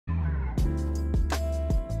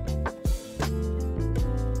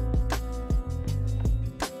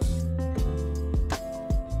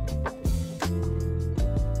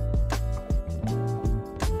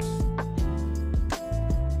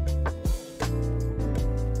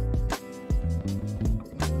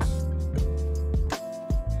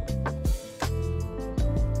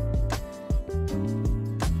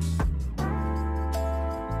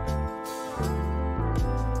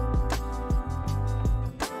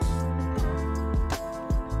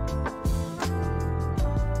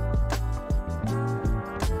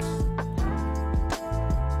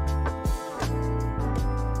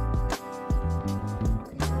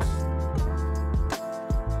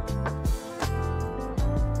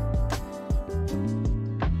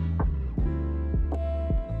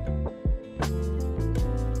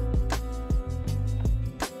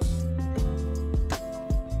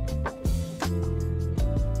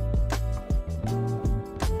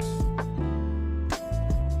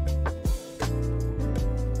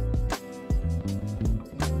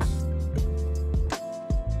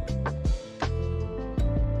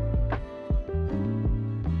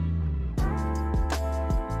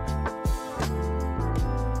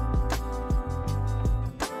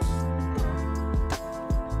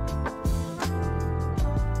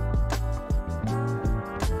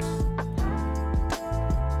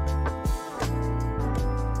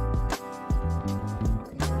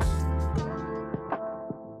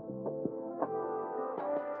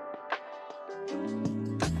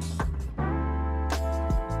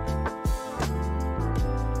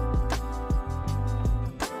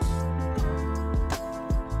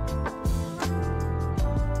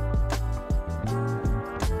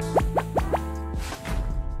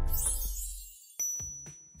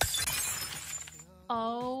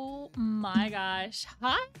my gosh.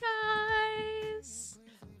 Hi, guys.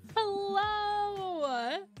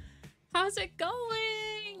 Hello. How's it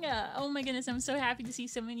going? Oh my goodness, I'm so happy to see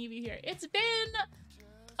so many of you here. It's been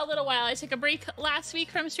a little while. I took a break last week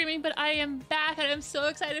from streaming, but I am back and I'm so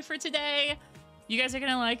excited for today. You guys are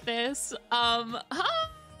gonna like this. Hi.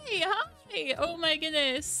 Oh my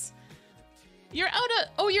goodness. You're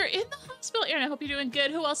you're in the hospital, Aaron. I hope you're doing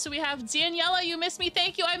good. Who else do we have? Daniela, you missed me.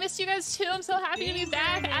 Thank you. I missed you guys too. I'm so happy to be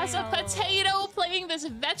back as a potato playing this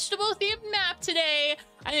vegetable themed map today.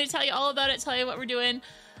 I need to tell you all about it, tell you what we're doing.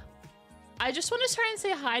 I just want to try and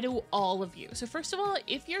say hi to all of you. So first of all,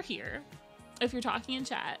 if you're here, if you're talking in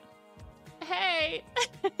chat, hey.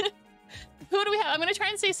 Who do we have? I'm going to try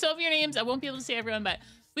and say some of your names. I won't be able to say everyone, but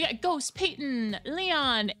we got Ghost, Peyton,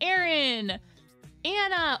 Leon, Aaron,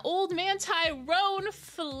 Anna, Old Man Tyrone,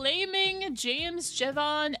 Flaming, James,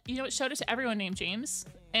 Jevon. You know what? Shout out to everyone named James,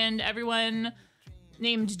 and everyone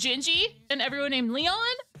named Gingy, and everyone named Leon,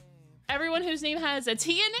 everyone whose name has a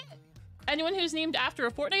T in it, anyone who's named after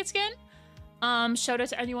a Fortnite skin. Shout out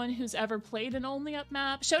to anyone who's ever played an Only Up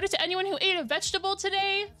map. Shout out to anyone who ate a vegetable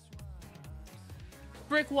today.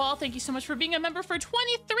 Brick Wall, thank you so much for being a member for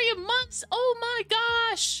 23 months. Oh my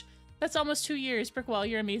gosh. That's almost 2 years. Brick Wall,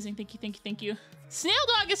 you're amazing. Thank you, thank you, thank you. Snail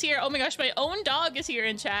Dog is here. Oh my gosh, my own dog is here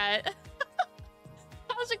in chat.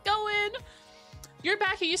 How's it going? You're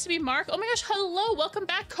back. It used to be Mark. Oh my gosh, hello. Welcome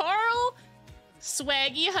back, Carl.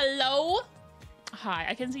 Swaggy, hello. Hi,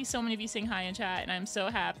 I can see so many of you saying hi in chat, and I'm so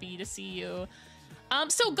happy to see you.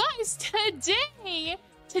 So guys,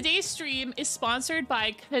 today's stream is sponsored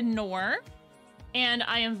by Knorr. And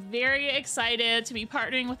I am very excited to be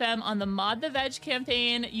partnering with them on the Mod the Veg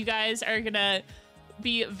campaign. You guys are gonna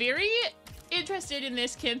be very interested in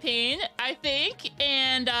this campaign, I think,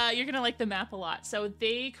 and you're gonna like the map a lot. So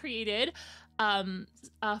they created a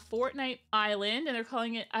Fortnite Island, and they're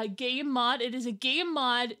calling it a game mod. It is a game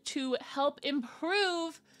mod to help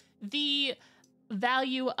improve the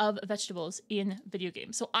value of vegetables in video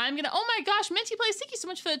games. So I'm gonna, oh my gosh, Minty Plays, thank you so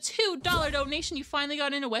much for the $2 donation. You finally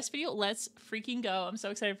got in a West video. Let's freaking go. I'm so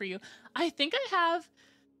excited for you. I think I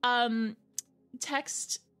have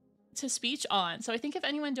text to speech on. So I think if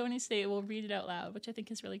anyone donates today, we'll read it out loud, which I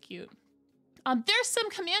think is really cute. There's some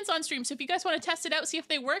commands on stream, so if you guys want to test it out, see if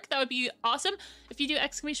they work, that would be awesome. If you do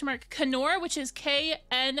 !Knorr, which is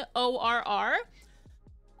Knorr.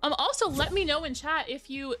 Also, let me know in chat if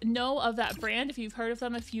you know of that brand, if you've heard of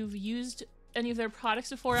them, if you've used any of their products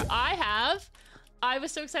before. I have. I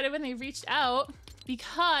was so excited when they reached out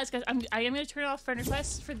because, guys, I am going to turn off friend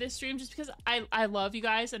requests for this stream just because I love you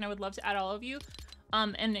guys and I would love to add all of you.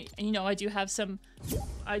 And you know, I do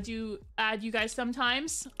add you guys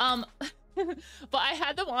sometimes. But I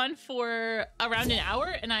had them on for around an hour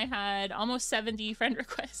and I had almost 70 friend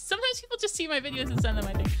requests. Sometimes people just see my videos and send them,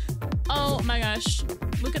 I think. Oh my gosh.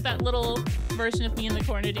 Look at that little version of me in the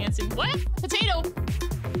corner dancing. What? Potato!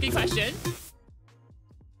 Good question.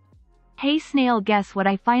 Hey Snail, guess what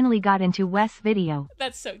I finally got into Wes' video.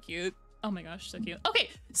 That's so cute. Oh my gosh, so cute. Okay,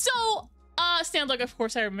 so, Standlook, of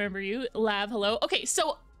course I remember you. Lav, hello. Okay,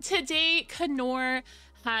 so today Knorr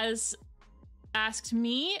has asked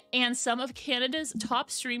me and some of Canada's top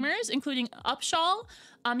streamers, including Upshall.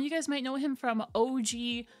 You guys might know him from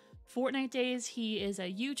OG Fortnite days. He is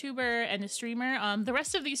a YouTuber and a streamer. The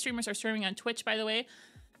rest of these streamers are streaming on Twitch, by the way.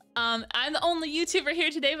 I'm the only YouTuber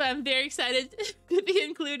here today, but I'm very excited to be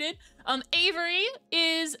included. Avery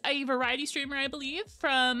is a variety streamer, I believe,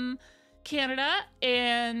 from Canada,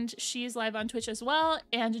 and she's live on Twitch as well.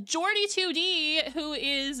 And Jordy2D, who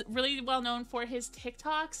is really well known for his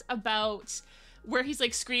TikToks about where he's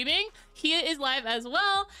like screaming, he is live as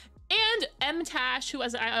well. And MTash, who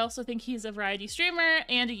I also think he's a variety streamer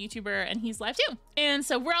and a YouTuber, and he's live too. And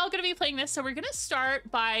so we're all gonna be playing this. So we're gonna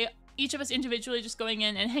start by each of us individually just going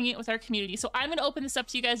in and hanging out with our community. So I'm gonna open this up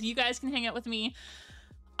to you guys. You guys can hang out with me.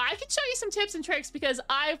 I can show you some tips and tricks because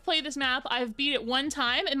I've played this map. I've beat it one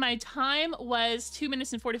time and my time was 2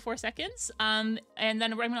 minutes and 44 seconds. And then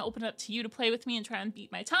I'm gonna open it up to you to play with me and try and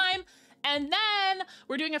beat my time. And then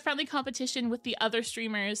we're doing a friendly competition with the other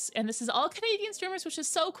streamers. And this is all Canadian streamers, which is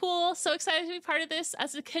so cool. So excited to be part of this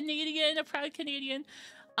as a Canadian, a proud Canadian.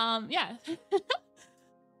 Yeah.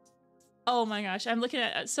 Oh my gosh, I'm looking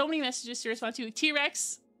at so many messages to respond to.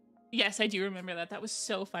 T-Rex, yes, I do remember that. That was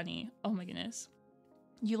so funny. Oh my goodness.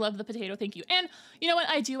 You love the potato, thank you. And you know what?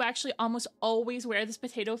 I do actually almost always wear this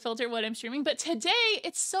potato filter when I'm streaming, but today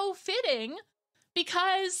it's so fitting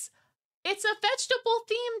because it's a vegetable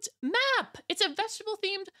themed map. It's a vegetable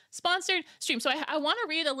themed sponsored stream. So I want to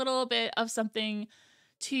read a little bit of something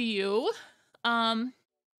to you.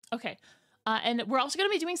 Okay. And we're also going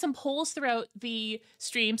to be doing some polls throughout the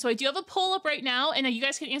stream. So I do have a poll up right now, and you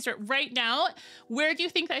guys can answer it right now. Where do you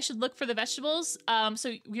think that I should look for the vegetables?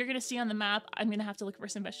 So you're going to see on the map, I'm going to have to look for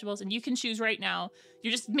some vegetables, and you can choose right now.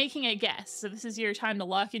 You're just making a guess. So this is your time to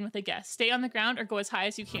lock in with a guess. Stay on the ground or go as high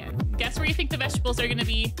as you can. Guess where you think the vegetables are going to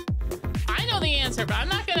be. I know the answer, but I'm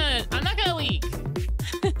not gonna leak.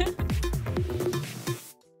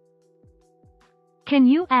 Can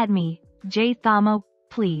you add me, J Thamo,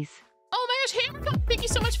 please? Oh my gosh, Hammer, thank you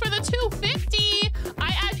so much for the 250.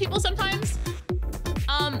 I add people sometimes.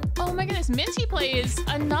 Oh my goodness, Minty plays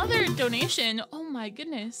another donation. Oh my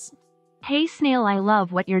goodness. Hey Snail, I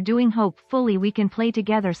love what you're doing. Hopefully we can play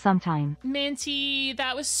together sometime. Minty,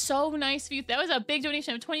 that was so nice of you. That was a big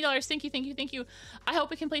donation of $20. Thank you, thank you, thank you. I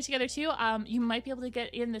hope we can play together too. You might be able to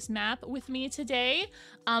get in this map with me today.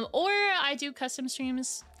 Or I do custom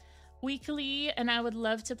streams weekly, and I would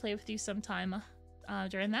love to play with you sometime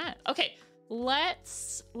during that. Okay,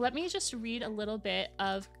 let me just read a little bit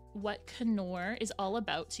of what Knorr is all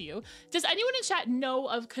about to you. Does anyone in chat know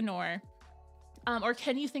of Knorr? Or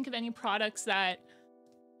can you think of any products that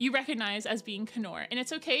you recognize as being Knorr? And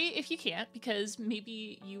it's okay if you can't, because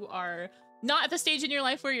maybe you are not at the stage in your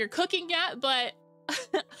life where you're cooking yet, but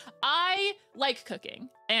I like cooking,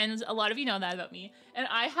 and a lot of you know that about me. And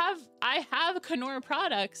I have Knorr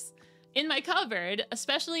products in my cupboard,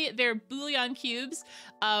 especially their bouillon cubes,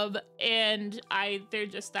 and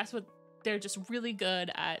they're just really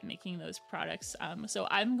good at making those products. So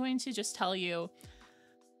I'm going to just tell you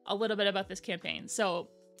a little bit about this campaign. So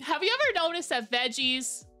have you ever noticed that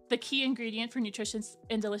veggies, the key ingredient for nutritious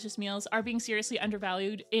and delicious meals, are being seriously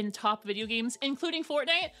undervalued in top video games, including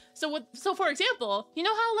Fortnite? So for example, you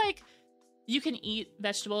know how like you can eat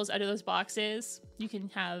vegetables out of those boxes? You can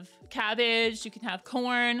have cabbage, you can have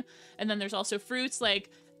corn, and then there's also fruits like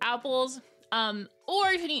apples,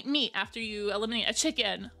 or you can eat meat after you eliminate a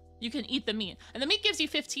chicken. You can eat the meat, and the meat gives you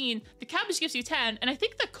 15, the cabbage gives you 10, and I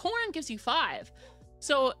think the corn gives you 5.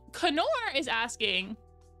 So Knorr is asking,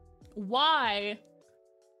 why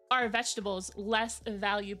are vegetables less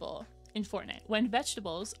valuable in Fortnite when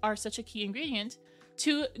vegetables are such a key ingredient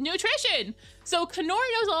to nutrition? So Knorr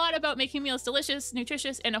knows a lot about making meals delicious,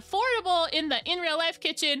 nutritious, and affordable in the in real life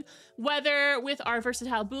kitchen, whether with our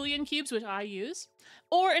versatile bouillon cubes, which I use,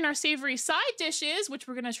 or in our savory side dishes, which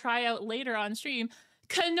we're gonna try out later on stream.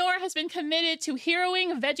 Knorr has been committed to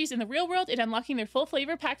heroing veggies in the real world and unlocking their full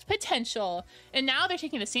flavor-packed potential. And now they're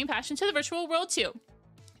taking the same passion to the virtual world too.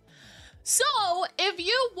 So if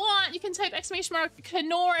you want, you can type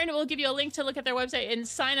 !Knorr and it will give you a link to look at their website and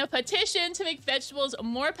sign a petition to make vegetables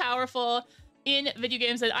more powerful in video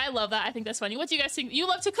games. And I love that. I think that's funny. What do you guys think? You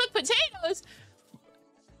love to cook potatoes.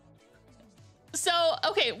 So,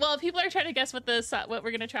 okay, well, people are trying to guess what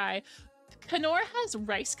we're gonna try. Knorr has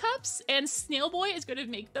rice cups, and Snail Boy is going to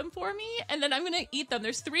make them for me, and then I'm going to eat them.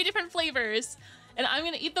 There's 3 different flavors, and I'm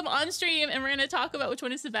going to eat them on stream, and we're going to talk about which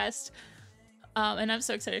one is the best. And I'm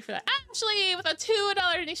so excited for that. Ashley, with a $2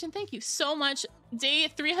 donation, thank you so much. Day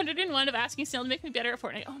 301 of asking Snail to make me better at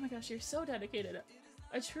Fortnite. Oh my gosh, you're so dedicated.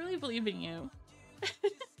 I truly believe in you.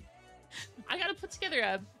 I gotta put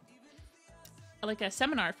together a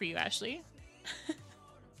seminar for you, Ashley.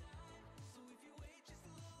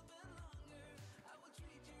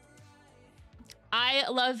 I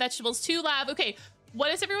love vegetables too, Lab. Okay,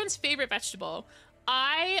 what is everyone's favorite vegetable?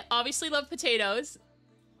 I obviously love potatoes,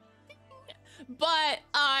 but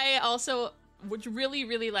I also would really,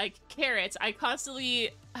 really like carrots. I constantly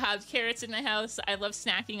have carrots in my house. I love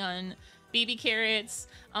snacking on baby carrots.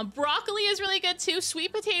 Broccoli is really good too.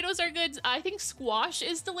 Sweet potatoes are good. I think squash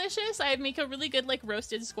is delicious. I make a really good like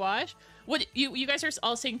roasted squash. What you guys are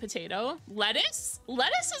all saying potato? Lettuce?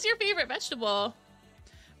 Lettuce is your favorite vegetable.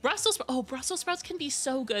 Brussels sprouts. Oh, Brussels sprouts can be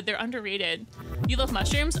so good. They're underrated. You love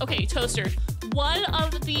mushrooms? Okay, Toaster. One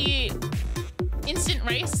of the instant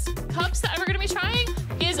rice cups that we're gonna be trying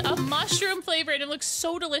is a mushroom flavor and it looks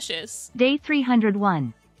so delicious. Day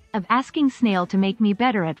 301 of asking Snail to make me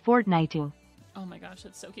better at Fortnite. Oh my gosh,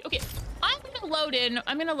 that's so cute. Okay, I'm gonna load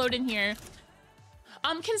in here.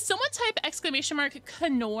 Can someone type exclamation mark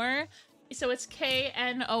Knorr? So it's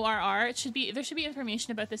Knorr. There should be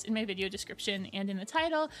information about this in my video description and in the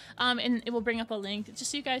title. And it will bring up a link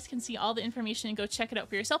just so you guys can see all the information and go check it out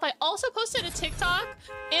for yourself. I also posted a TikTok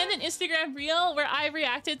and an Instagram reel where I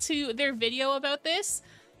reacted to their video about this.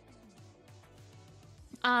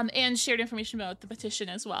 And shared information about the petition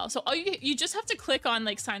as well. So all you just have to click on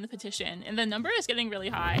like sign the petition, and the number is getting really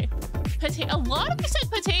high. A lot of you said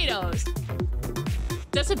potatoes.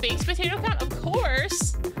 Does a baked potato count? Of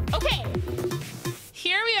course. Okay,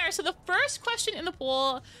 here we are. So the first question in the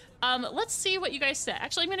poll, let's see what you guys said.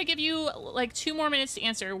 Actually, I'm gonna give you like 2 more minutes to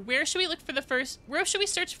answer. Where should we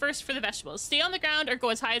search first for the vegetables? Stay on the ground or go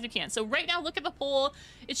as high as you can. So right now, look at the poll.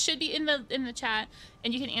 It should be in the chat,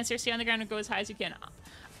 and you can answer stay on the ground or go as high as you can.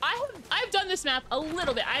 I've done this map a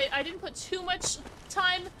little bit. I didn't put too much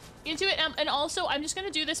time into it, and also I'm just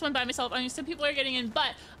gonna do this one by myself. I mean, some people are getting in, but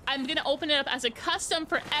I'm gonna open it up as a custom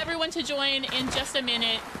for everyone to join in just a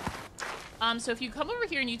minute. So if you come over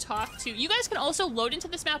here and you talk to, you guys can also load into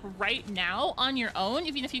this map right now on your own,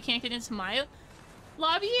 even if you can't get into my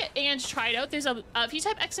lobby, and try it out. There's if you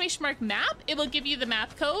type exclamation mark map, it will give you the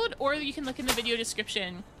map code, or you can look in the video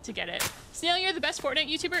description to get it. Snail, you're the best Fortnite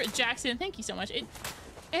YouTuber. Jackson, thank you so much. It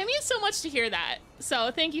means so much to hear that. So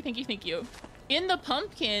thank you, thank you, thank you. In the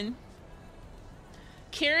pumpkin,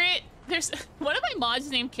 Carrot, there's one of my mods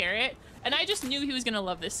named Carrot, and I just knew he was gonna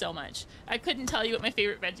love this so much. I couldn't tell you what my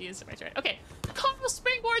favorite veggie is if I tried. Okay, Carl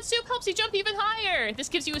Springboard Soup helps you jump even higher. This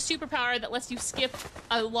gives you a superpower that lets you skip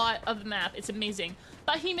a lot of the map. It's amazing.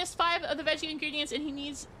 But he missed 5 of the veggie ingredients, and he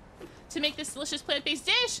needs to make this delicious plant-based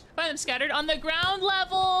dish. Find them scattered on the ground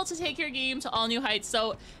level to take your game to all new heights.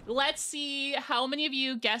 So let's see how many of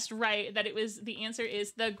you guessed right that the answer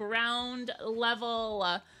is the ground level.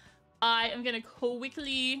 I am gonna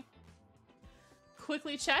quickly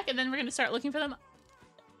check, and then we're gonna start looking for them.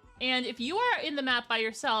 And if you are in the map by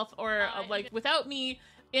yourself or like without me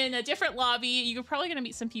in a different lobby, you're probably gonna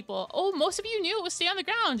meet some people. Oh, most of you knew it was stay on the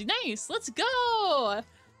ground. Nice, let's go.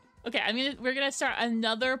 Okay, we're gonna start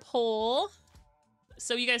another poll,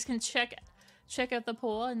 so you guys can check out the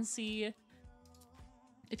poll and see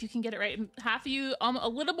if you can get it right. Half of you, a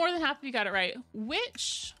little more than half of you got it right.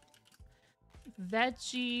 Which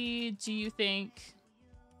veggie do you think?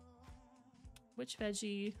 Which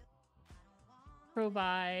veggie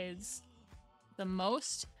provides the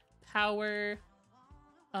most power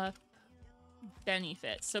up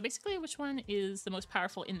benefits? So basically, which one is the most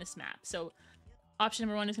powerful in this map? So option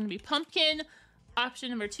number 1 is going to be pumpkin. Option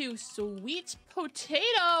number 2, sweet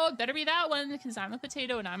potato. Better be that one because I'm a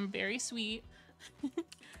potato and I'm very sweet.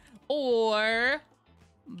 Or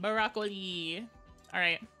broccoli. All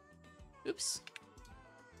right. Oops.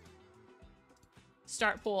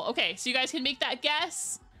 Start poll. Okay, so you guys can make that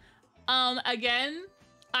guess. Again,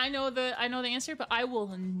 I know the answer, but I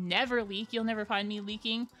will never leak. You'll never find me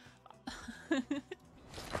leaking.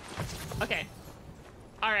 Okay.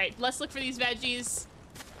 All right, let's look for these veggies.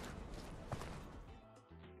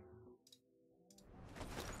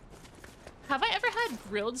 Have I ever had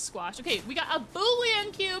grilled squash? Okay, we got a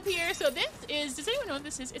Boolean cube here. So this is, does anyone know what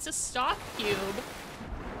this is? It's a stock cube.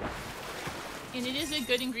 And it is a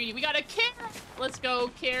good ingredient. We got a carrot. Let's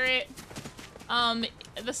go, carrot.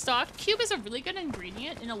 The stock cube is a really good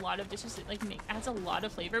ingredient in a lot of dishes. It like adds a lot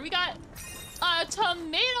of flavor. We got a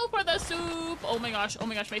tomato for the soup. Oh my gosh,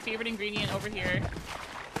 my favorite ingredient over here.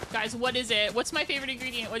 Guys, what is it? What's my favorite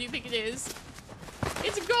ingredient? What do you think it is?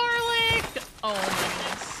 It's garlic! Oh my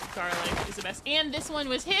goodness. garlic is the best. And this one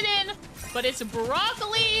was hidden, but it's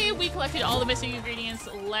broccoli. We collected all the missing ingredients.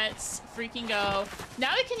 Let's freaking go.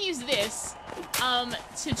 Now we can use this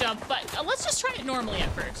to jump, but let's just try it normally at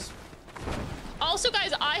first. Also,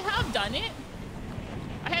 guys, I have done it.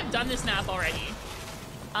 I have done this map already.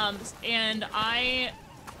 And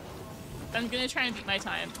I'm gonna try and beat my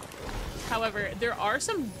time. However, there are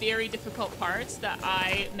some very difficult parts that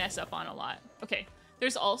I mess up on a lot. Okay,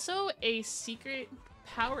 there's also a secret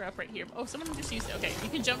power-up right here. Oh, someone just used it. Okay, you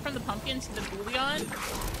can jump from the pumpkin to the bouillon,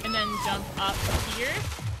 and then jump up here,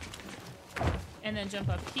 and then jump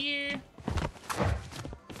up here.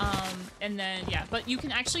 And then, yeah, but you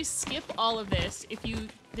can actually skip all of this if you,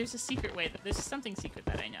 there's a secret way, there's something secret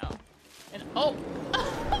that I know. And, oh,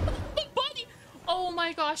 bunny! Oh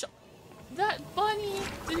my gosh, that bunny!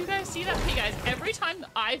 Did you guys see that? Okay, guys, every time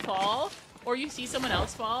I fall, or you see someone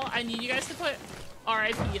else fall, I need you guys to put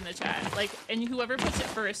RIP in the chat. Like, and whoever puts it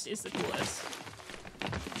first is the coolest.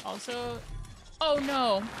 Also, oh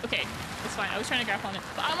no. Okay, it's fine. I was trying to grapple on it.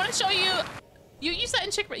 But I want to show you, you use that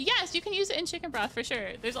in chicken broth. Yes, you can use it in chicken broth for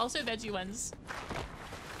sure. There's also veggie ones.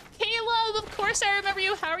 Caleb, of course I remember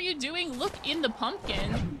you. How are you doing? Look in the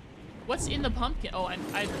pumpkin. What's in the pumpkin? Oh, I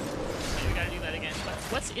gotta do that again. But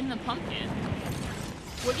what's in the pumpkin?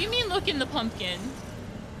 What do you mean look in the pumpkin?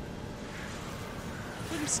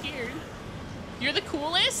 I'm scared. You're the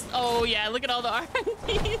coolest? Oh yeah, look at all the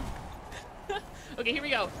R&D. Okay, here we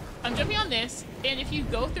go. I'm jumping on this, and if you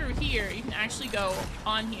go through here, you can actually go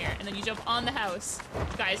on here, and then you jump on the house.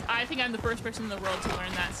 Guys, I think I'm the first person in the world to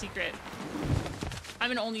learn that secret.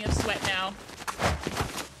 I'm an Only Up sweat now.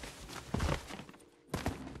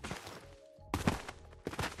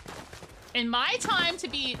 And my time to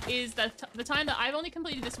beat is the time that I've only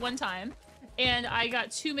completed this one time, and I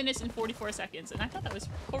got 2 minutes and 44 seconds, and I thought that was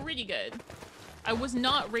pretty good. I was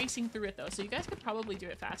not racing through it though, so you guys could probably do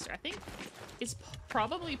it faster. I think it's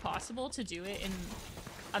probably possible to do it in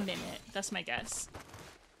a minute. That's my guess.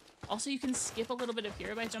 Also, you can skip a little bit of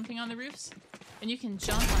here by jumping on the roofs, and you can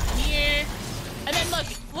jump on here. And then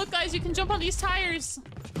look guys, you can jump on these tires.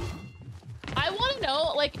 I want to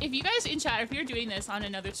know, like, if you guys in chat, if you're doing this on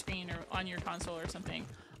another screen or on your console or something,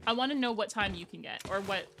 I want to know what time you can get, or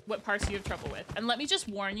what parts you have trouble with. And let me just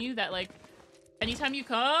warn you that, like, anytime you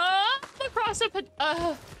come across a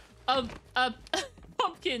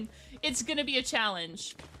pumpkin, it's gonna be a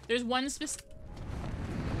challenge. There's one specific...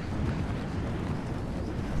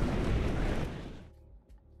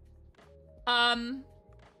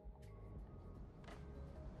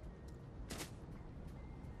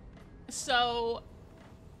 So...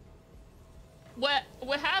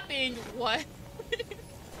 What happened was...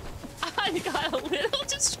 I got a little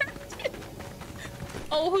distracted.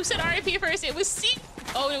 Oh, who said RIP first? It was C.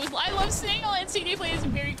 Oh, it was I Love Snail, and CD plays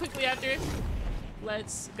very quickly after.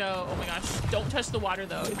 Let's go. Oh my gosh. Don't touch the water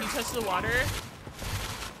though. If you touch the water,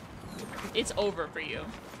 it's over for you.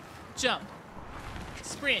 Jump.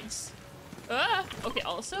 Sprint. Okay,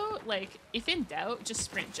 also, like, if in doubt, just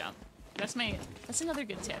sprint jump. That's another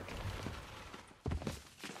good tip.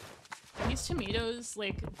 These tomatoes,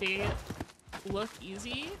 like, they look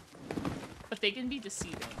easy, but they can be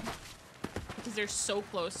deceiving. Because they're so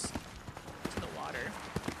close to the water.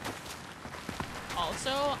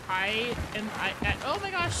 Also, oh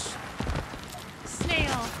my gosh,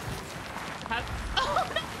 snail.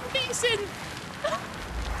 Oh, Mason.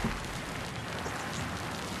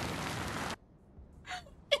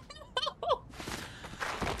 No.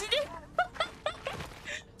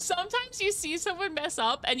 Sometimes you see someone mess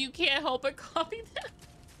up and you can't help but copy them.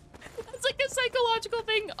 It's like a psychological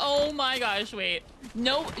thing. Oh my gosh, wait.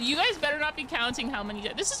 No, you guys better not be counting how many.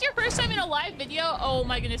 This is your first time in a live video? Oh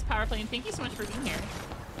my goodness, Powerplane, thank you so much for being here.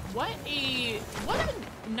 What a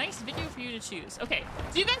nice video for you to choose. Okay,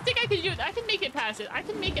 do you guys think I can do it? I can make it past it. I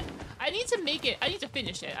can make it. I need to make it. I need to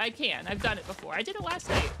finish it. I can. I've done it before. I did it last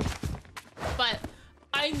night. But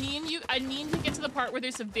I need to get to the part where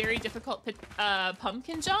there's a very difficult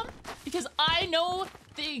pumpkin jump, because I know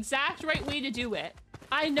the exact right way to do it.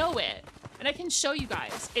 I know it, and I can show you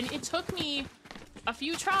guys. And it took me a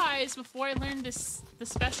few tries before I learned the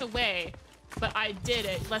special way, but I did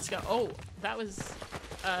it. Let's go. Oh, that was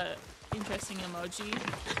interesting emoji.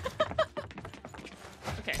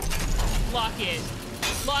 Okay, lock in.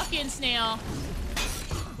 Lock in, snail.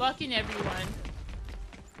 Lock in, everyone.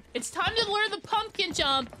 It's time to learn the pumpkin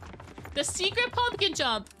jump. The secret pumpkin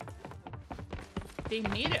jump. They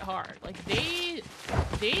made it hard. Like, they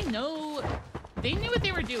knew what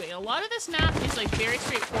they were doing. A lot of this map is like very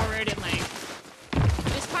straightforward, and like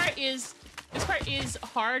this part is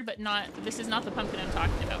hard, but this is not the pumpkin I'm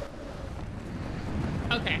talking about.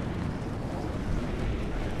 Okay.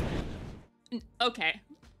 Okay.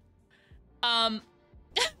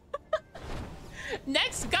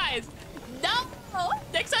 Next, guys. No!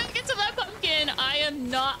 Next time I get to my pumpkin, I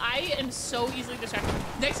am so easily distracted.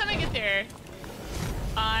 Next time I get there,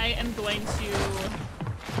 I am going to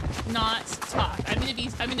not talk. I'm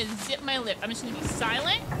gonna zip my lip. I'm just gonna be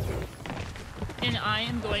silent. And I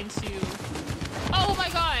am going to, oh my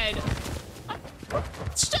God.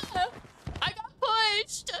 I got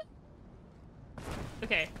pushed.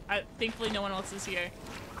 Okay, thankfully no one else is here.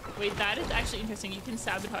 Wait, that is actually interesting. You can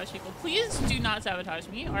sabotage people. Please do not sabotage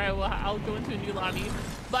me, or I'll go into a new lobby.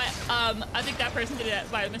 But I think that person did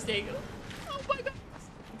it by mistake. Oh my God,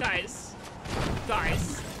 guys,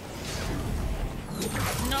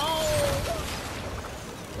 no.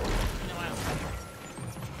 You know what?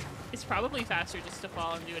 It's probably faster just to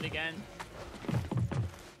fall and do it again.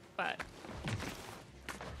 But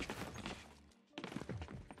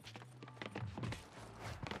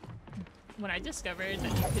when I discovered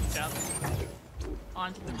that you could jump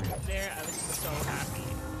onto the roof there, I was so happy.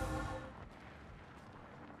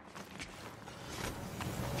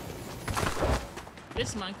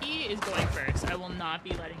 This monkey is going first. I will not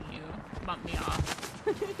be letting you bump me off.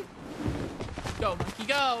 Go, monkey,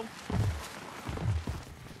 go!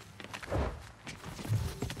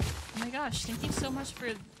 Oh my gosh, thank you so much for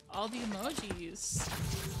all the emojis.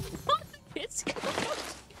 Kids get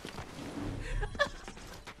emojis.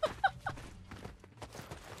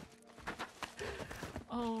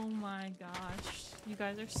 Oh my gosh. You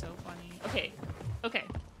guys are so funny. Okay. Okay.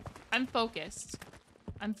 I'm focused.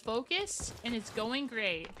 I'm focused and it's going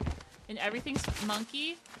great. And everything's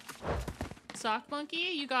monkey. Sock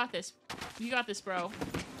monkey, you got this. You got this, bro.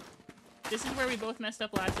 This is where we both messed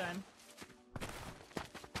up last time.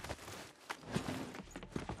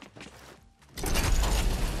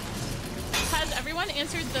 Has everyone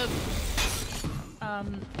answered the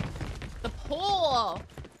poll?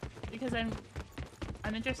 Because I'm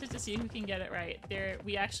interested to see who can get it right.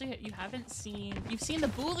 You've seen the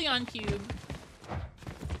Boolean cube,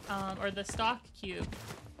 or the stock cube.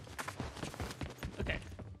 Okay.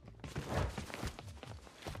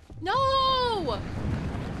 No!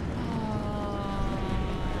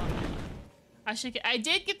 I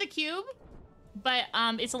did get the cube, but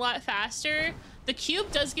it's a lot faster. The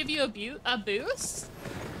cube does give you a boost,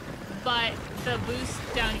 but the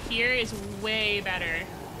boost down here is way better.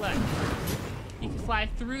 Look. You can fly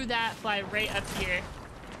through that, fly right up here.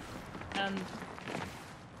 And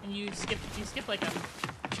you skip like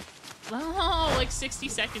like 60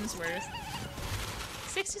 seconds worth.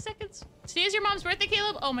 60 seconds? Today is your mom's birthday,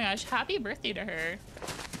 Caleb? Oh my gosh, happy birthday to her.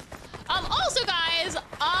 Also guys,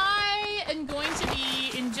 I am going to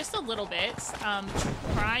be, in just a little bit,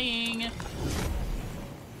 trying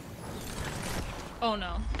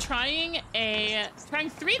trying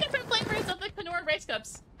 3 different flavors of the Knorr Rice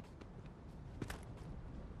Cups.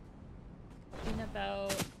 In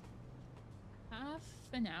about half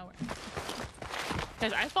an hour.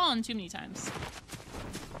 Guys, I've fallen too many times.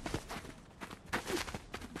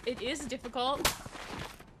 It is difficult.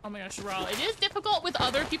 Oh my gosh, Raw. It is difficult with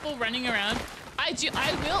other people running around. I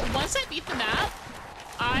will, once I beat the map,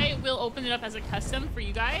 I will open it up as a custom for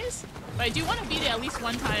you guys. But I do want to beat it at least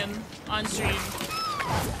one time on stream.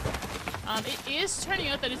 It is turning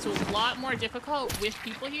out that it's a lot more difficult with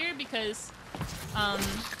people here because,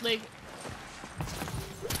 like,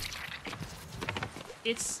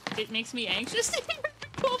 it makes me anxious to hear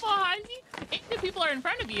people behind you. If people are in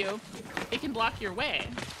front of you, it can block your way.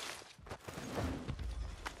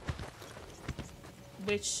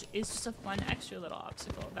 Which is just a fun extra little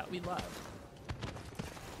obstacle that we love.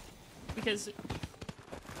 Because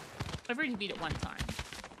I've already beat it one time.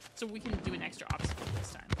 So we can do an extra obstacle this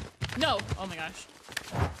time. No! Oh my gosh.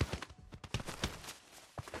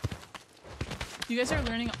 You guys are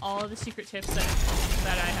learning all of the secret tips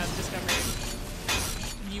that I have discovered.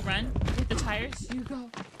 You run, hit the tires, you go.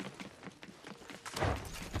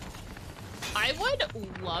 I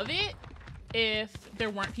would love it if there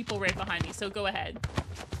weren't people right behind me, so go ahead.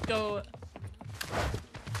 Go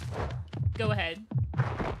ahead.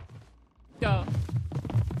 Go.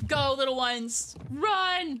 Go, little ones!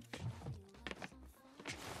 Run!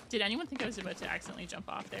 Did anyone think I was about to accidentally jump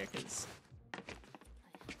off there? Because...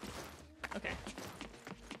 Okay.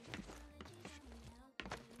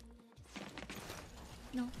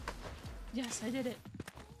 No. Yes, I did it.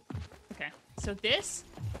 Okay. So this,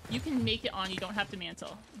 you can make it on. You don't have to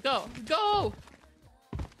mantle. Go. Go!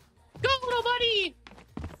 Go, little buddy!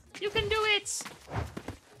 You can do it!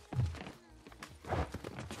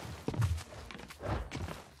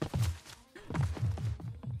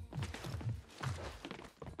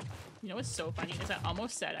 You know what's so funny is I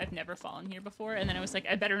almost said I've never fallen here before, and then I was like,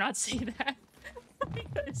 I better not say that.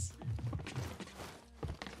 Because...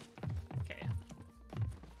 Okay.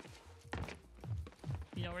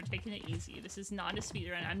 You know, we're taking it easy. This is not a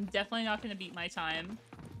speedrun. I'm definitely not going to beat my time.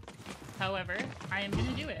 However, I am going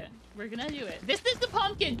to do it. We're going to do it. This is the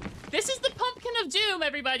pumpkin! This is the pumpkin of doom,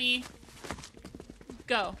 everybody!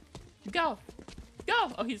 Go. Go.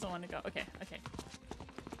 Go! Oh, he's the one to go. Okay, okay.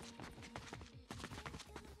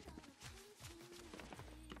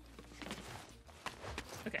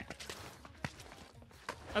 Okay.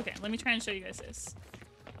 Okay, let me try and show you guys this.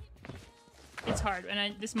 It's hard,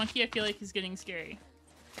 and this monkey I feel like is getting scary.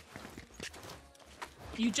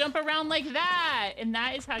 You jump around like that, and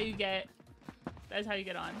that is how you get... That is how you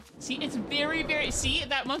get on. See, it's very, very... See,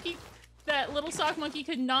 that monkey... That little sock monkey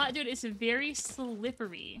could not do it. It's very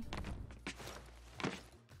slippery.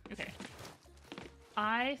 Okay.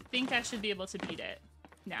 I think I should be able to beat it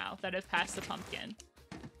now that I've passed the pumpkin.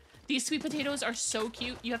 These sweet potatoes are so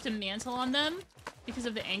cute. You have to mantle on them because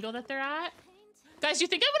of the angle that they're at. Guys, do you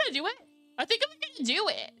think I'm gonna do it? I think I'm gonna do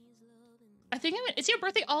it. I think I'm gonna... It's your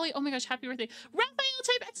birthday, Ollie. Oh my gosh, happy birthday. Raphael,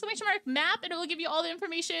 type exclamation mark map and it will give you all the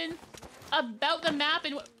information about the map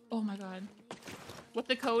and what... Oh my god. What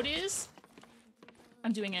the code is.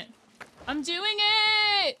 I'm doing it. I'm doing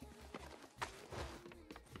it!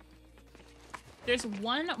 There's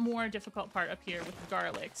one more difficult part up here with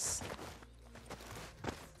garlics.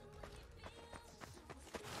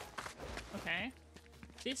 Okay.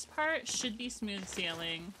 This part should be smooth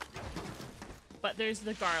sailing. But there's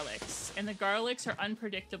the garlics. And the garlics are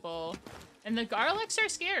unpredictable. And the garlics are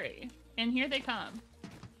scary. And here they come.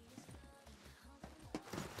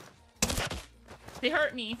 They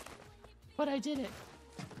hurt me. But I did it.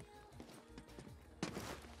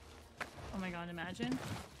 Oh my god, imagine.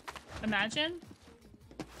 Imagine.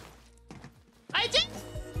 I did it!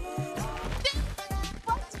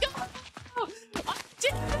 Let's go! I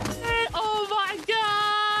did it! Oh my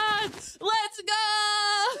god! Let's go!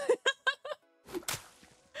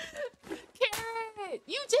 Carrot!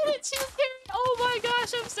 You did it too, Carrot! Oh my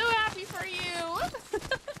gosh, I'm so happy for you!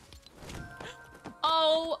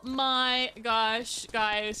 Oh my gosh,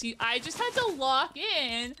 guys. I just had to lock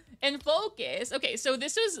in and focus. Okay, so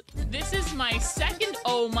this is my second...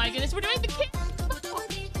 Oh my goodness, we're doing the carrot!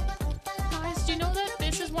 Guys, do you know that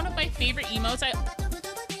this is one of my favorite emotes?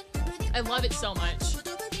 I love it so much.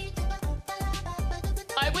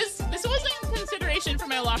 This wasn't in consideration for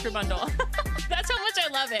my locker bundle. That's how much I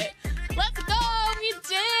love it. Let's go! We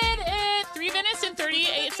did it! 3 minutes and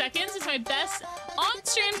 38 seconds is my best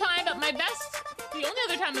on-stream time, but my best, the only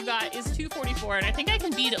other time I've got is 2:44, and I think I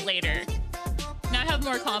can beat it later. Now I have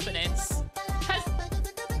more confidence.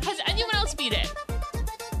 Has anyone else beat it?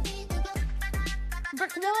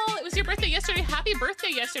 Well, it was your birthday yesterday. Happy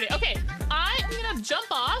birthday yesterday. Okay, I am gonna jump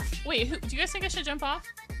off. Wait, do you guys think I should jump off?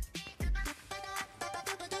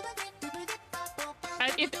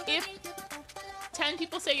 If 10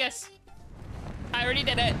 people say yes, I already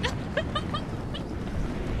did it.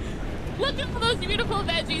 Look at all those beautiful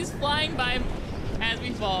veggies flying by as we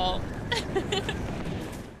fall.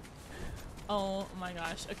 Oh my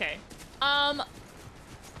gosh. Okay.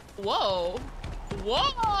 Whoa.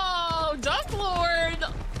 Whoa! Duck Lord!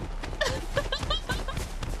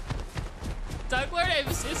 Duck Lord, I'm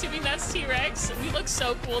assuming that's T-Rex. We look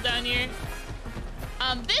so cool down here.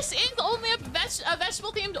 This is only a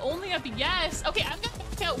vegetable themed only up. Yes. Okay,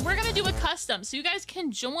 we're gonna do a custom so you guys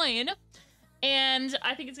can join. And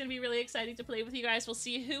I think it's gonna be really exciting to play with you guys. We'll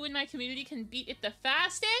see who in my community can beat it the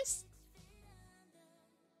fastest.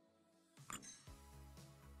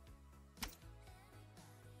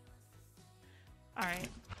 All right.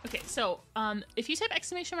 Okay, so if you type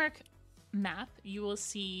exclamation mark map, you will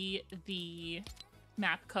see the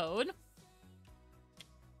map code.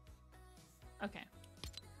 Okay.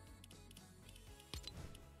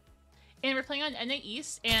 And we're playing on NA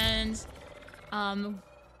East, and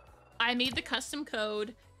I made the custom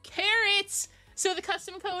code carrot. So the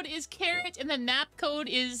custom code is carrot, and the map code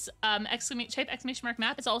is type exclamation mark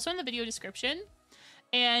map. It's also in the video description.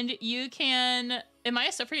 And you can... Am I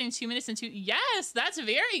still in 2 minutes and 2? Yes, that's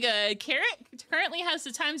very good. Carrot currently has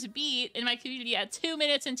the time to beat in my community at 2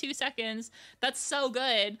 minutes and 2 seconds. That's so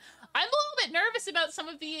good. I'm a little bit nervous about some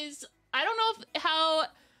of these. I don't know how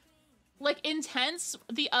like intense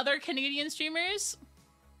the other Canadian streamers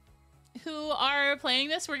who are playing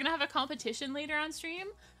this. We're gonna have a competition later on stream.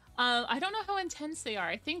 I don't know how intense they are.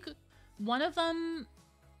 I think one of them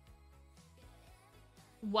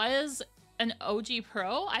was an OG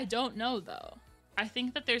pro. I don't know though. I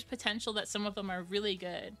think that there's potential that some of them are really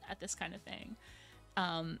good at this kind of thing.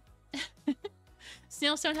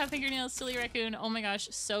 Snails don't have fingernails, silly raccoon. Oh my gosh,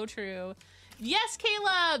 so true. Yes,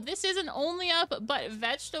 Caleb! This is an Only Up, but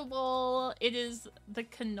vegetable. It is the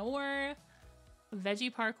Knorr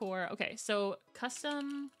Veggie Parkour. Okay, so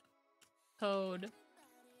custom code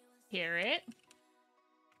carrot.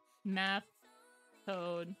 Map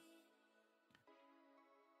code.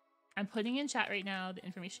 I'm putting in chat right now the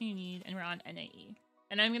information you need, and we're on NAE.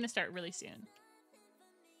 And I'm gonna start really soon.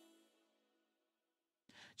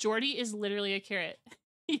 Jordy is literally a carrot.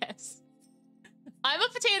 Yes. I'm a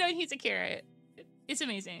potato and he's a carrot. It's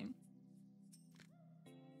amazing.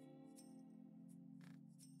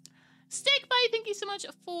 Steak Bite, thank you so much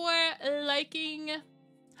for liking.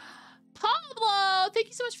 Pablo, thank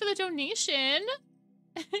you so much for the donation.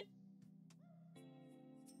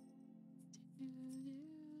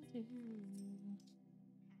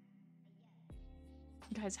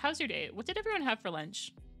 Guys, how's your day? What did everyone have for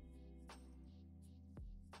lunch?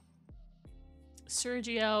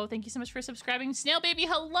 Sergio, thank you so much for subscribing. Snail Baby,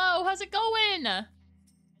 hello! How's it going?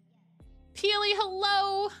 Peely,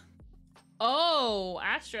 hello! Oh,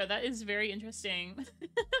 Astra, that is very interesting.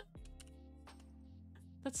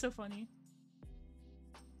 That's so funny.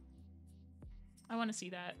 I want to see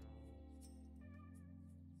that.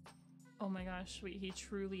 Oh my gosh, wait, he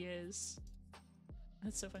truly is.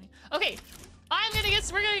 That's so funny. Okay,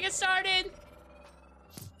 we're gonna get started.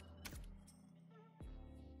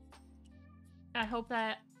 I hope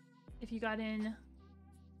that if you got in,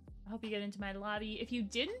 I hope you get into my lobby. If you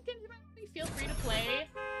didn't get into my lobby, feel free to play.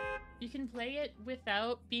 You can play it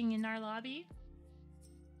without being in our lobby.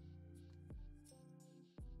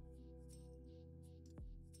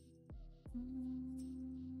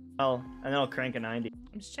 Oh, and then I'll crank a 90.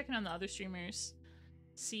 I'm just checking on the other streamers,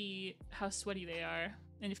 see how sweaty they are,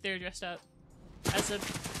 and if they're dressed up as a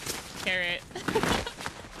carrot.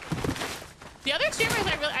 The other streamers,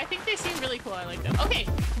 I think they seem really cool. I like them. Okay,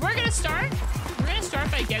 we're gonna start. We're gonna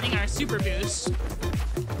start by getting our super boost.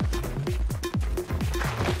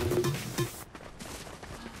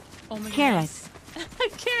 Oh my goodness.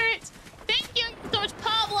 Carrot. Thank you so much,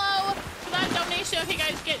 Pablo, for that donation. Okay,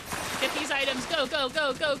 guys, get these items. Go, go,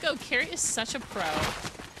 go, go, go. Carrot is such a pro.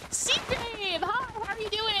 Seagrave, hi, how are you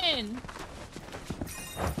doing?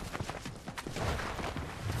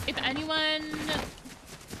 If anyone...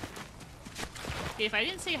 Okay, if I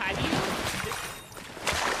didn't say hi to you,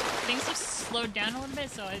 things have slowed down a little bit,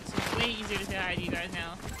 so it's way easier to say hi to you guys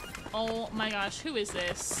now. Oh my gosh, who is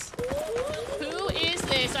this? Who is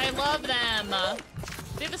this? I love them.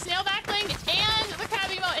 They have a snail backling and the crab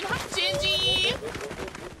emote. And hi, Gingy!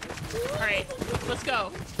 Alright, let's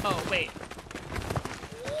go. Oh, wait.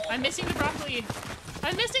 I'm missing the broccoli.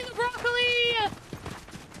 I'm missing the broccoli!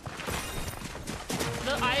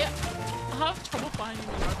 I have trouble finding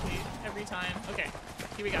the broccoli every time. Okay,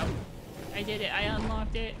 here we go. I did it. I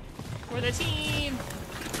unlocked it for the team.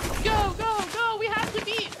 Go, go, go! We have to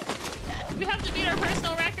beat our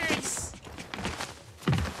personal records.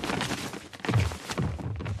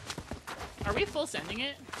 Are we full sending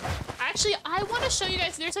it? Actually, I want to show you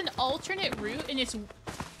guys. There's an alternate route, and it's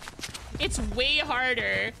way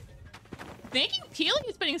harder. Thank you, Peely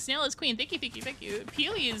is putting snail as queen. Thank you, thank you, thank you.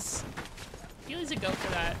 Peely's a go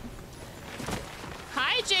for that.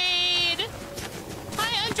 Hi, Jade.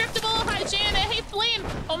 Hi, Undriftable. Hi, Janet. Hey, Flame.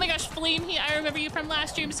 Oh my gosh, Flame. I remember you from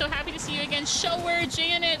last stream. So happy to see you again. Shower,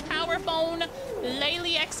 Janet, Powerphone,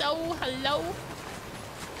 Laylee XO. Hello.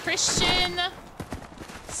 Christian.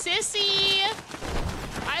 Sissy.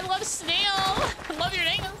 I love Snail. Love your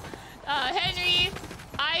name. Henry.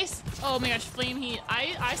 Oh my gosh, Flame.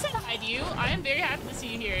 I said hi to you. I am very happy to see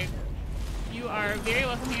you here. You are very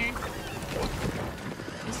welcome here.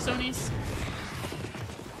 It's so nice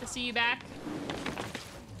to see you back.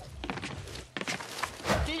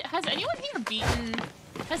 Has anyone here beaten...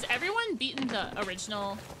 Has everyone beaten the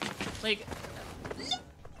original? Like...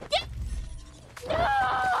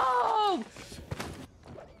 No!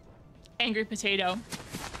 Angry Potato.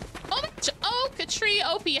 Oh, oh, Katri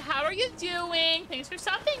OP, how are you doing? Thanks for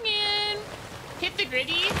stopping in. Hit the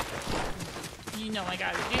gritty. You know I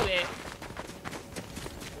gotta do it.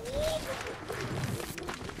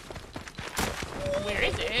 Where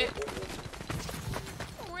is it?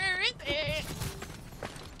 Where is it?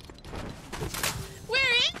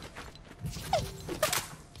 Where is it?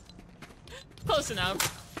 Close enough.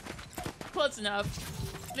 Close enough.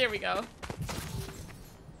 There we go.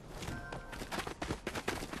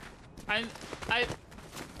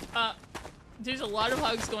 There's a lot of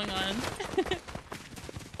hugs going on.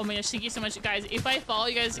 Oh my gosh, thank you so much, guys. If I fall,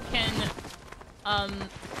 you guys can,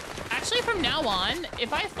 actually from now on,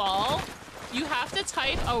 if I fall, you have to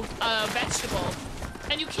type a vegetable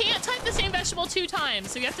And you can't type the same vegetable 2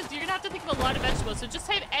 times, so you're gonna have to think of a lot of vegetables. So just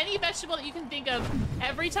type any vegetable that you can think of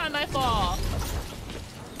every time I fall.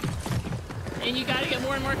 And you gotta get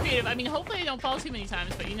more and more creative. I mean, hopefully I don't fall too many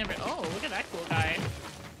times, but you never. Oh, look at that cool guy.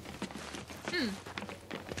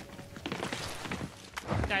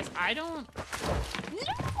 Guys, I don't.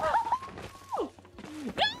 No!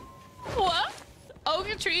 What?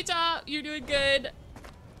 Okay, Treetop, you're doing good.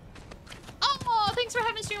 Oh, thanks for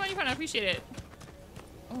having stream on your phone. I appreciate it.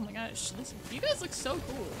 Oh my gosh, you guys look so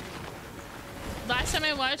cool. Last time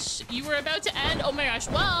I watched, you were about to end. Oh my gosh,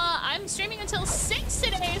 well, I'm streaming until 6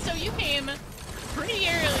 today, so you came pretty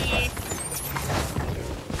early.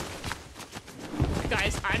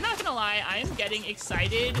 Guys, I'm not gonna lie, I'm getting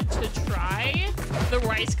excited to try the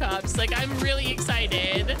Rice Cups. Like, I'm really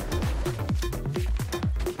excited.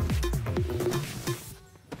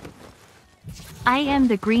 I am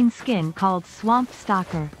the green skin called Swamp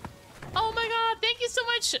Stalker. Oh my god, thank you so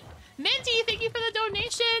much. Minty, thank you for the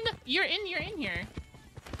donation. You're in here.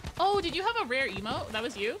 Oh, did you have a rare emote? That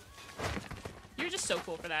was you? You're just so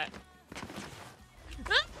cool for that.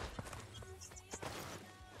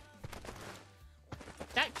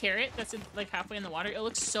 That carrot that's like halfway in the water, it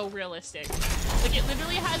looks so realistic. Like, it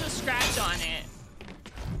literally has a scratch on it.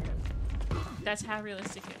 That's how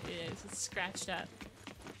realistic it is. It's scratched up.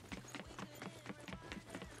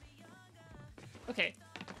 Okay.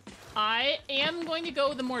 I am going to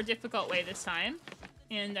go the more difficult way this time,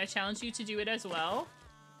 and I challenge you to do it as well.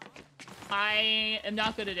 I am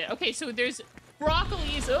not good at it. Okay, so there's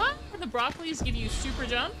broccolis. The broccolis give you super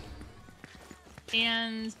jump,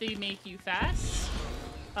 and they make you fast.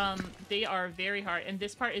 They are very hard, and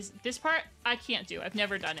this part I can't do. I've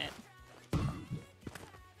never done it.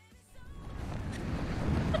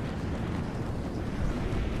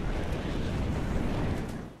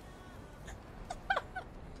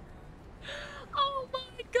 Oh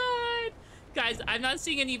my god. Guys, I'm not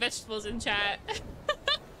seeing any vegetables in chat.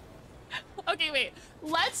 Okay, wait.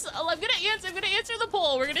 I'm gonna answer the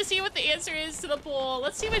poll. We're gonna see what the answer is to the poll.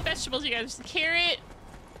 Let's see what vegetables you guys. Carrot,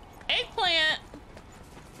 eggplant,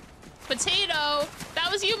 potato. That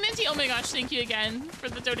was you, Minty. Oh my gosh, thank you again for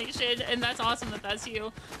the donation. And that's awesome that that's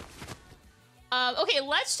you. Okay,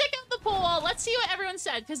 let's check out the poll. Let's see what everyone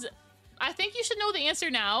said, because I think you should know the answer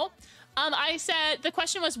now. I said the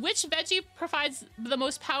question was, which veggie provides the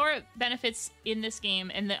most power benefits in this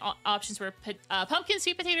game? And the options were pumpkin,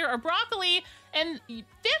 sweet potato, or broccoli. And 50%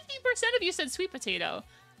 of you said sweet potato.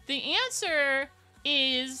 The answer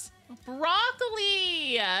is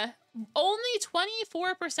broccoli. Only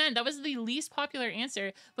 24%. That was the least popular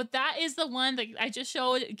answer, but that is the one that I just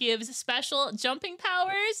showed gives special jumping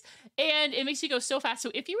powers, and it makes you go so fast.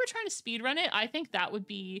 So if you were trying to speed run it, I think that would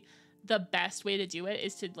be the best way to do it,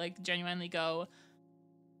 is to like genuinely go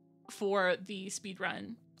for the speed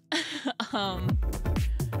run. But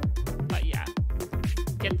yeah,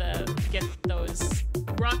 get those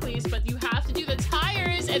broccolis, but you have to do the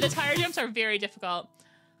tires, and the tire jumps are very difficult.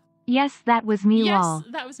 Yes, that was me, lol.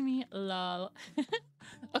 Yes, that was me, lol.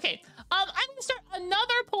 Okay, I'm gonna start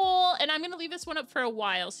another poll, and I'm gonna leave this one up for a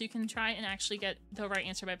while so you can try and actually get the right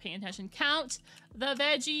answer by paying attention. Count the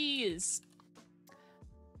veggies.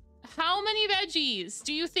 How many veggies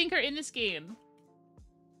do you think are in this game?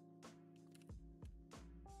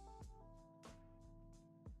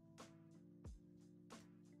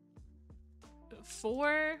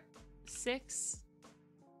 Four, 6,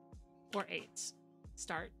 or 8?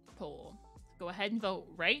 Start poll. Go ahead and vote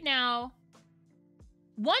right now.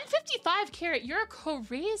 155, Carrot. You're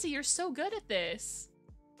crazy. You're so good at this.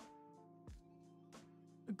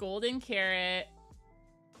 Golden Carrot.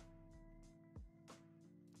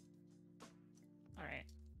 All right.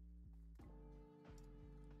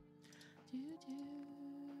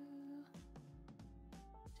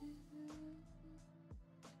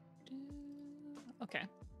 Okay.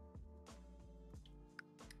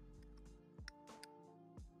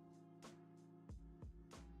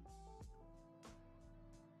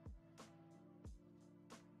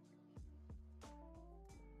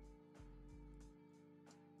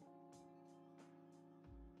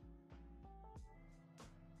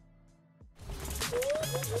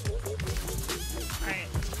 Alright,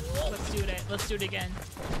 let's do it again.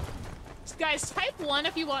 Guys, type 1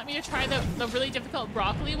 if you want me to try the really difficult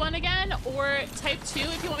broccoli one again, or type 2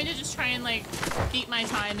 if you want me to just try and like beat my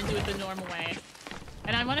time and do it the normal way.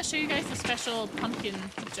 And I want to show you guys the special pumpkin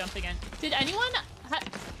jump again. Did anyone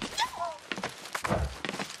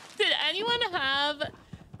have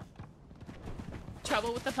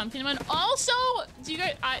trouble with the pumpkin one? Also, do you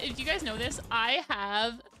guys know this? I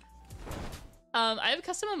have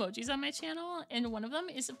custom emojis on my channel, and one of them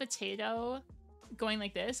is a potato going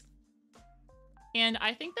like this. And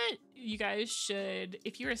I think that you guys should,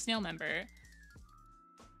 if you're a snail member,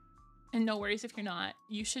 and no worries if you're not,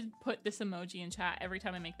 you should put this emoji in chat every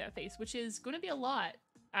time I make that face, which is going to be a lot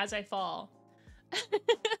as I fall.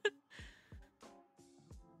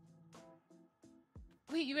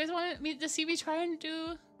 Wait, you guys want me to see me try and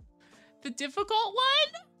do the difficult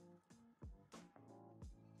one?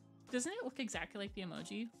 Doesn't it look exactly like the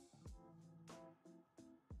emoji?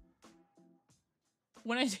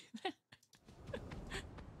 When I do that.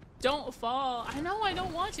 Don't fall. I know, I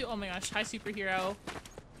don't want to. Oh my gosh, hi superhero.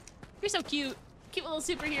 You're so cute. Cute little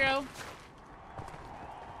superhero.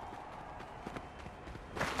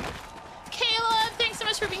 Caleb, thanks so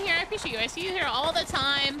much for being here. I appreciate you. I see you here all the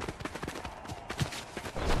time.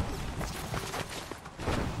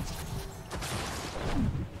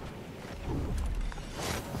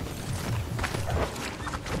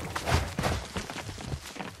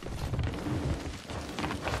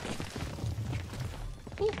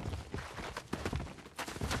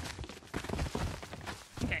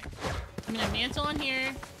 Mantle on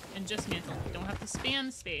here and just mantle. You don't have to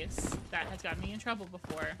spam space. That has gotten me in trouble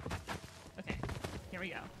before. Okay, here we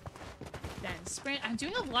go. Then sprint. I'm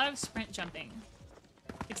doing a lot of sprint jumping.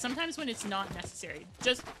 Like sometimes when it's not necessary.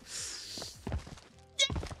 Just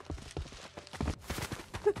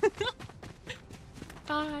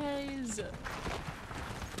guys.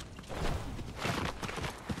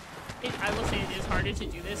 I will say it is harder to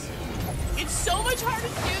do this. It's so much harder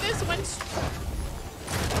to do this when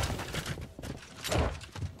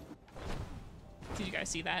Did you guys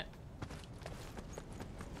see that?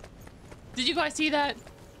 Did you guys see that?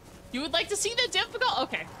 You would like to see the difficult?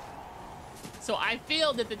 Okay. So I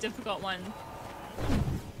failed at the difficult one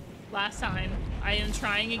last time. I am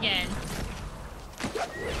trying again.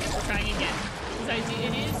 Trying again. Because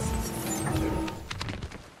it is.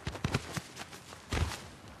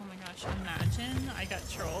 Oh my gosh, imagine I got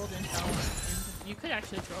trolled and fell into... You could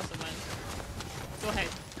actually troll someone. Go ahead.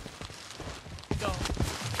 Go.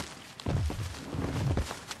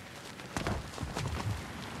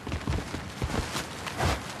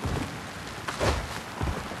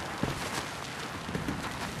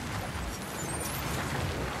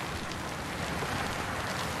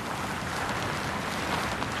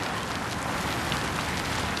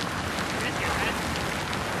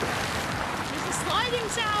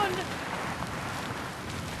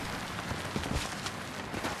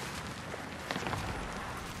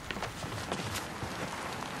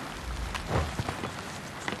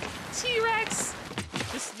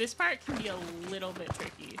 This part can be a little bit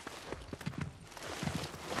tricky.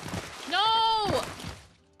 No!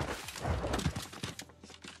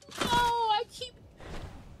 No, I keep...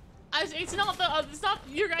 it's not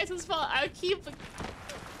your guys' fault. I keep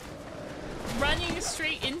running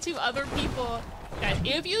straight into other people. Guys,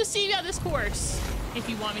 if you see me on this course, if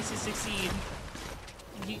you want me to succeed,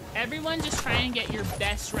 everyone just try and get your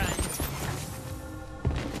best run.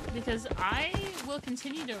 Because I will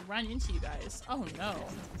continue to run into you guys. Oh no.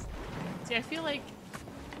 See, I feel like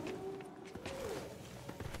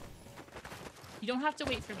you don't have to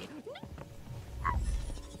wait for me.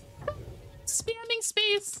 Spamming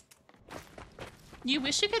space. You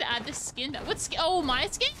wish you could add the skin. What skin? Oh, my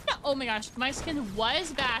skin? Oh my gosh, my skin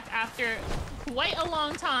was back after quite a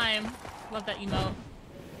long time. Love that emote.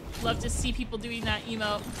 Love to see people doing that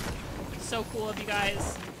emote. So cool of you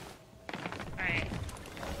guys. All right.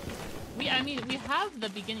 I mean, we have the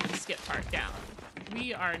beginning skip part down.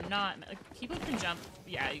 We are not... Like, people can jump.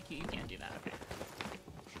 Yeah, you can't do that. Okay.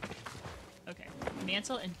 Okay.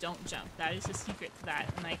 Mantle and don't jump. That is the secret to that.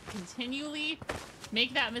 And I continually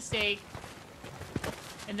make that mistake.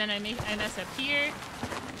 And then I mess up here.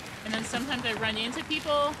 And then sometimes I run into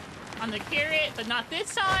people on the carrot, but not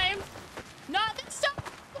this time. Not this time!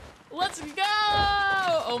 Let's go!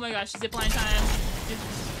 Oh my gosh, zipline time.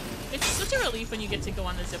 It's such a relief when you get to go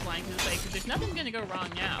on the zipline, because it's like, there's nothing gonna go wrong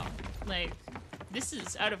now. Like, this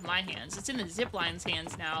is out of my hands. It's in the zipline's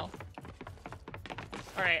hands now.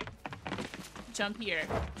 Alright. Jump here.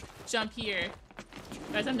 Jump here.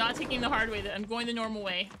 Guys, I'm not taking the hard way. I'm going the normal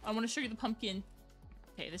way. I want to show you the pumpkin.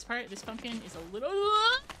 Okay, this pumpkin is a little...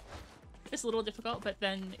 It's a little difficult, but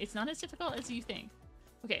then it's not as difficult as you think.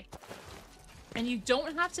 Okay. And you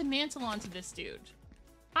don't have to mantle onto this dude.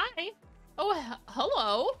 Hi. Oh,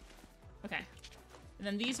 hello. Okay. And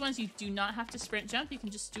then these ones, you do not have to sprint jump. You can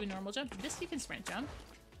just do a normal jump. This you can sprint jump.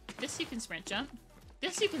 This you can sprint jump.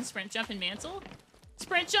 This you can sprint jump and mantle.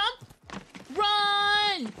 Sprint jump.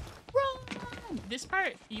 Run. Run. This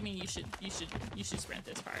part, you mean you should sprint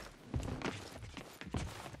this part.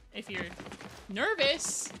 If you're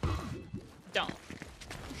nervous, don't.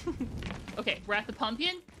 Okay, we're at the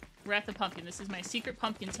pumpkin. We're at the pumpkin. This is my secret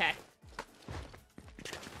pumpkin tech.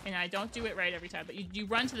 And I don't do it right every time, but you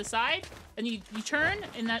run to the side, and you turn,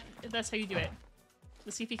 and that's how you do it.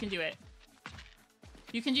 Let's see if you can do it.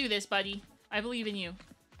 You can do this, buddy. I believe in you.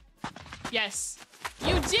 Yes.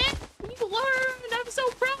 You did! You learned! I'm so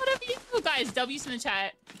proud of you! Guys, W's in the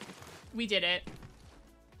chat. We did it.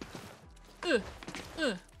 Ugh.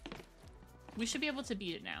 Ugh. We should be able to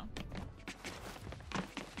beat it now.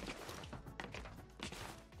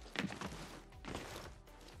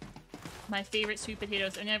 My favorite sweet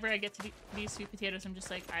potatoes. Whenever I get to these sweet potatoes, I'm just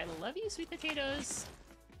like, I love you, sweet potatoes.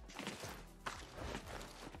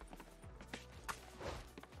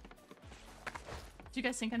 Do you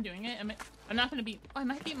guys think I'm doing it? I'm not gonna be. Oh, I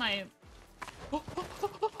might be my.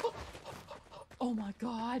 Oh my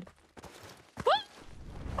god.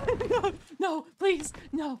 No, please,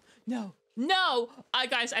 no.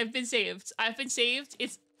 Guys, I've been saved. I've been saved.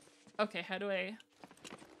 It's okay. How do I?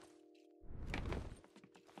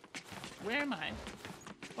 Where am I?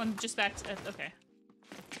 Oh, I'm just back to. Okay.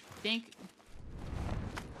 Thank.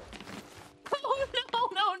 Oh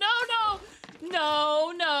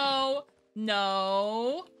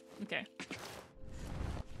no! Okay.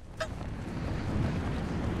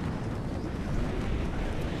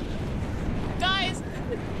 Guys,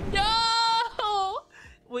 no!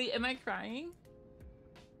 Wait, am I crying?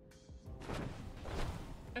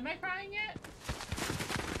 Am I crying yet?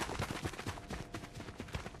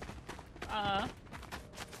 I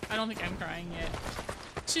don't think I'm crying yet.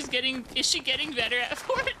 Is she getting better at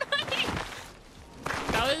Fortnite?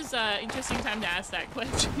 That was an interesting time to ask that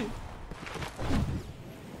question.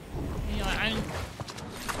 You know, I'm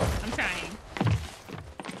trying.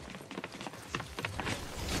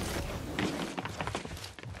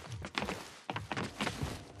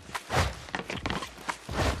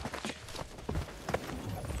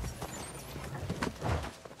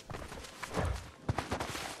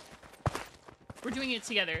 We're doing it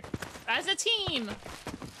together as a team.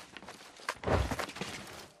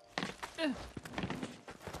 Ugh.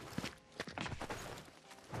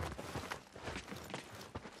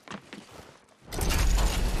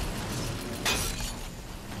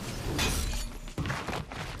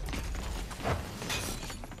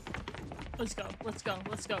 Let's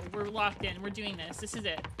go. We're locked in. We're doing this. This is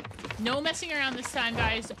it. No messing around this time,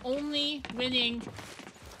 guys. Only winning.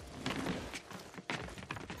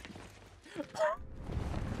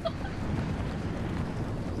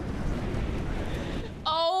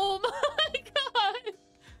 Oh my god!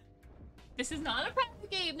 This is not a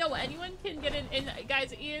private game. No, anyone can get in.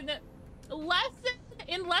 Guys, in less than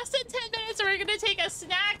 10 minutes, we're gonna take a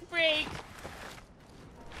snack break.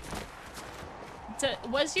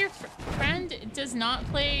 Was your friend does not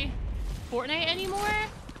play Fortnite anymore?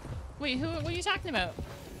 Wait, what are you talking about?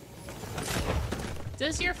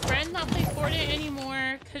 Does your friend not play Fortnite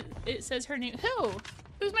anymore? It says her name. Who?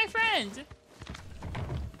 Who's my friend?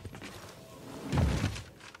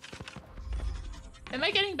 Am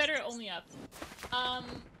I getting better at Only Up?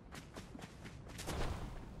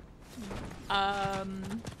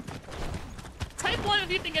 Type 1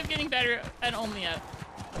 if you think I'm getting better at Only Up.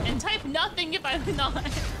 And type nothing if I'm not.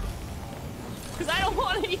 Because I don't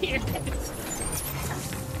want to hear it.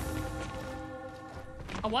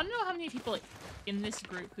 I want to know how many people in this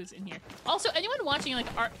group who's in here. Also, anyone watching, like,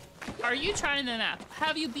 are you trying the map?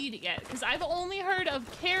 Have you beat it yet? Because I've only heard of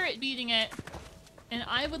Carrot beating it. And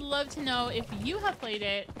I would love to know if you have played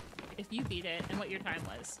it, if you beat it, and what your time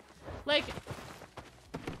was. Like,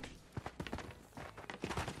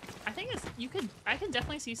 I can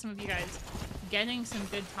definitely see some of you guys getting some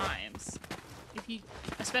good times.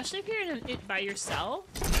 Especially if you're in it by yourself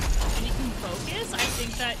and you can focus, I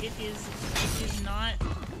think that it is not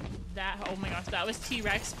that. Oh my gosh, that was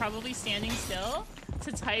T-Rex probably standing still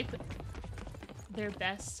to type their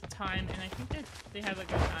best time, and I think that they have a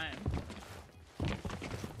good time.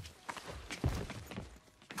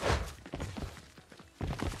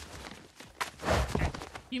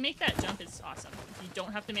 If you make that jump, it's awesome. You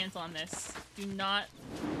don't have to mantle on this. Do not.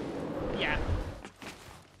 Yeah.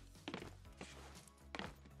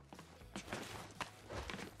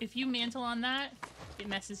 If you mantle on that, it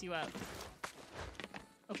messes you up.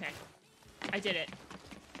 Okay. I did it.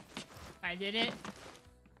 I did it.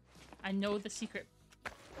 I know the secret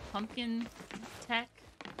pumpkin tech.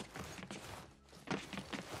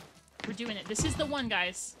 We're doing it. This is the one,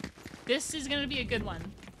 guys. This is gonna be a good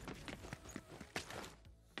one.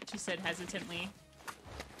 She said hesitantly.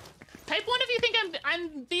 Type 1 if you think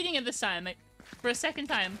I'm beating it this time. For a second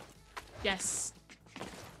time. Yes.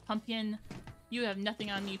 Pumpkin. You have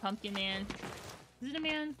nothing on me, Pumpkin Man. Is it a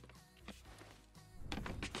man?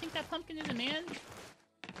 I think think that pumpkin is a man?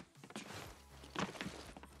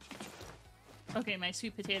 Okay, my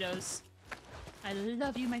sweet potatoes. I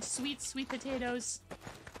love you, my sweet, sweet potatoes.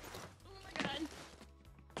 Oh my god.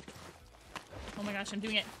 Oh my gosh, I'm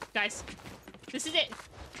doing it. Guys, this is it.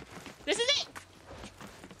 This is it!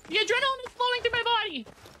 The adrenaline is flowing through my body!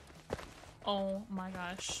 Oh my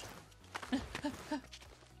gosh.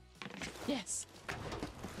 Yes.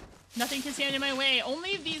 Nothing can stand in my way.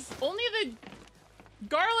 Only the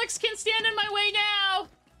garlics can stand in my way now!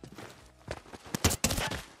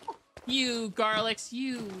 You garlics,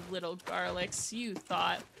 you little garlics, you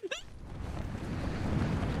thought.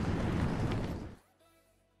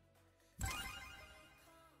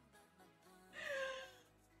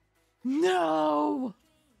 No!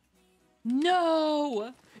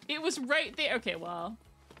 No! It was right there. Okay, well.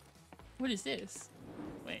 What is this?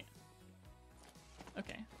 Wait.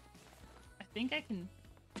 Okay. I think I can...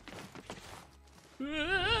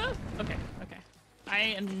 Okay, okay. I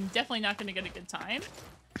am definitely not gonna get a good time.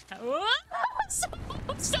 Stop! Stop!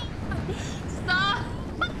 Stop!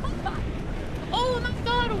 Oh my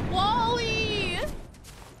god, Wally!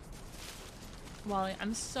 Wally,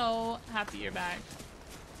 I'm so happy you're back.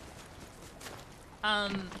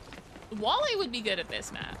 Wally would be good at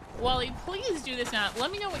this map. Wally, please do this map.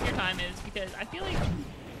 Let me know what your time is, because I feel like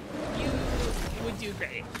you would do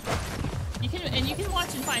great. You can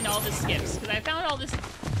watch and find all the skips, because I found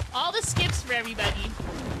all the skips for everybody.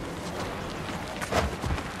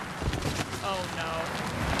 Oh no.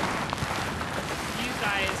 You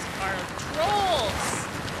guys are trolls!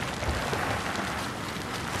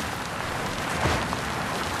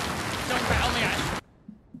 Don't cry. Oh my gosh.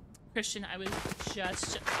 Christian, I was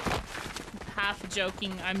just half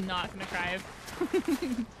joking. I'm not gonna cry.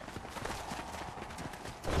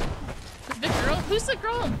 The girl? Who's the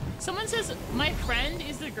girl? Someone says my friend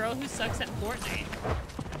is the girl who sucks at Fortnite.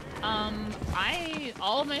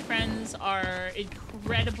 All of my friends are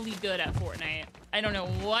incredibly good at Fortnite. I don't know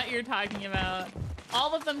what you're talking about.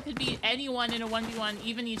 All of them could beat anyone in a 1v1,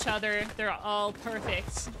 even each other. They're all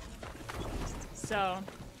perfect. So,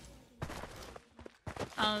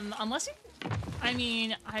 unless you, I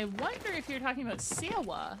mean, I wonder if you're talking about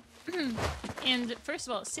Sewa. And first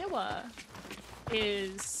of all, Sewa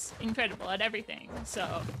is incredible at everything.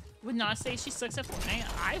 So, would not say she sucks at Fortnite.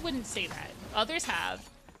 I wouldn't say that. Others have,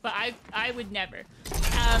 but I would never.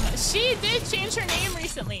 She did change her name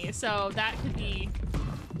recently, so that could be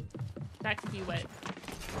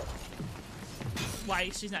why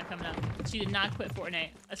she's not coming up. She did not quit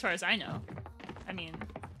Fortnite, as far as I know. I mean,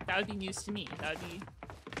 that would be news to me. That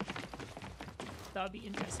would be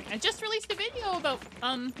interesting. I just released a video about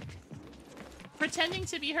pretending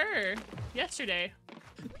to be her yesterday.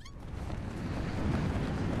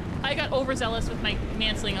 I got overzealous with my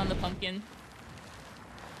mansling on the pumpkin.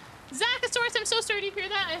 Zachosaurus, I'm so sorry to hear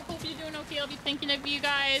that. I hope you're doing okay. I'll be thinking of you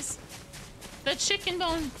guys. The chicken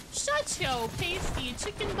bone. Shut yo, pasty.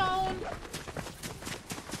 Chicken bone.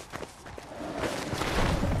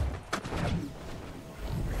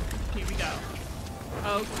 Here we go.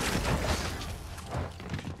 Oh.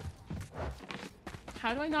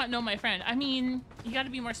 How do I not know my friend? I mean, you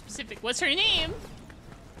gotta be more specific. What's her name?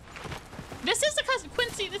 This is a custom.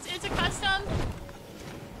 Quincy, this is a custom.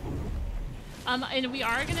 And we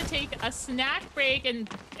are gonna take a snack break, and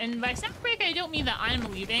by snack break I don't mean that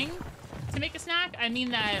I'm leaving to make a snack. I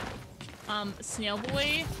mean that Snail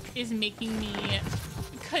Boy is making me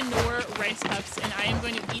Knorr Rice Cups, and I am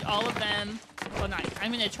going to eat all of them. Well, not.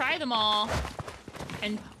 I'm gonna try them all,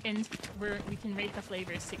 and we can rate the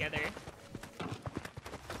flavors together.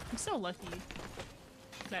 I'm so lucky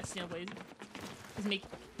that Snail Boy is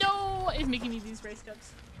making me these rice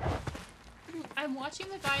cups. I'm watching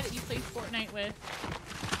the guy that you play Fortnite with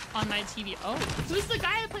on my TV. Oh, who's the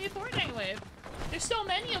guy I play Fortnite with? There's so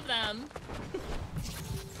many of them.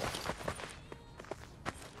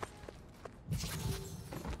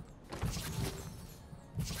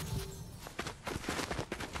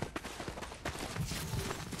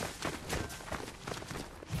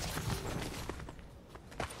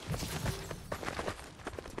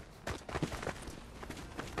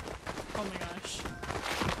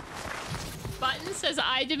 Says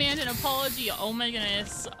I demand an apology. Oh my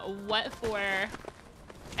goodness. What for?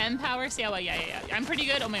 Empower Sewa. Yeah. I'm pretty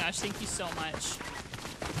good. Oh my gosh. Thank you so much.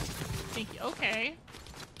 Thank you. Okay.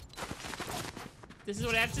 This is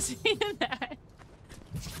what I have to say to that.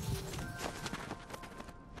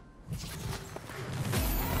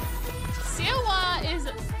 Sewa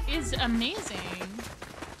is amazing.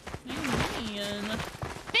 I mean,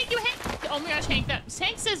 thank you, Hank. Oh my gosh, Hank.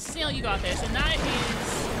 Hank says, Snail, you got this, and that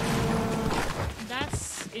is.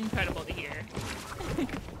 That's incredible to hear.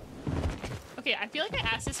 Okay, I feel like I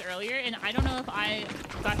asked this earlier, and I don't know if I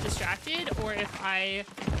got distracted or if I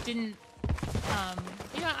didn't.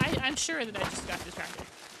 Yeah, I'm sure that I just got distracted.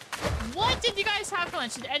 What did you guys have for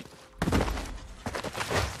lunch?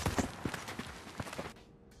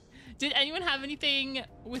 Did anyone have anything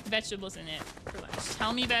with vegetables in it for lunch?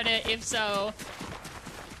 Tell me about it. If so,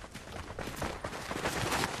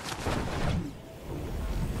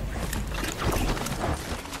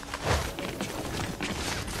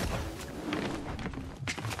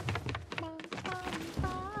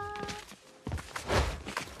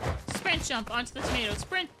 sprint jump onto the tomato.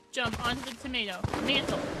 Sprint jump onto the tomato.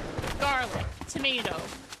 Mantle, garlic, tomato,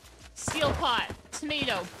 steel pot,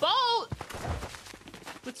 tomato, boat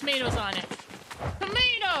with tomatoes on it.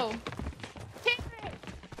 Tomato, carrot,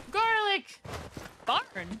 garlic,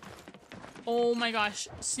 barn. Oh my gosh,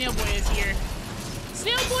 Snail Boy is here.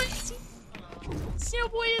 Snail Boy is here. Snail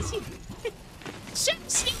Boy is here. Chef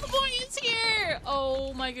Snail Boy is here.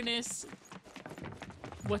 Oh my goodness.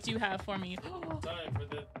 What do you have for me? Time for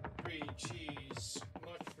the 3-cheese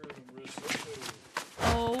mushroom risotto.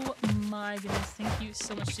 Oh my goodness, thank you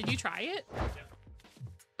so much. Did you try it? Yeah.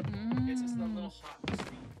 It's just a little hot and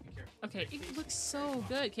sweet. Be careful. Okay, it looks so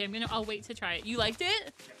good. Okay, I'll wait to try it. You liked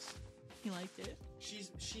it? Yes. You liked it.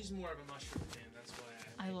 She's more of a mushroom fan, that's why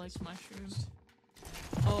I like mushrooms.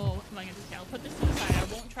 Oh my goodness, okay, I'll put this to the side. I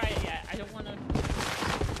won't try it yet. I don't want to.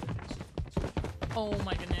 Oh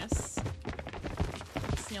my goodness.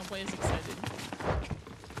 Snail Boy is excited.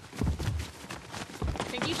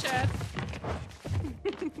 Thank you, Chef.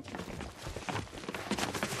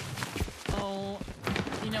 Oh,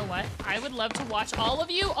 you know what? I would love to watch all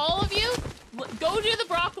of you, go do the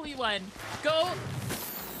broccoli one. Go.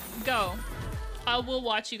 We'll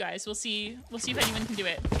watch you guys. We'll see if anyone can do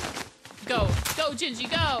it. Go, Gingy,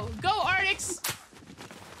 go, Artix.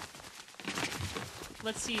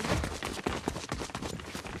 Let's see.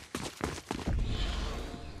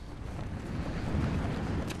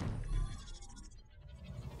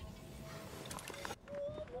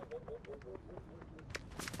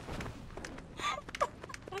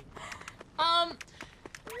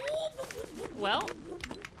 Well,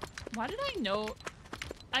 why did I know?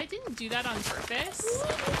 I didn't do that on purpose,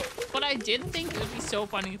 but I did think it would be so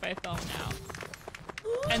funny if I fell now.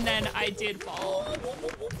 And then I did fall.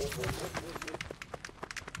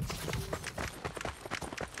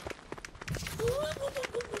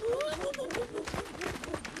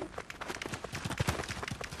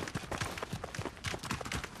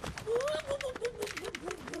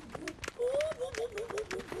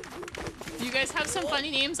 You guys have some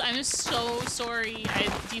funny names. I'm so sorry. I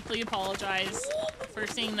deeply apologize for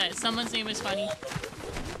saying that someone's name is funny.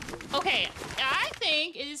 Okay, I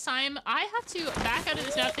think it is time. I have to back out of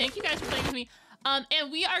this now. Thank you guys for playing with me.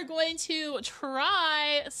 And we are going to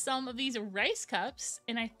try some of these rice cups.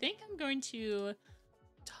 And I think I'm going to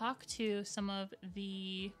talk to some of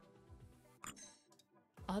the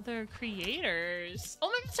other creators. Oh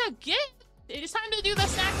my gosh, so good. It is time to do the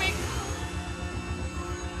snack break.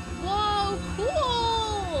 Whoa,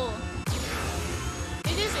 cool!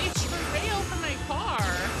 It is a trail for my car.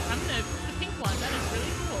 I'm gonna put the pink one. That is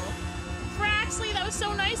really cool. Fraxley, that was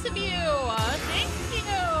so nice of you. Thank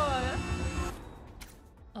you.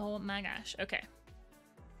 Oh my gosh. Okay.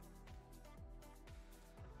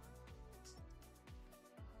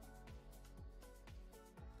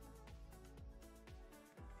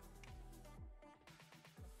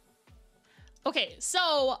 Okay,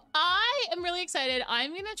 so I am really excited.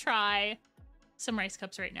 I'm gonna try some rice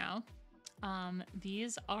cups right now.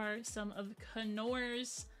 These are some of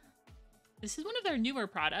Knorr's. This is one of their newer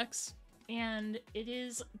products, and it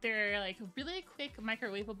is their like really quick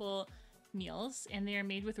microwavable meals, and they are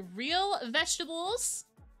made with real vegetables,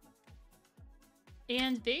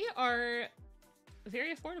 and they are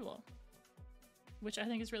very affordable, which I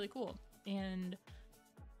think is really cool. And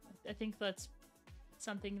I think that's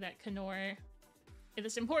something that Knorr, if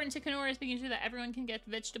it's important to Knorr, is making sure that everyone can get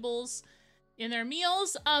vegetables in their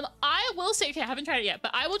meals. I will say, okay, I haven't tried it yet,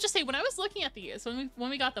 but I will just say, when I was looking at these, when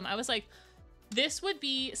we got them, I was like, this would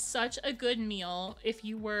be such a good meal if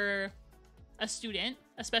you were a student,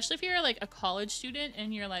 especially if you're like a college student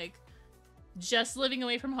and you're like just living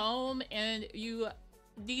away from home and you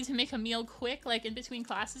need to make a meal quick, like in between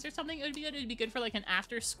classes or something. It would be good. It'd be good for like an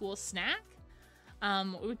after school snack.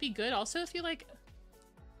 It would be good also if you like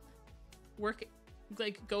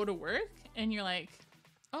go to work and you're like,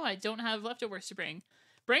 oh, I don't have leftovers to bring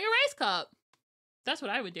a rice cup. That's what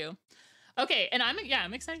I would do. Okay, and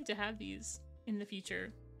I'm excited to have these in the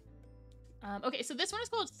future. Okay, so this one is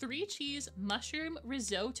called 3 cheese mushroom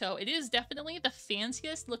risotto. It is definitely the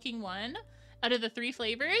fanciest looking one out of the 3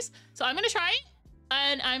 flavors. So I'm gonna try it,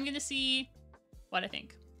 and I'm gonna see what I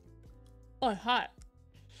think. Oh, it's hot.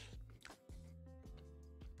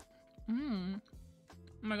 Oh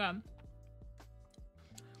my god.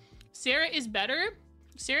 Sarah is better.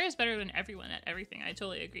 Sarah is better than everyone at everything. I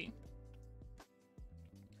totally agree.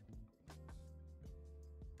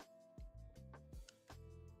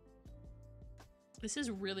 This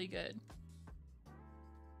is really good.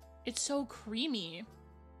 It's so creamy.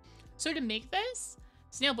 So to make this,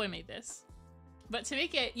 Snail Boy made this. But to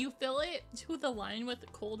make it, you fill it to the line with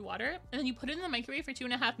cold water, and then you put it in the microwave for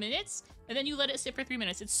 2.5 minutes, and then you let it sit for 3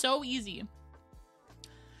 minutes. It's so easy.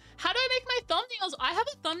 How do I make my thumbnails? I have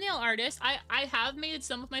a thumbnail artist. I have made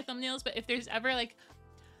some of my thumbnails, but if there's ever like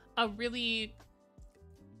a really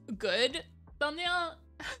good thumbnail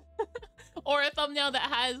or a thumbnail that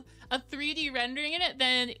has a 3D rendering in it,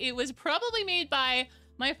 then it was probably made by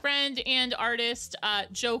my friend and artist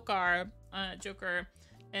Joker,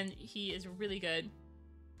 and he is really good.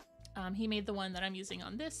 He made the one that I'm using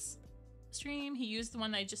on this stream. He used the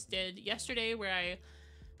one I just did yesterday where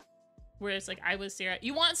it's like I was Sarah.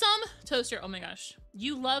 You want some? Toaster. Oh my gosh.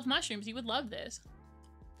 You love mushrooms. You would love this.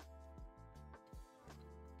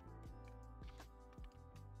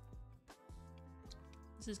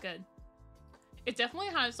 This is good. It definitely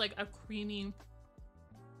has like a creamy,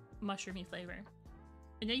 mushroomy flavor.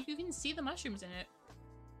 And then you can see the mushrooms in it.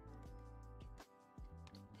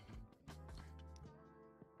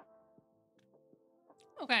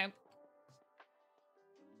 Okay.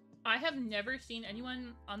 I have never seen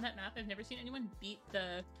anyone on that map. I've never seen anyone beat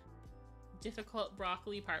the difficult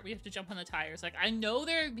broccoli part. We have to jump on the tires. Like, I know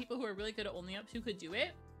there are people who are really good at Only Ups who could do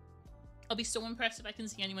it. I'll be so impressed if I can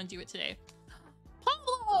see anyone do it today.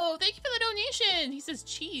 Pablo, thank you for the donation. He says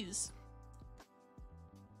cheese.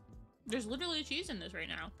 There's literally cheese in this right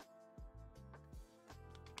now.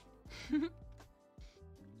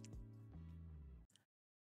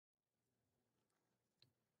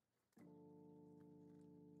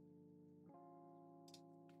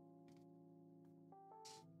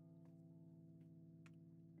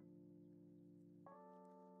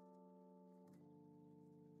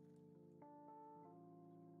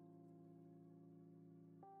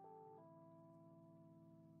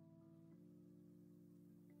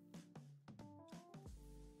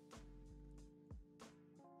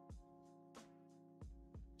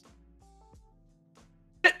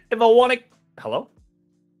 If I want to... Hello?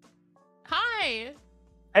 Hi.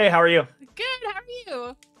 Hey, how are you? Good, how are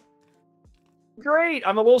you? Great.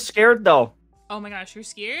 I'm a little scared, though. Oh my gosh, you're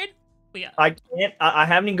scared? Well, yeah. I can't... I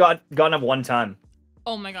haven't even gotten up one time.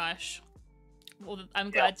 Oh my gosh. Well,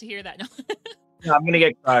 I'm glad to hear that. No. Yeah, I'm gonna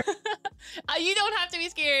get cracked. You don't have to be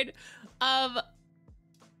scared.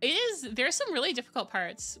 There's some really difficult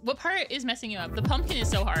parts. What part is messing you up? The pumpkin is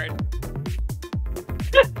so hard.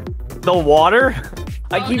 The water?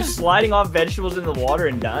 I keep no. sliding off vegetables in the water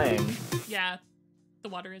and dying. Yeah, the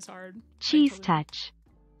water is hard. Cheese touch.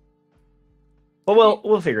 But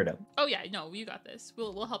we'll figure it out. Oh yeah, no, you got this.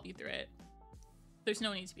 We'll help you through it. There's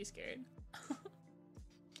no need to be scared.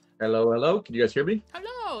 Hello, hello. Can you guys hear me?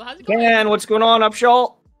 Hello, how's it going? Ken, what's going on,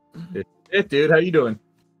 Upshall? Hey, dude. How you doing?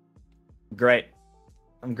 Great.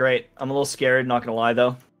 I'm great. I'm a little scared, not gonna lie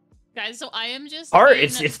though. Guys, so I am just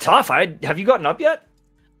It's tough. Have you gotten up yet?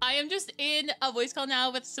 I am just in a voice call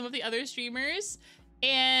now with some of the other streamers,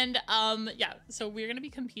 and yeah, so we're gonna be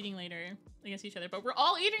competing later against each other, but we're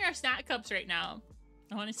all eating our snack cups right now.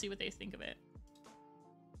 I want to see what they think of it.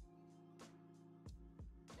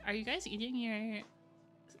 Are you guys eating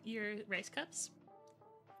your rice cups?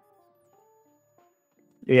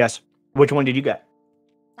 Yes. Which one did you get?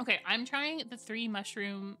 Okay, I'm trying the 3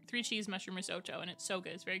 cheese mushroom risotto, and it's so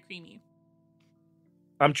good. It's very creamy.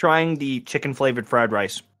 I'm trying the chicken flavored fried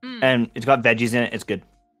rice, and it's got veggies in it. It's good.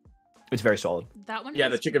 It's very solid. That one. Yeah,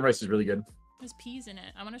 the chicken rice is really good. There's peas in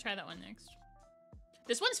it. I want to try that one next.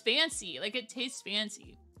 This one's fancy. Like, it tastes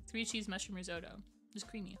fancy. 3 cheese mushroom risotto. It's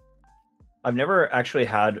creamy. I've never actually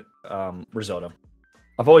had risotto.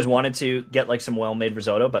 I've always wanted to get like some well-made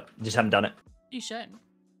risotto, but just haven't done it. You should.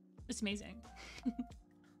 It's amazing.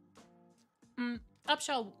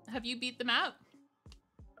 Upshall, have you beat the map?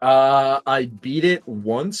 I beat it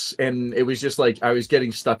once, and it was just like I was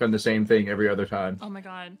getting stuck on the same thing every other time. Oh my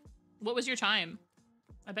god. What was your time?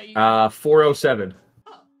 I bet you... 4:07.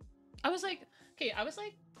 Oh. I was like,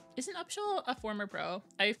 isn't Upshall a former pro?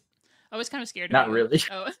 I was kind of scared. Not really.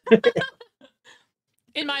 Oh.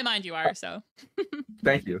 In my mind, you are, so.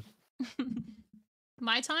 Thank you.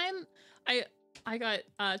 My time, I got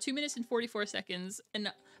 2 minutes and 44 seconds,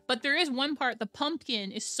 but But there is one part, the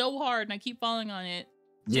pumpkin is so hard and I keep falling on it.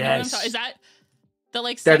 Do you know what I'm Yes. Is that the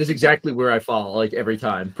like That is exactly where I fall, like every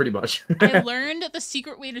time, pretty much. I learned the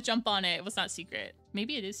secret way to jump on it. It was not secret.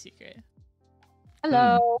 Maybe it is secret.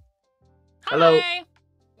 Hello. Hello. Hi.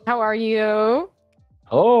 How are you?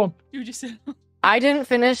 Oh, You just said I didn't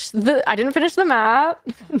finish the map.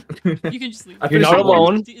 you can just leave. I you're not finished it.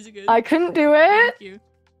 alone. Is it good? I couldn't do it. Thank you.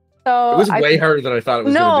 So It was I way harder than I thought it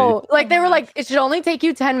was gonna no, like they were like, it should only take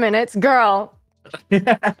you 10 minutes, girl. be.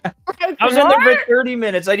 I was in there for 30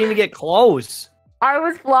 minutes. I didn't even get close. I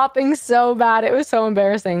was flopping so bad. It was so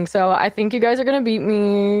embarrassing. So I think you guys are gonna beat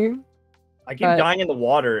me. I keep But- dying in the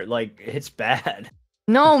water. Like, it's bad.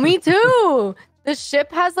 No, me too. The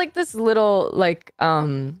ship has like this little like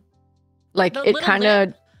The it little kind of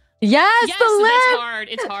lip? yes, Yes, the that's lip. hard.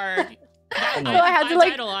 It's hard. So I had to,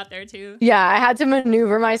 like- died a lot there too. Yeah, I had to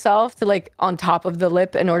maneuver myself to like on top of the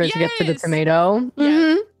lip in order to get to the Yes! tomato. Yeah.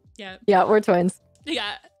 Mhm. Yeah. Yeah, we're twins.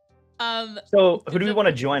 Yeah. So, who do we want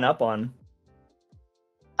to join up on?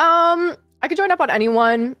 I could join up on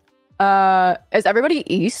anyone. Is everybody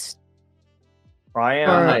east? I am.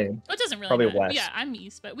 Or- I- It doesn't really Probably matter. west. Yeah, I'm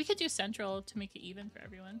east, but we could do central to make it even for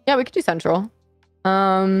everyone. Yeah, we could do central.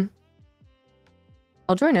 I'll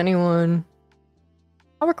join anyone.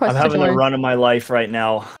 I'll request I'm to having the join. run of my life right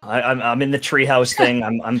now. I'm in the treehouse thing.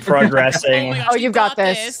 I'm progressing. my gosh, Oh, you've got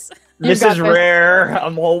this. You've This got is this. rare.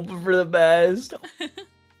 I'm hoping for the best.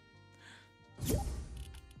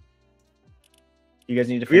 You guys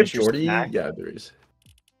need to We have finish your Jordy. snack. Yeah, there is.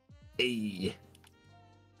 Hey.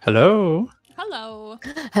 Hello. Hello.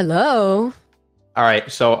 Hello. All right.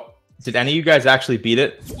 So, did any of you guys actually beat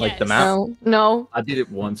it? Like the Yes. map? No, I did it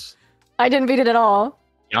once. I didn't beat it at all.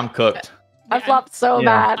 Yeah, I'm cooked. I Yeah, flopped so Yeah.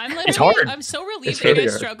 bad. I'm It's literally, hard. I'm so relieved It's that you really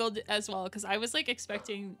guys hard. struggled as well because I was like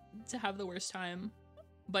expecting to have the worst time,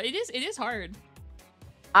 but it is hard.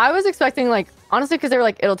 I was expecting like honestly because they were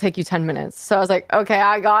like it'll take you 10 minutes. So I was like, okay,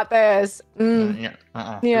 I got this. Yeah.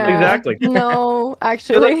 Yeah. Exactly. No,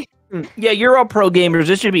 actually. Yeah, you're all pro gamers.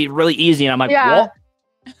 This should be really easy. And I'm like, Yeah.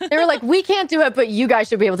 what? They were like, we can't do it, but you guys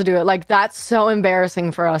should be able to do it. Like that's so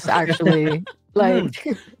embarrassing for us actually. Like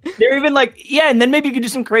They're even like, yeah, and then maybe you could do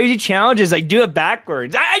some crazy challenges, like do it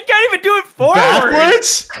backwards. I can't even do it forwards.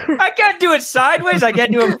 Backwards? I can't do it sideways. I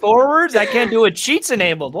can't do it forwards. I can't do it cheats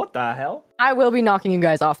enabled. What the hell? I will be knocking you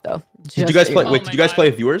guys off though. Did you Just guys so play? know. Wait, Oh did my you guys God. play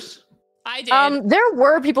with viewers? I did. There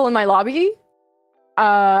were people in my lobby.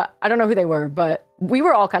 I don't know who they were, but we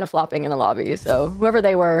were all kind of flopping in the lobby. So whoever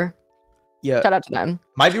they were, Yeah. shout out to them.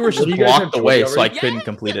 My viewers What just do you guys blocked have away, Jordy so I already? couldn't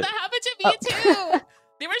complete it. That happened to me too.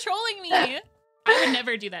 They were trolling me. I would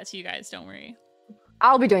never do that to you guys. Don't worry.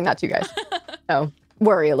 I'll be doing that to you guys. So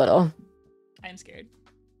worry a little. I'm scared.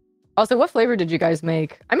 Also, what flavor did you guys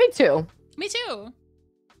make? I made 2. Me too.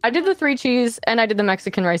 I did the 3 cheese and I did the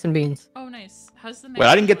Mexican rice and beans. Oh, nice. How's the? Wait,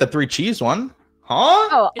 I didn't get the Mexican 3 cheese one. Huh?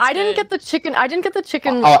 Oh, It's I didn't good. get the chicken. I didn't get the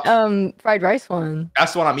chicken Oh. fried rice one.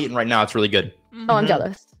 That's the one I'm eating right now. It's really good. one? Oh, I'm Mhm.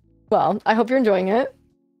 jealous. Well, I hope you're enjoying it.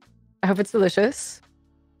 I hope it's delicious.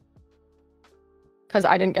 Because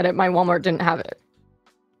I didn't get it. My Walmart didn't have it.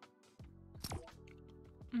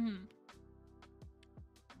 Mhm.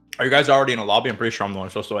 Are you guys already in a lobby? I'm pretty sure I'm the one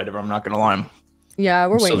supposed to wait. I'm not gonna lie. Yeah,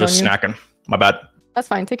 we're I'm still waiting on just you. snacking. My bad. That's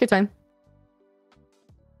fine. Take your time.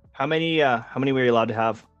 How many were you allowed to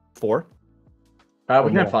have? 4? We Or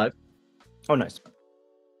can have more. 5. Oh, nice.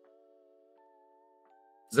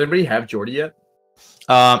 Does anybody have Jordy yet?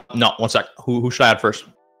 No. One sec. Who should I add first?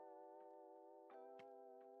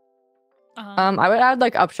 I would add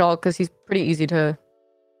like Upshall because he's pretty easy to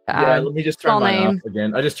Yeah, add. let me just turn small mine name. off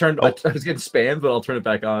again. I just turned. I was getting spammed, but I'll turn it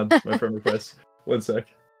back on. My friend request. One sec.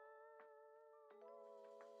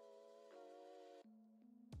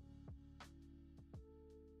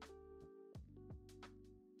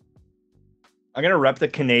 I'm gonna rep the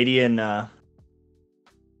Canadian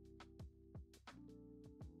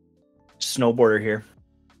snowboarder here.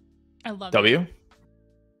 I love it. W.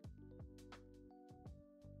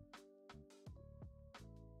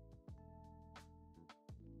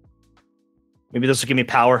 Maybe this will give me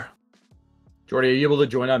power. Jordy, are you able to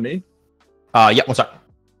join on me? Yeah. One sec.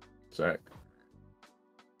 Sorry.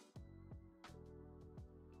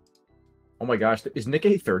 Oh my gosh, is Nick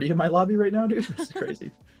A30 in my lobby right now, dude? This is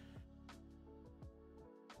crazy.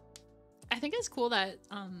 I think it's cool that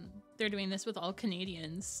they're doing this with all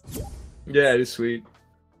Canadians. Yeah, it is sweet.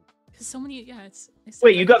 Because so many, yeah, it's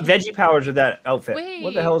Wait, you got veggie powers with that outfit. What the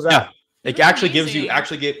Wait. hell is that? Yeah. It That's actually gives you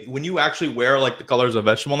amazing. when you actually wear like the colors of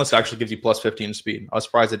vegetable, this actually gives you plus 15 speed. I was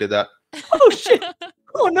surprised they did that. Oh shit!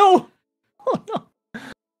 Oh no! Oh no!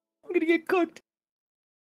 I'm gonna get cooked.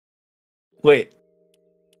 Wait.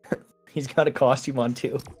 He's got a costume on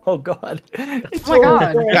too. Oh god. It's Oh my god.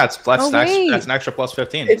 Yeah, Oh, wait. that's an extra plus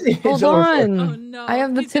 15. It's Hold over. on. Oh no. I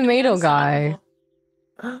have the he's gonna be tomato guy.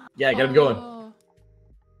 unstoppable. Yeah, get him going. Oh.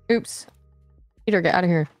 Oops. Peter, get out of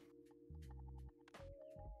here.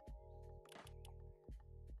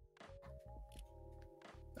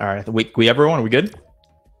 All right, we everyone, are we good?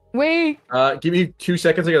 Wait. Give me 2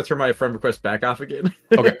 seconds. I gotta turn my friend request back off again.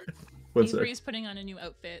 Okay. One sec. Avery's putting on a new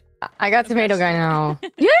outfit. I got tomato guy now.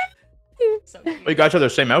 Yeah. So Oh, you guys have the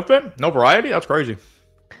same outfit? No variety? That's crazy.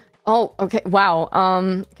 Oh, okay. Wow.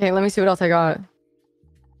 Okay, let me see what else I got.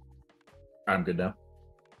 I'm good now.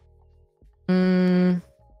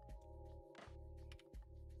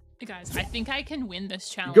 guys, I think I can win this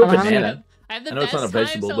challenge. Go banana. I have the I know it's best not a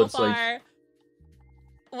vegetable, time but so it's like- far.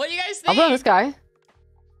 What do you guys I'll think? go on this guy.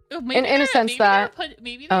 Oh, in a they're- sense maybe that, they're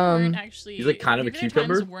maybe they weren't actually. he's like kind of a maybe their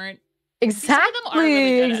cucumber. times Weren't, some of them are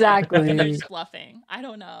really Exactly. good at it. They're Exactly. just bluffing. I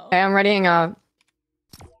don't know. Okay, I'm readying up.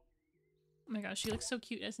 Oh my gosh, she looks so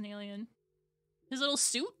cute as an alien. His little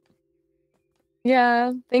suit.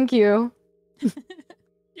 Yeah. Thank you.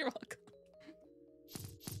 You're welcome.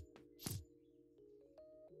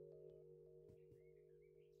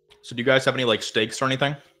 So do you guys have any like stakes or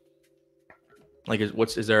anything? Like,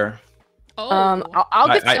 is there? Oh. I'll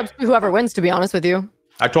give I- subs to whoever wins. To be honest with you.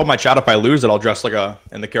 I told my chat if I lose that I'll dress like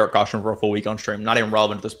in the carrot costume for a full week on stream. Not even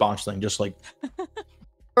relevant to this bonus thing, just like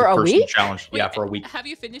For a personal week? challenge. Wait, Yeah, for a week. Have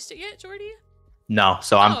you finished it yet, Jordy? No,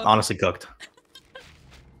 so I'm Oh. honestly cooked.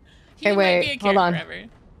 He Okay, might wait, be a hold carrot on. forever.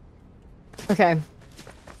 Okay.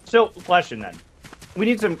 So, question then. We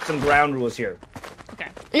need some ground rules here. Okay.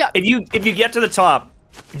 Yeah. If you get to the top,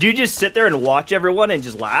 do you just sit there and watch everyone and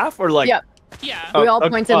just laugh, or like? Yep. Yeah. Oh, We all okay,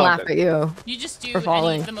 point and oh, laugh okay. at you. You just do For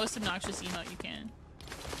falling. the most obnoxious emote you can.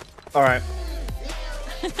 All right.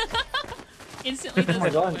 Instantly does Oh my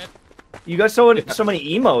the God. whip. You got so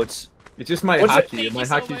many emotes. It's just my What's it- hockey. Thank My you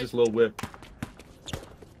so hockey's much. just a little whip.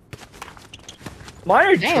 Mine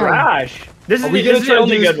are Damn. trash. This Are is we this gonna is the try to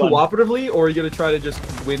only do this good one. cooperatively, or are you gonna try to just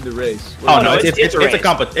win the race? Oh no, no, it's it's a race.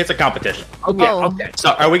 it's a competition. Okay, Oh. okay.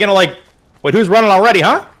 So are we gonna like? Wait, who's running already?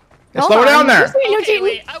 Huh? Hold Slow it down on. there. Just no Okay, cheating.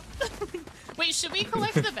 wait. Wait, should we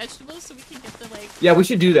collect the vegetables so we can get the like? Yeah, we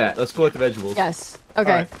should do that. Let's collect the vegetables. Yes. All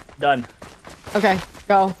Okay. right, done. Okay.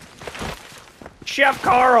 Go. Chef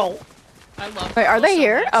Carl. I love. Wait, are Carl they so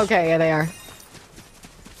here? much. Okay, yeah, they are.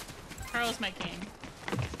 Carl's my king.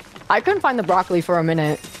 I couldn't find the broccoli for a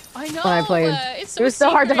minute. I know. When I played. It's so It was so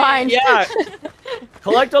hard to secret. find. Yeah.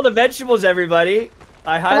 Collect all the vegetables, everybody.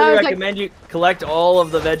 I I highly was like- recommend you collect all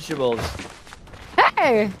of the vegetables.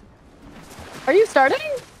 Hey. Are you starting?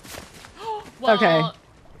 Well, Okay.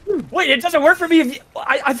 Wait, it doesn't work for me. If you, oh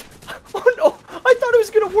no! I thought it was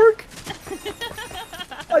gonna work.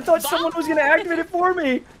 I thought someone was gonna activate it for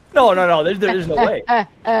me. No, no, no. There's no way.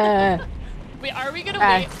 Wait, are we gonna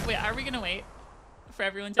Ah. wait? Wait, are we gonna wait for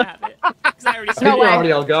everyone to have it? 'Cause I already I started. think way. we're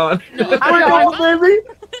already all gone. No, We're I'm going, baby.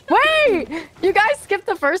 Wait. You guys skipped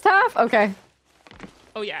the first half? Okay.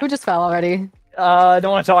 Oh yeah. Who just fell already? I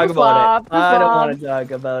don't want to talk Good about flop, it. good I don't flop. want to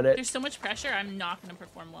talk about it. There's so much pressure. I'm not gonna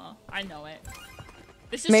perform well. I know it.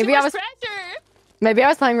 This is Maybe too I much was- pressure. Maybe I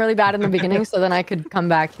was playing really bad in the beginning, so then I could come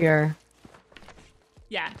back here.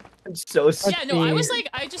 Yeah. I'm so Yeah. No, I see. was like,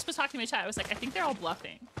 I just was talking to my chat. I was like, I think they're all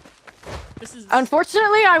bluffing. This is.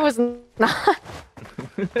 Unfortunately, I was not.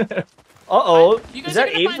 Uh-oh. You guys Is are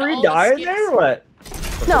that gonna find Avery all the dying skips. there or what?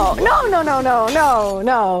 No, no, no, no, no, no,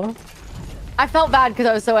 no. I felt bad because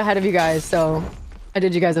I was so ahead of you guys, so I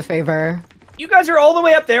did you guys a favor. You guys are all the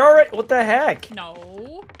way up there already? What the heck? No.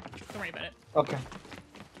 Don't worry about it. Okay.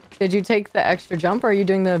 Did you take the extra jump, or are you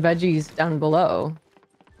doing the veggies down below?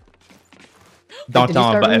 Don't Did you tell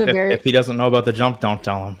him. start But from if, the very- if he doesn't know about the jump, don't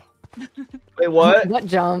tell him. Wait, what? What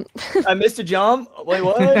jump? I missed a jump? Wait,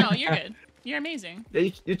 what? No, you're good. You're amazing.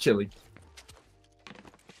 Yeah, you're chilly.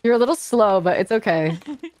 You're a little slow, but it's okay.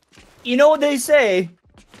 You know what they say?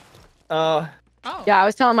 Oh. Yeah, I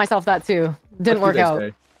was telling myself that too. Didn't What work do they out.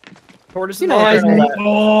 say? Tortoise You and know the what I hare. mean.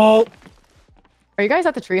 Oh. Are you guys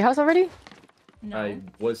at the treehouse already? No. I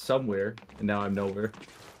was somewhere, and now I'm nowhere.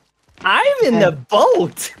 I'm in the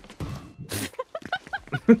boat.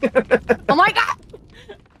 Oh my god!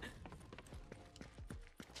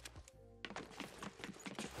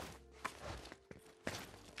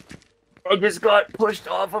 I just got pushed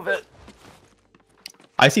off of it.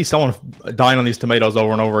 I see someone dying on these tomatoes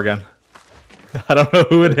over and over again. I don't know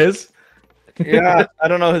who it is. Yeah, I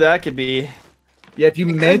don't know who that could be. Yeah, if you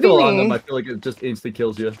It could mantle be on me. them, I feel like it just instantly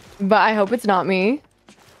kills you. But I hope it's not me.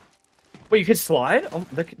 Wait, you could slide? Oh,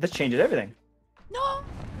 that changes everything. No.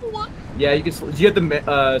 What? Yeah, you can. Do you have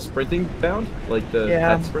the sprinting bound? Like the Yeah,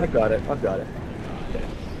 that I sprint? got it. I've got it.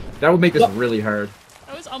 That would make this really hard.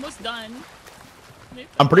 I was almost done.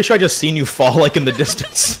 I'm pretty sure I just seen you fall like in the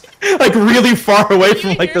distance, like really far away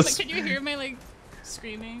from like this. Can you hear my like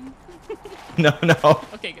screaming? No.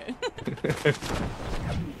 Okay, good.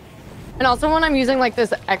 And also when I'm using like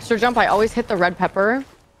this extra jump, I always hit the red pepper.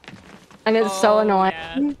 And it's so annoying.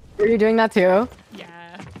 Yeah. Are you doing that too?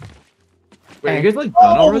 Yeah. Wait, are you guys like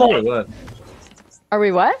done already or what? Are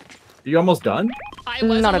we what? Are you almost done? I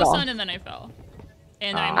was Not at almost all. done and then I fell.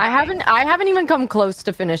 And I haven't even come close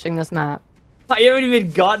to finishing this map. I haven't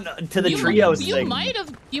even gotten to the treehouse You thing. might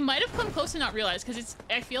have come close and not realized because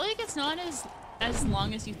I feel like it's not as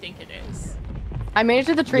long as you think it is. I made it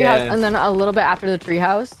to the treehouse Yeah. and then a little bit after the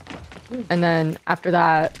treehouse. And then after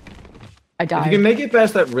that, I died. If you can make it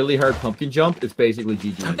past that really hard pumpkin jump, it's basically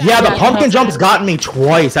GG. Yeah, the Yeah. pumpkin jump's gotten me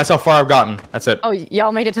twice. That's how far I've gotten. That's it. Oh,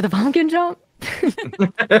 y'all made it to the pumpkin jump?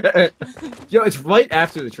 Yo, it's right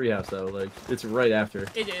after the treehouse though. Like, it's right after.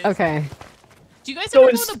 It is. Okay. Do you guys So ever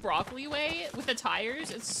it's- go the broccoli way with the tires?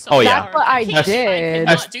 It's so Oh, yeah. hard. That's what I can't- did.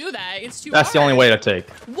 I cannot do that. It's too That's the only hard. way to take.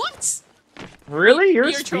 What? Really? You're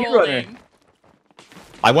a speedrunner. trolling.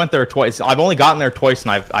 I went there twice. I've only gotten there twice,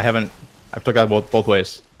 and I've took that both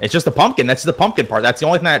ways. It's just the pumpkin. That's the pumpkin part. That's the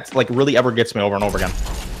only thing that like really ever gets me over and over again.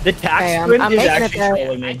 The tax Okay, I'm sprint is making it actually there.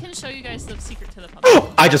 trolling I me. can show you guys the secret to the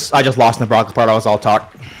pumpkin. I just lost in the broccoli part. I was all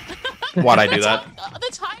talk. Why'd I do that? The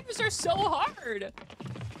tires are so hard.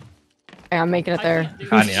 Okay, I'm making it I there. can't do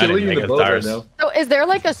I it. need Chilling to in make the it boat right tires. now. So is there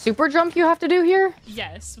like a super jump you have to do here?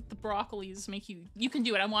 Yes, the broccolis make you. You can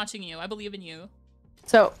do it. I'm watching you. I believe in you.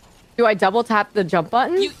 So do I double tap the jump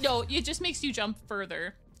button? No, it just makes you jump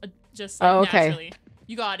further. Just like Oh, okay. naturally.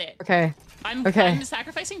 You got it. Okay. I'm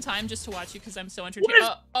sacrificing time just to watch you because I'm so entertained. What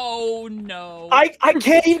is- Oh no. I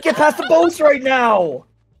can't even get past the boats right now.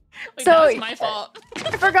 Wait, So- that was my fault.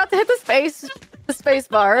 I forgot to hit the space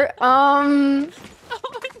bar. Oh no.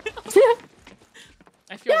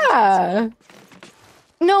 I feel Yeah.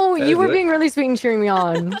 No, That you is were it. being really sweet and cheering me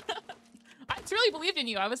on. I really believed in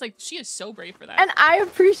you. I was like, she is so brave for that. And I I'm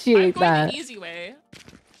appreciate going that. the easy way.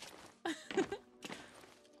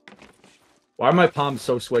 Why are my palms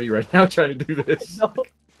so sweaty right now trying to do this? No,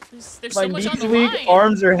 There's my so much on knees the weak, line.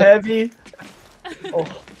 arms are heavy. Oh,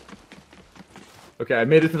 Okay, I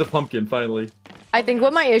made it to the pumpkin finally. I think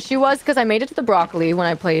what my issue was, because I made it to the broccoli when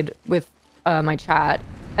I played with my chat.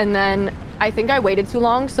 And then I think I waited too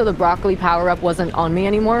long, so the broccoli power-up wasn't on me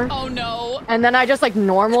anymore. Oh no. And then I just like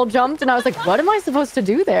normal jumped, and I was like, what am I supposed to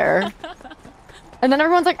do there? And then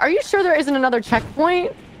everyone's like, are you sure there isn't another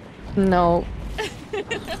checkpoint? No.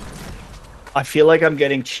 I feel like I'm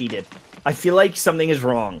getting cheated. I feel like something is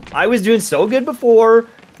wrong. I was doing so good before,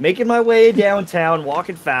 making my way downtown,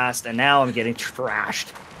 walking fast, and now I'm getting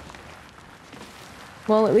trashed.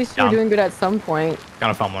 Well, at least you're Yeah. doing good at some point.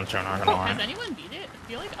 Kind of fun one turn. I'm not gonna Has lie. anyone beat it? I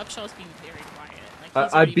feel like Upshall's being very quiet. Like,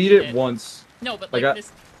 he's I already beat it once. No, but Like like I-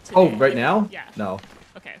 this. Oh, today. right now? Yeah. No.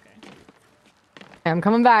 Okay. I'm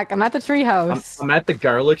coming back. I'm at the treehouse. I'm at the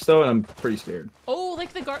garlics though, and I'm pretty scared. Oh,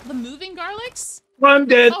 like the moving garlics? I'm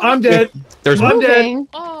dead. Oh, I'm dead. There's I'm dead. Moving.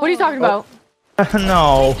 Oh. What are you talking about?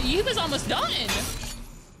 no. You was almost done.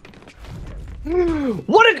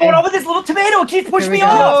 What is going on with this little tomato? It keeps pushing Here we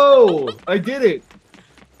me go. off. Oh, I did it.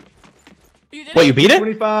 You did Wait, it? you beat it?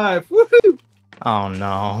 25. Woohoo! Oh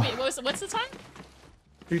no. Wait, what's the time?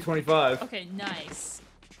 225. Okay, nice.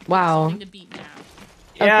 Wow. Something to beat now.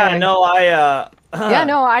 Yeah, Okay. no, Yeah,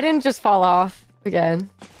 no, I didn't just fall off again.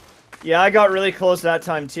 Yeah, I got really close that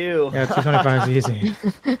time too. Yeah, 225 is easy.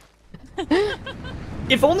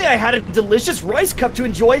 If only I had a delicious rice cup to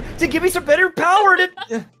enjoy to give me some better power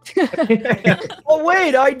to. Oh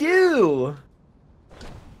wait, I do.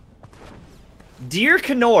 Dear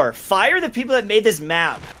Knorr, fire the people that made this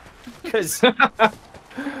map, because I'm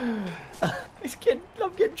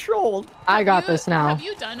getting trolled. I got You- this now. Have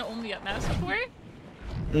you done Only Up maps before?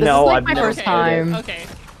 No, is like I've my never first played it. time. Okay.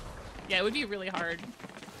 Yeah, it would be really hard.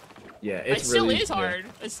 Yeah, It it's still really is hard.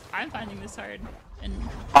 I'm finding this hard. And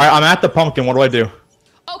All right, I'm at the pumpkin. What do I do?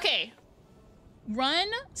 okay,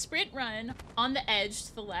 sprint run on the edge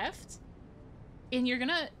to the left, and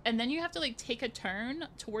then you have to like take a turn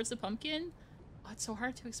towards the pumpkin. Oh, it's so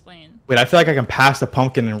hard to explain. Wait, I feel like I can pass the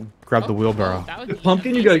pumpkin and grab the Oh, wheelbarrow, that would The be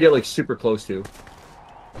pumpkin you amazing. gotta get like super close to.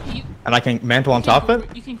 You, and I can mantle on top of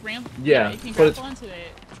it. You can grab. Yeah, you can but grapple it's- onto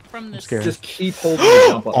it from this. scared. Just keep holding the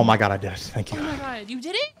jump up. Oh my god, I did. Thank Oh you. my god, you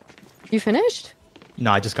did it! You finished?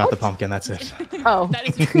 No, I just got the pumpkin. That's it. Oh. That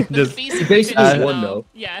is Just- basically You basically finished won, now. though.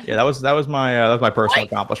 Yeah. Yeah, that was my personal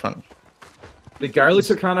accomplishment. The garlics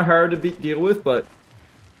are kind of hard to deal with, but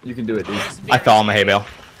you can do it, dude. I fell on the hay bale.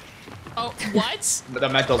 Oh, what? But the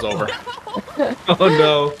mental's over. Oh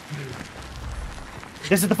no.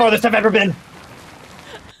 This is the farthest I've ever been.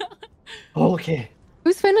 Okay.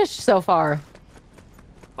 Who's finished so far?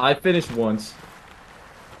 I finished once.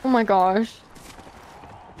 Oh my gosh.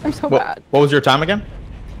 I'm so bad. What was your time again?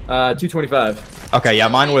 2:25. Okay, yeah,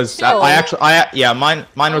 mine was.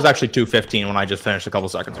 Mine was actually 2:15 when I just finished a couple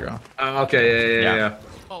seconds ago. Okay, yeah.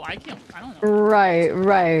 Oh, I don't know.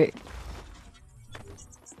 Right.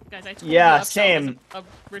 Guys, I told Yeah, you Upshall same. was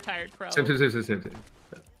a retired pro. Same.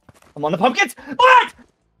 I'm on the pumpkins. What?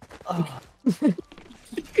 Oh.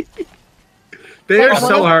 They are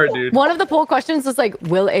so hard, dude. One of the poll questions was like,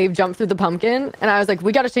 will Abe jump through the pumpkin? And I was like,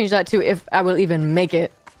 we got to change that to if I will even make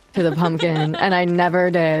it to the pumpkin. And I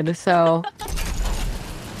never did, so.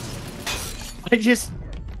 I just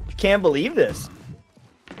can't believe this.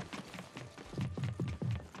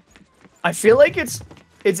 I feel like it's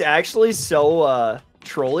actually so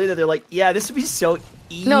trolly that they're like, yeah, this would be so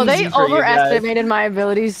easy. No, they for you guys." overestimated my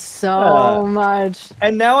abilities so much.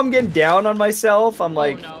 And now I'm getting down on myself. I'm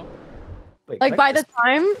like, oh, no. wait, Like by the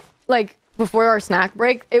time, like before our snack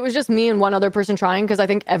break, it was just me and one other person trying because I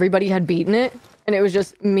think everybody had beaten it, and it was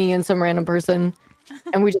just me and some random person,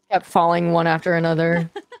 and we just kept falling one after another.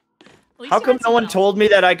 how come no one told me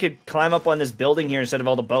that I could climb up on this building here instead of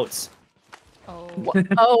all the boats? Oh.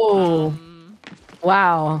 Oh,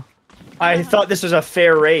 wow. I thought this was a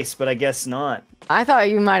fair race, but I guess not. I thought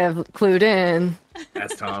you might have clued in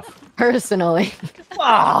That's tough. personally.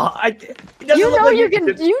 Wow, You know you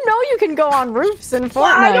can go on roofs in Fortnite. Well,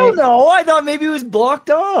 I don't know. I thought maybe it was blocked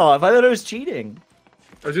off. I thought it was cheating.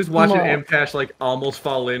 I was just watching No. MTash like almost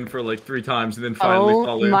fall in for like 3 times and then finally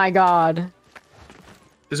fall Oh in. my god.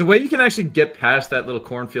 There's a way you can actually get past that little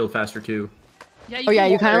cornfield faster too. Yeah, Oh yeah,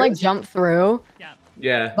 you kind of like jump through. Yeah.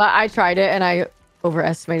 Yeah. But I tried it and I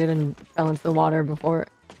overestimated and fell into the water before.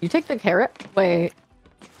 You take the carrot? Wait.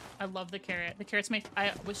 I love the carrot. The carrot's my.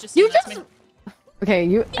 I was just. You saying that's just. Okay,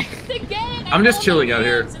 you. Again, I'm just chilling out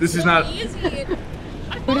here. This is not- Easy.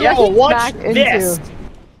 Yeah, well, watch back this. into-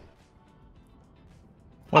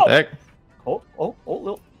 What the heck? Oh,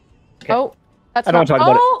 little. Okay. Oh, that's I don't not. wanna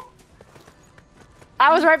talk about it. Oh!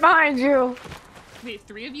 I was right behind you. Wait,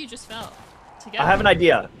 3 of you just fell together. I have an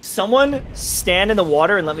idea. Someone stand in the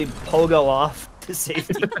water and let me pogo off to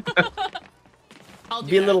safety. I'll do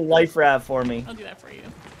Be a that. little life raft for me. I'll do that for you.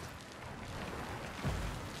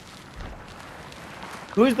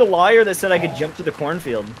 Who's the liar that said I could jump to the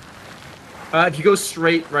cornfield? If you go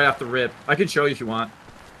straight right off the rip, I can show you if you want.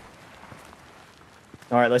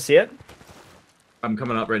 All right, let's see it. I'm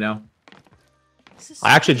coming up right now. This is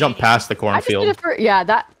I actually jumped funny. past the I just cornfield. did it for. Yeah,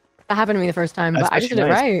 that happened to me the first time, That's but I just did it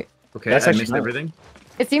actually nice. right. Okay, That's I actually missed nice. everything.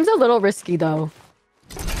 It seems a little risky though.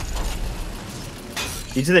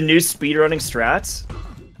 These are the new speedrunning strats.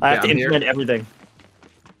 I have Yeah, to I'm here. implement everything.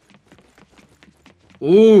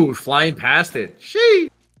 Ooh, flying past it. Shee.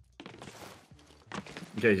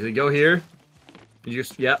 Okay, so you go here. You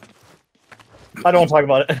just yep. I don't want to talk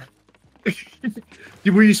about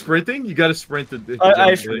it. Were you sprinting? You got to sprint the.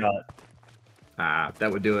 I jump, forgot. Ah,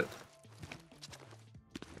 that would do it.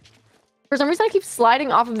 For some reason, I keep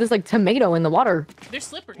sliding off of this like tomato in the water. They're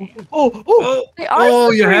slippery, Oh, They are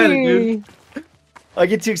Oh, you had it, slippery. dude. I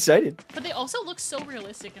get too excited. but they also look so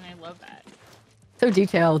realistic, and I love that. So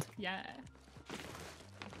detailed. Yeah.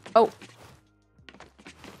 Oh.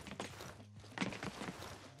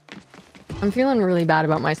 I'm feeling really bad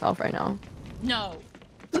about myself right now. No.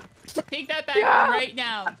 Take that back Yeah. right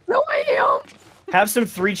now. No, I am. Have some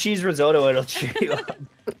 3 cheese risotto. It'll cheer you up.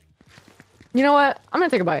 You know what? I'm gonna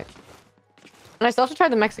take a bite. And I still have to try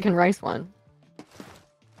the Mexican rice one.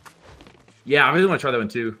 Yeah, I really want to try that one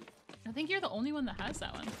too. I think you're the only one that has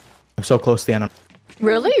that one. I'm so close to the end.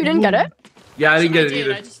 Really? You didn't get it? Yeah, I didn't get it did,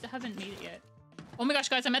 either. I just haven't made it yet. Oh my gosh,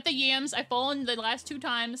 guys, I'm at the yams. I've fallen the last 2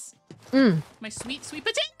 times. Mm. My sweet, sweet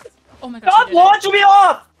potatoes. Oh my gosh. I Stop did it. launching me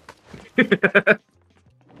off!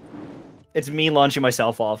 It's me launching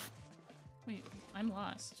myself off. Wait, I'm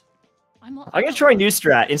lost. I'm lost. I'm gonna try a new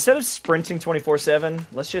strat. Instead of sprinting 24/7,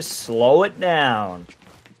 let's just slow it down.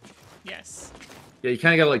 Yes. Yeah, you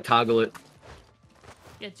kind of gotta like toggle it.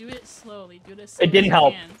 Yeah, do it slowly. Do it as It didn't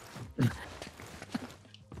help.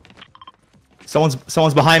 Someone's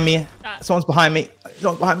behind me. Ah. Someone's behind me.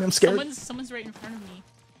 Someone's behind me. I'm scared. Someone's right in front of me.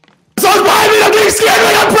 Someone's behind me. I'm getting scared.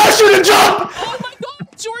 Like I'm pressured to jump. Oh my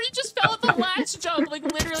god, Jordan just fell at the last jump. Like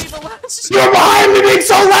literally the last jump. You're behind me being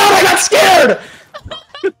so loud. I got scared.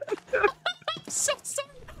 I'm so sorry.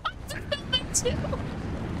 I felt that too.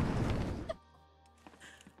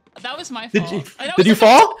 That was my fault. Did you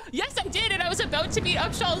fall? Yes, I did, and I was about to beat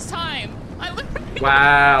Upshall's time. I literally.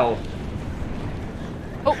 Wow.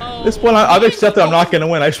 Oh, This one, I've accepted I'm not gonna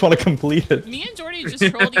win. I just want to complete it. Me and Jordy just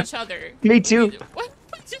trolled each other. Me too. What?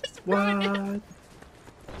 What?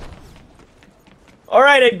 All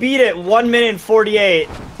right, I beat it. 1 minute and 48.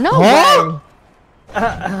 No Huh? way.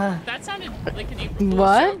 That sounded like an April Fool's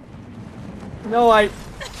What? joke. No, I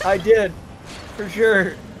did, for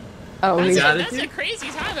sure. Oh, That's, he's, got it, that's a dude. crazy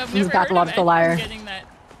time. I've He's a never heard of pathological anyone liar. getting that.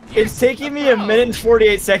 It's taking me a minute and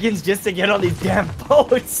 48 seconds just to get on these damn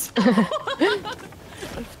boats.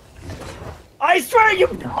 I swear you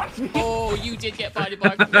blocked me. Oh, you did get body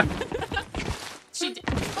blocked. She did.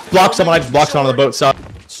 Block someone. I just blocked someone on the boat side.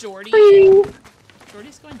 Shorty.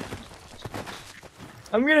 Shorty's going down.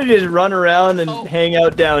 I'm gonna just run around and Oh. hang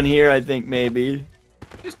out down here, I think, maybe.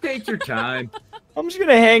 Just take your time. I'm just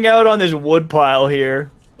gonna hang out on this wood pile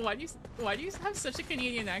here. Why do you have such a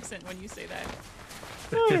Canadian accent when you say that?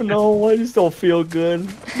 I don't know, I just don't feel good.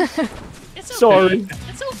 It's okay. Sorry.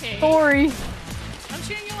 It's okay. sorry. I'm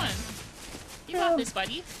cheering you on. You got this,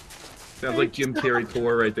 buddy. Sounds like Jim Carrey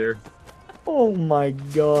Thor right there. Oh my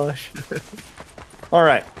gosh.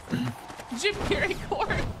 Alright. Jim Carrey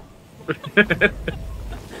core.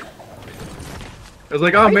 I was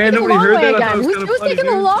like, oh man, taking the nobody long heard way that. I thought again? it was Who's kind of funny, taking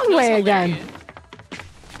the dude. long way That's again?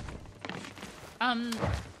 hilarious.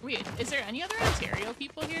 Wait, is there any other Ontario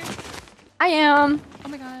people here? I am. Oh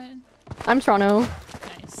my god. I'm Toronto.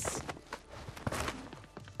 Nice.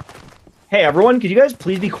 Hey everyone, could you guys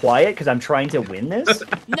please be quiet because I'm trying to win this?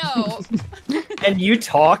 No. And you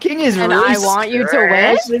talking is And really I want you to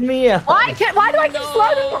win? stressing me out. Why do I keep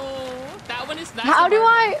sliding? No. That one is. That's How a do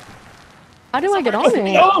hard one. How do I get on hard it?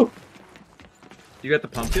 No! You got the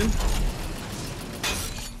pumpkin?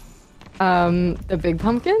 The big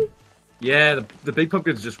pumpkin? Yeah, the big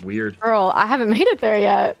pumpkin's just weird. Girl, I haven't made it there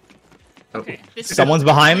yet. Oh. Okay. This is Someone's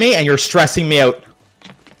behind me, and you're stressing me out.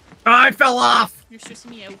 I fell off! You're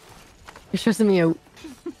stressing me out. You're stressing me out.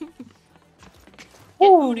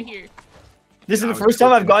 Get out of here. This is the I was first time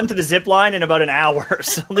I've joking. gotten to the zip line in about an hour,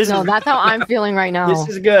 so this No, is that's how I'm feeling right now. this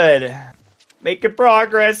is good. Making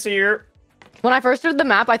progress here. When I first did the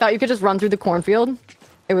map, I thought you could just run through the cornfield.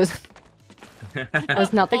 It was that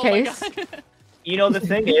was not the Oh my case. God. You know the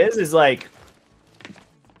thing is like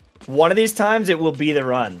one of these times it will be the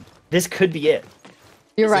run. This could be it.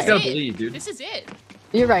 You're This right. is gotta it. believe, dude. This is it.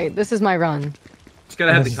 You're right. This is my run. Just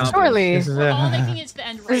gotta have the confidence. Surely. This is We're it. all making it to the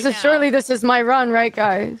end right This now. is surely this is my run, right,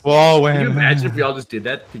 guys? Whoa, Can you win. imagine if we all just did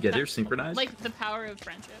that together, synchronized? Like the power of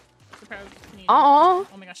friendship. The power of Canadian. Aw.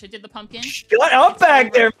 Oh my gosh, I did the pumpkin. Shut up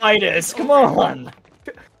back there, Midas. Come on.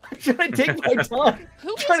 I'm trying to take my time.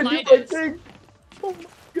 Who is trying to do my Midas? thing. Oh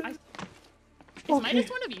my god. Is Midas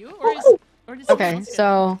one of you, or is or does Okay, someone else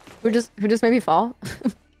so who just made me fall?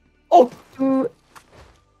 Oh, Who?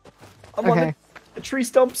 I'm on Okay, the tree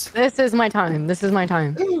stumps. this is my time. This is my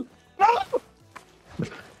time.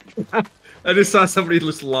 I just saw somebody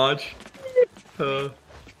just launch. I'm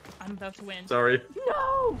about to win. Sorry.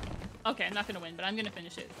 No. Okay, I'm not gonna win, but I'm gonna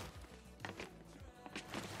finish it.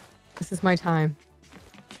 This is my time.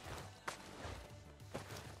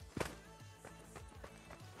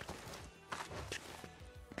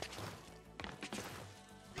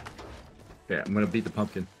 Yeah, I'm gonna beat the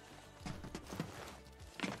pumpkin.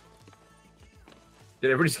 Did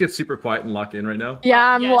everybody just get super quiet and lock in right now?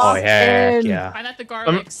 Yeah, I'm Yes. Oh, lost heck in. yeah. I'm at the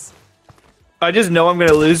garlics. I just know I'm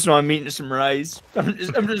gonna lose, so I'm eating some rice. I'm just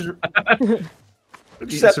Eating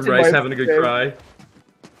accepting some rice, my having a good fate. cry.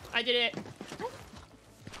 I did it.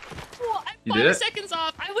 Well, I'm You 5 did it? seconds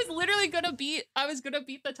off. I was literally gonna beat. I was gonna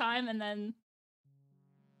beat the time, and then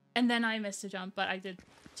I missed a jump, but I did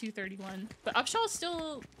 2:31. But Upshall is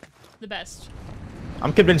still the best.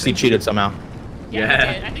 I'm convinced he cheated somehow. Yeah, Yeah.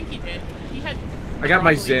 he did. I think he did. He had. I got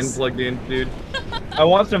my monopolies. Zen plugged in, dude. I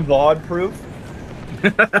want some VOD proof.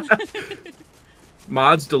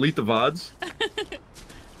 Mods, delete the VODs.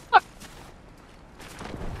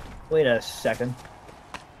 Wait a second.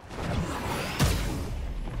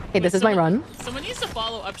 Hey, this is my run. Someone needs to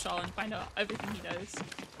follow Upshall and find out everything he does.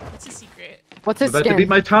 What's his secret? What's I'm his about to beat skin?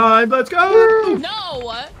 my time. Let's go!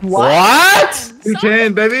 No. What? Who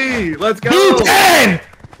can, baby? Let's go! Who can?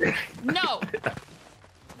 No.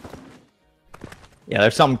 Yeah,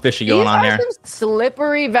 there's something fishy These going on are here. some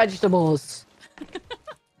slippery vegetables.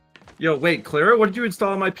 Yo, wait, Clara, what did you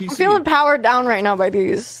install on my PC? I'm feeling powered down right now by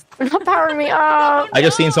these. They're not powering me up. I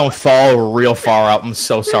just seen someone fall real far out. I'm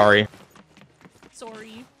so sorry.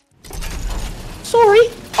 Sorry. Sorry.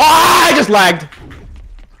 Ah, I just lagged.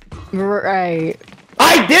 Right.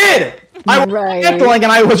 I did. I was Right. and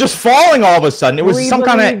I was just falling all of a sudden. It was We some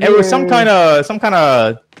kind believe of. It was some you. kind of. Some kind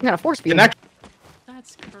of You got a force field. connection.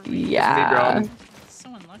 That's crazy. Yeah. So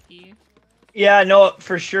unlucky. Yeah, no,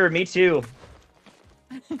 for sure. Me too.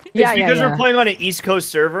 Yeah, because yeah. we're playing on an East Coast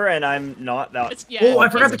server, and I'm not that. It's, yeah, Oh, I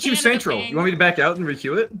forgot it's to queue Canada Central. ping. You want me to back out and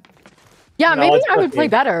requeue it? Yeah, No, maybe it's I would play okay.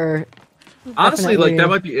 better. Honestly, like that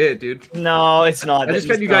might be it, dude. No, it's not. I just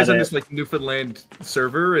got It's you guys not on it. this like Newfoundland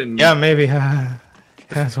server, and Yeah, maybe.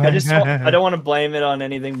 That's why. I don't want to blame it on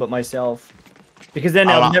anything but myself, because then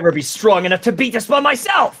Oh, I'll wow. never be strong enough to beat this by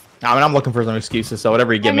myself. I mean, I'm looking for some excuses, so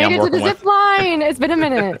whatever you I give me, made I'm it to working the with. zip line. It's been a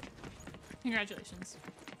minute. Congratulations.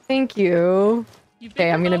 Thank you. You've been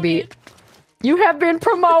Okay, I'm gonna be. promoted. You have been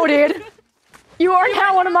promoted. You are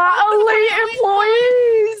now one of my elite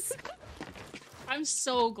employees. I'm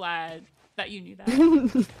so glad that you knew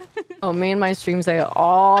that. Oh, me and my stream say it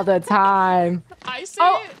all the time. I say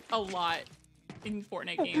Oh. it a lot in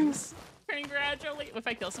Fortnite games. Congratulations. If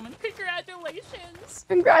I kill someone, congratulations. You've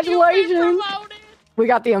been Congratulations. promoted. We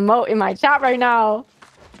got the emote in my chat right now.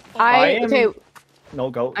 am- Okay, No,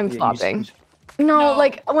 go. I'm You- flopping. you- no, No.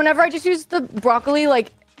 like whenever I just use the broccoli,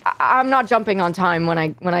 like I'm not jumping on time when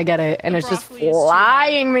I get it, and The it's just broccoli is too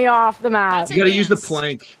flying me off the map. That's you gotta use the advanced.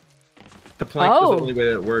 plank. The plank is Oh. the only way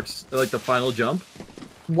that it works. Like the final jump.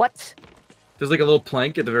 What? There's like a little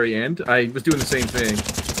plank at the very end. I was doing the same thing,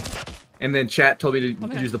 and then chat told me Oh my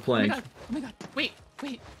to God. use the Oh my plank. god. Oh my god. Wait.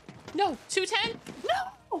 No. 210?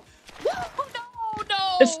 No. No.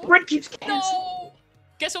 The sprint keeps canceling. No.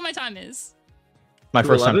 Guess what my time is? My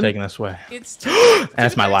first time 2:11? taking this way. It's And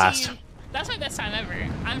it's my 2:13. last. That's my best time ever.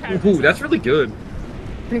 I'm proud of Ooh, myself. that's really good.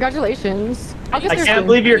 Congratulations. I'll I get I there can't soon.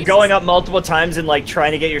 believe you're going up multiple times and like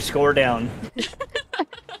trying to get your score down.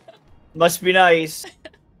 Must be nice.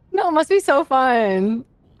 No, it must be so fun.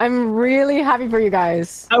 I'm really happy for you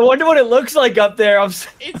guys. I wonder what it looks like up there. I'm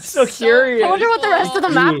It's so curious. I wonder what the rest of the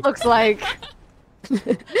map Ooh. looks like.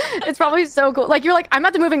 It's probably so cool. Like you're like, I'm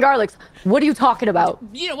at the moving garlics. What are you talking about?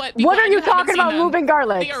 You know what? Be What glad are you haven't talking seen about them. moving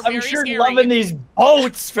garlics? They are I'm very sure scary. loving these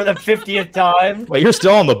boats for the 50th time. Wait, you're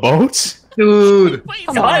still on the boat? Dude. Wait,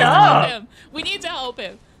 Come someone on. needs to help up. him. We need to help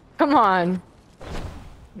him. Come on.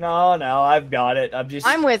 No, I've got it.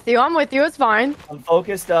 I'm with you. I'm with you. It's fine. I'm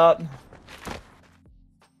focused up.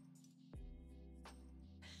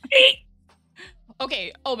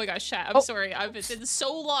 Okay. Oh my gosh, chat. I'm Oh. sorry. I've been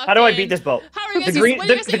so locked. How do I in. beat this boat? How are you The guys? green- what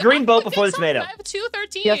are you guys the saying? green I'm boat a before good it's made song. up. I have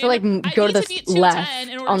 213. You have to like I go to need the beat left 210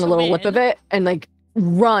 in order on the to little lip win. of it and like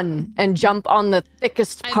run and jump on the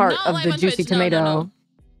thickest I'm part not of live the on juicy Twitch. No, tomato. no.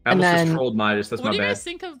 I And almost just then- trolled Midas. That's What my do you bad. guys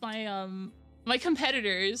think of my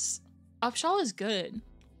competitors? Upshall is good.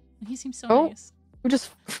 He seems so Oh. nice. We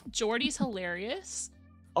just Jordy's hilarious.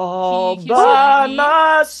 All keeps by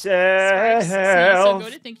saying me. Sparks, so myself.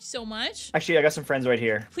 good. Thank you so much. Actually, I got some friends right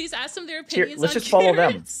here. Please ask them their Here, opinions. let's on just follow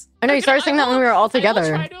them. carrots. I know you Okay, started saying that when we were all I will together.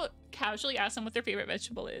 try to casually ask them what their favorite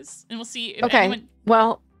vegetable is, and we'll see if Okay. anyone who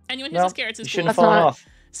Well, says carrots you is shouldn't cool. have fallen not- off.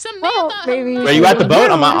 Samantha, Well, maybe- hello. Are you at the boat?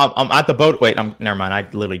 I'm Dude. at the boat. Wait, never mind. I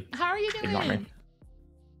literally How are you ignore me. doing?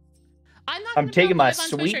 I'm not. I'm gonna taking go my live on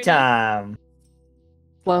Twitch sweet right now. time.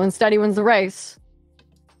 slow and steady wins the race.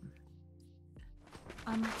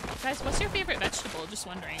 Guys, what's your favorite vegetable? Just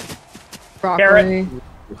wondering. Broccoli.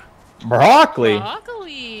 Broccoli.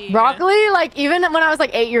 Broccoli. Broccoli, like even when I was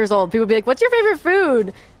like 8 years old, people would be like, "What's your favorite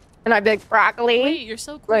food?" And I'd be like, "Broccoli." Wait, you're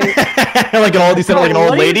so cool. Like, Like an old, you said like an what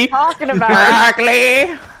old are you lady. talking about?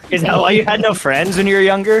 Broccoli. Is that why you had no friends when you were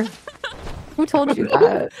younger? Who told you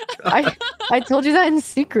that? I told you that in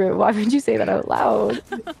secret. Why would you say that out loud?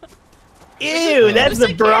 Ew, that's Who's the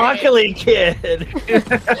the broccoli kid.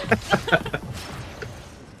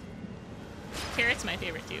 Carrot's my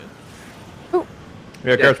favorite too.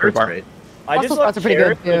 Yeah, carrots pretty far. great. I Also, just love sprouts are pretty good,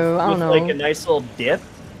 carrots too. I don't with know. like a nice little dip.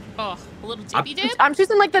 Oh, a little dippy dip. I'm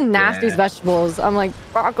choosing like the nastiest Yeah. vegetables. I'm like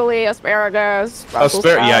broccoli, asparagus. Brussels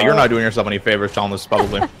Yeah, you're sprout. not doing yourself any favors telling this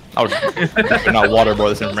publicly. I would not waterboard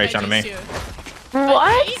this Those information on me. veggies, too. But I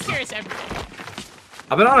What? eat carrots every day.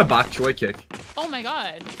 I've been on a bok choy kick. Oh my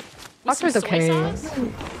god. With Bok some choy's soy okay. sauce?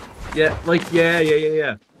 Yeah, like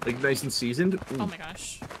yeah. Like nice and seasoned. Oh my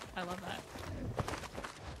gosh. I love that.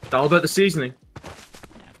 It's all about the seasoning.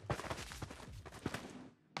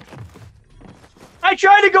 I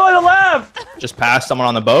tried to go on the left. Just pass someone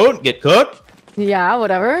on the boat, get cooked. Yeah,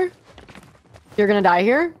 whatever. You're gonna die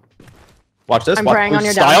here. Watch this. I'm Watch, preying on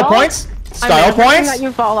your style downfall? points. I'm Style manifesting points. that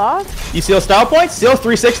you fall off. You steal style points. Steal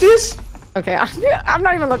 360s. Okay, I'm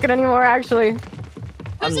not even looking anymore. Actually, I'm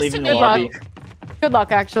Who's this leaving the tomato? lobby. good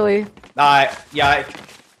luck. Actually, Yeah. yeah.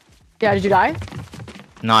 Did you die?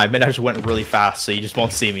 No, I just went really fast, so you just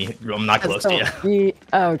won't see me. I'm not close to you.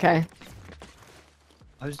 Oh, okay.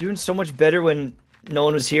 I was doing so much better when no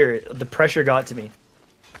one was here. The pressure got to me.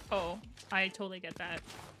 Oh, I totally get that.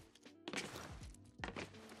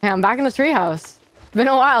 Hey, I'm back in the treehouse. It's been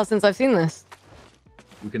a while since I've seen this.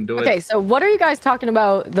 You can do it. Okay, so what are you guys talking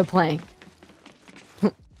about the plank?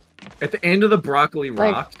 At the end of the broccoli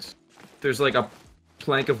Like- rocks, there's like a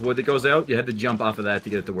plank of wood that goes out. You had to jump off of that to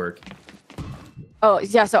get it to work. Oh,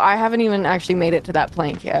 yeah, so I haven't even actually made it to that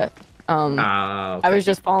plank yet. Okay. I was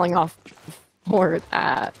just falling off for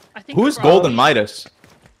that. I think Who's we're all- Golden Midas?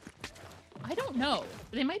 I don't know.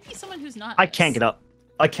 They might be someone who's not. I can't get up.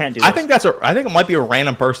 I can't do this. I think it might be a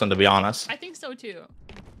random person, to be honest. I think so too.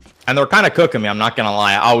 And they're kind of cooking me. I'm not gonna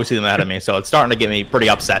lie. I always see them ahead of me, so it's starting to get me pretty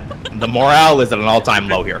upset. The morale is at an all-time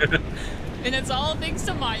low here. And it's all thanks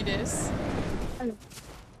to Midas.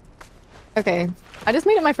 Okay, I just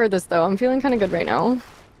made it my furthest though. I'm feeling kind of good right now.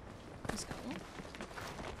 Let's go.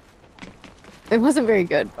 It wasn't very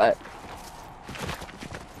good, but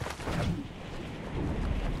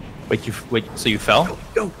Wait, so you fell?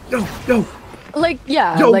 Yo! like,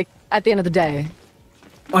 yeah, Yo. like at the end of the day,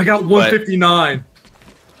 I got 159.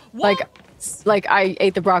 What? like I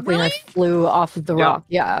ate the broccoli and Really? I flew off of the Yeah. rock.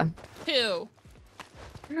 Yeah. Who?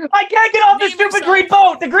 I can't get off the Name stupid yourself. green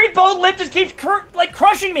boat. The green boat lip just keeps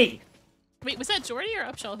crushing me. Wait, was that Jordy or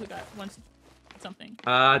Upshall who got one something?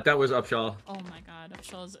 That was Upshall. Oh my god,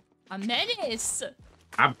 Upshall's a menace.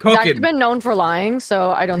 I'm He's actually cooking. been known for lying,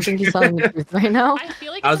 so I don't think he's telling the truth right now. I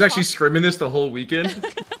feel like I was it's actually scrimming this the whole weekend.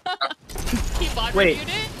 he bot Wait. reviewed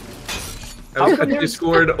it. I was at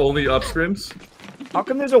Discord only up scrims. How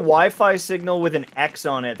come there's a Wi-Fi signal with an X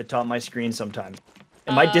on it at the top of my screen sometimes?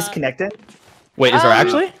 Am I disconnected? Wait, is there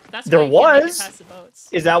actually? That's There why you can't make it was. past the boats.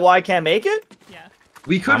 Is that why I can't make it? Yeah.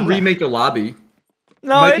 We could remake the lobby.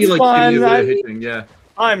 No, Might be it's like fine. a bit of hitching, yeah.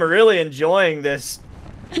 I'm really enjoying this.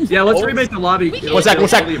 Yeah, let's remake the lobby. One sec.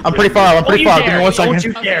 I'm pretty far. I'm pretty far. Give me 1 second. Don't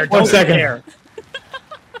you dare. Okay. Don't 1 second. you dare.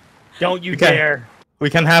 Don't you Okay. dare. We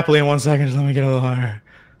can happily in 1 second. Just let me get a little higher.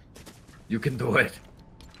 You can do it.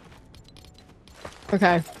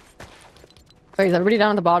 Okay. Wait, is everybody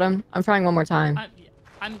down at the bottom? I'm trying one more time.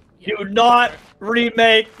 Yeah. Do not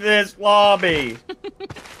remake this lobby.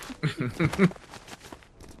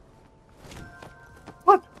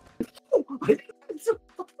 What?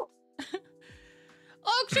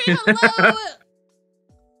 Okay, hello.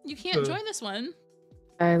 You can't join this one.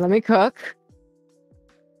 Okay, let me cook.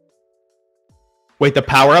 Wait, the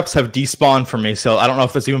power-ups have despawned for me, so I don't know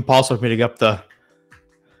if it's even possible for me to get up the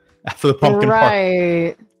after the pumpkin part.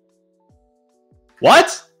 Right.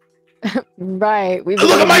 What? Right. Look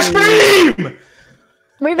at my stream!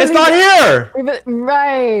 We've It's been- not here!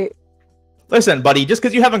 Right. Listen, buddy, just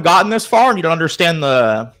because you haven't gotten this far and you don't understand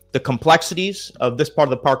the complexities of this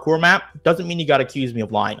part of the parkour map doesn't mean you got to accuse me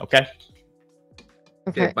of lying, okay?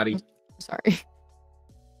 Okay. Yeah, buddy. Sorry.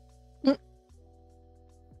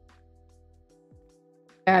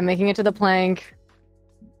 Yeah, I'm making it to the plank.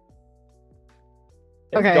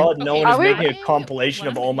 Thank Okay. God no one Are is we- making a compilation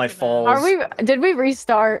of all my falls. Are we? Did we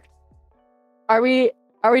restart? Are we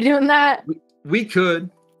doing that? We could.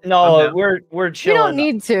 No, I'm down. we're We chilling. don't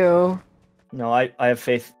need to. No, I have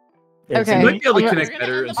faith. Okay. You might be able to I'm connect gonna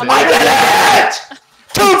better. end and the say- I did it!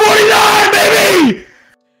 249, baby!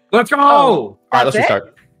 Let's go! All right, let's That's it?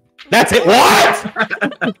 restart. That's it.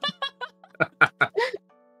 What?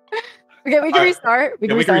 Okay, we can Alright. restart. We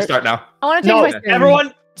Yeah, can we can restart. restart now. I want to change No, my skin.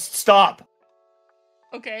 everyone, stop!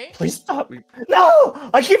 Okay. Please stop! No,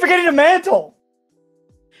 I keep forgetting to mantle.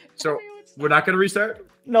 So we're not gonna restart.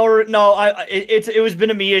 No, it was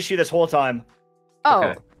been a me issue this whole time. Oh,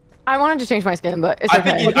 Okay. I wanted to change my skin, but it's I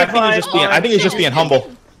okay. think he's just being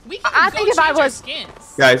humble. We can I go think if I change our was-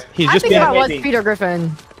 skins. Guys, he's I just think being if I was maybe. Peter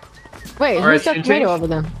Griffin. Wait, Alright, who's got change. tomato over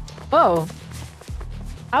them? Whoa.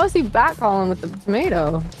 How is he backcalling with the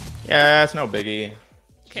tomato? Yeah, it's no biggie.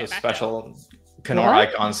 Okay, It's a back special Knorr What?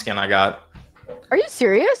 icon skin I got. Are you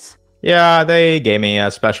serious? Yeah, they gave me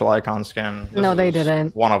a special icon skin. This No, they is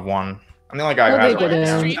didn't. One of one. I'm the only guy who No, has they it right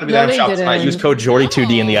now. didn't. It's gonna be No, the item they shop tonight. didn't. Use code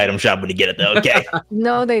Jordy2D in the item shop when you get it though, okay?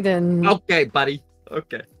 No, they didn't. Okay, buddy.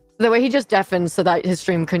 Okay. The way he just deafened so that his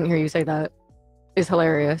stream couldn't hear you say that is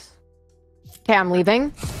hilarious. Okay, I'm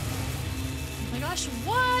leaving. Oh my gosh,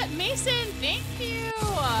 what? Mason, thank you.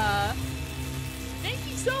 Thank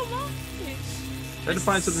you so much. Try to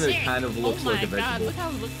find something that kind of looks like a Oh my god, vegetable. look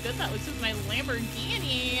how good that looks with my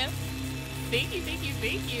Lamborghini. Thank you, thank you,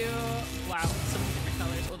 thank you. Wow, so many different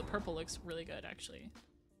colors. Oh, the purple looks really good, actually.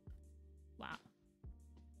 Wow.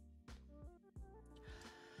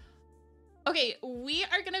 Okay, we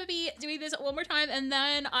are gonna be doing this one more time, and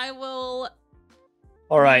then I will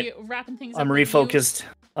All right, be wrapping things up. I'm with you. refocused.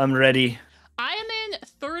 I'm ready. I am in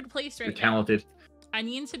third place right You're now. talented. I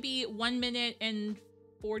need to be 1 minute and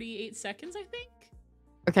 48 seconds, I think.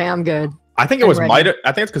 Okay, I'm good. I think it I'm was ready. Midas.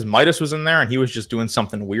 I think it's because Midas was in there and he was just doing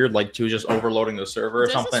something weird, like he was just overloading the server or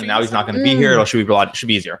Does the something. stream Now he's not going to sound- be here. It should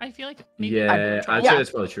be easier. I feel like maybe Yeah, I'd say that's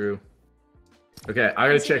probably true. Okay, I gotta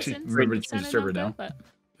Honestly, actually listen, remember it to change the sounded server not now. good,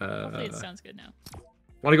 but hopefully it sounds good now.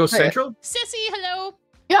 Want to go Hey. central? Sissy, hello.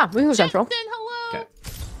 Yeah, we can go central. Justin, hello.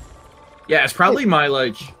 Okay. Yeah, it's probably my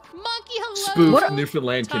like Monkey, hello. spoof What-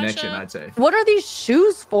 Newfoundland Tasha. connection. I'd say. What are these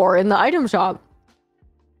shoes for in the item shop?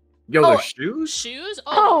 Yo, Oh. they're shoes. Shoes?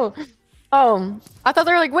 Oh, I thought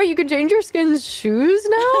they were like, wait, you can change your skin's shoes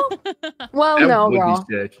now? Well, That no, would girl.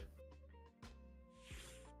 be sick.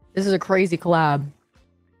 This is a crazy collab.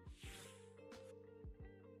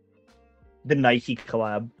 The Nike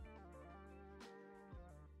collab.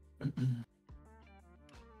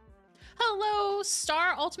 Hello,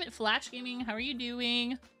 Star Ultimate Flash Gaming. How are you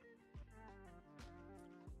doing?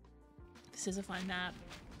 This is a fun map.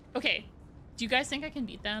 Okay, do you guys think I can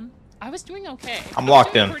beat them? I was doing okay. I'm I was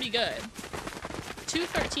locked doing in. Pretty good.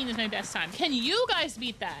 2:13 is my best time. Can you guys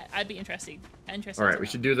beat that? I'd be interested. All right, we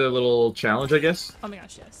should do the little challenge, I guess. Oh my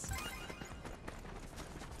gosh, yes.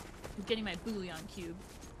 I'm getting my bouillon cube.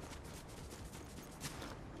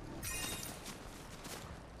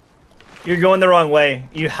 You're going the wrong way.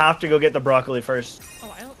 You have to go get the broccoli first.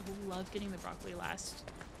 Oh, I love getting the broccoli last.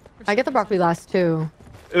 I get the broccoli last too.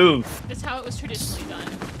 Oof. That's how it was traditionally done.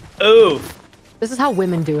 Oof. This is how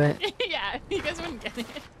women do it. Yeah, you guys wouldn't get it.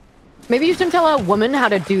 Maybe you should tell a woman how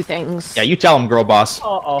to do things. Yeah, you tell him, girl boss.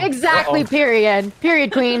 Uh-oh. Exactly, period.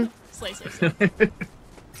 Period, queen. Slay, slay, slay.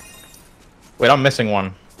 Wait, I'm missing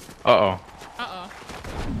one. Uh-oh. Uh-oh.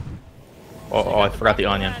 Oh, I forgot the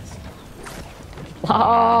onion.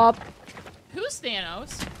 Plop. Who's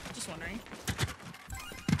Thanos? Just wondering.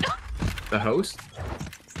 The host.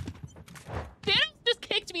 Thanos just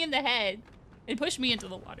kicked me in the head and pushed me into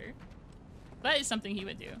the water. That is something he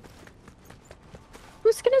would do.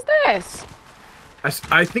 Whose skin is this?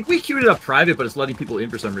 I think we queued it up private, but it's letting people in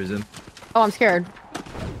for some reason. Oh, I'm scared.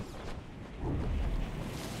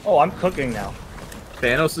 Oh, I'm cooking now.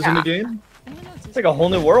 Thanos is in the game. I don't know. It's like a whole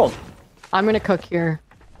new world. I'm gonna cook here.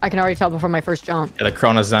 I can already tell before my first jump. Yeah, the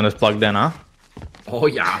Corona Zen is plugged in, huh? Oh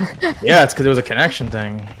yeah. Yeah, it's because it was a connection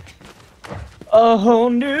thing. A whole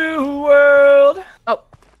new world. Oh.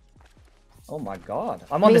 Oh my god.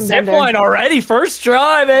 I'm on the Being zip bender. line already. First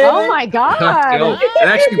try, baby. Oh my Let's go. god. It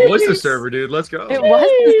actually was the server, dude. Let's go. It was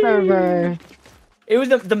the server. It was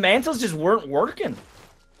the mantles just weren't working.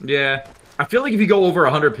 Yeah. I feel like if you go over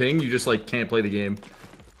 100 ping, you just like can't play the game.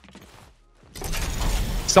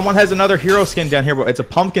 Someone has another hero skin down here, but it's a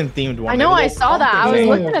pumpkin themed one. I know, Maybe I they'll- saw that. I was thing.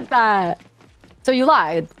 looking at that. So you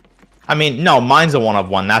lied. I mean, no, mine's a one of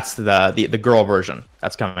one. That's the girl version.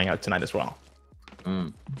 That's coming out tonight as well.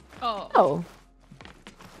 Mm. Oh. Oh.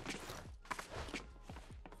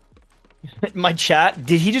 My chat,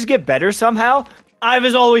 did he just get better somehow? I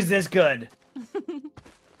was always this good.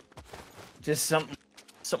 Just something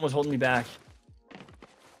was holding me back.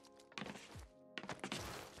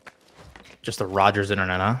 Just the Rogers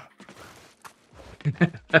internet, huh?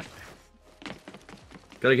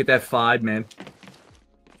 Gotta get that 5, man.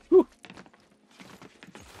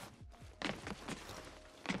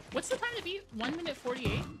 What's the time to beat? 1 minute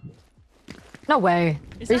 48? No way.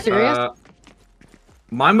 Is Are you that it? serious?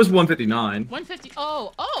 Mine was 159. 150.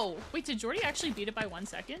 Oh. Wait, did Jordy actually beat it by 1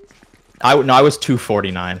 second? I was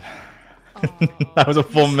 249. Oh, That was a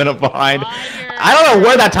full minute behind. liar. I don't know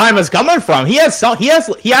where that time is coming from. He actually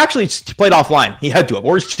played offline. He had to have,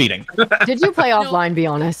 or he's cheating. Did you play offline, be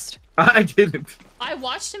honest? I didn't. I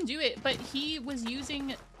watched him do it, but he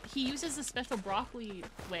uses the special broccoli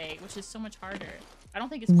way, which is so much harder. I don't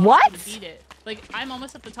think it's possible What? to beat it. Like, I'm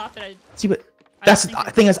almost at the top, but See, but I that's don't the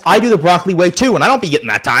think thing is, I do the broccoli way too, and I don't be getting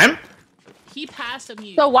that time. he passed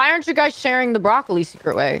me. So why aren't you guys sharing the broccoli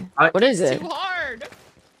secret way? What is it? Too hard.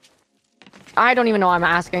 I don't even know why I'm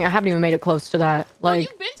asking. I haven't even made it close to that. Well, Like,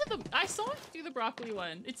 you've been to the. I saw you do the broccoli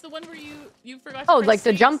one. It's the one where you forgot. oh, to like press the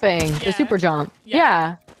space. jumping, Yeah. the super jump. Yeah.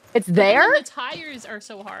 Yeah. It's And then there? the tires are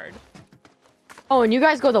so hard. Oh, and you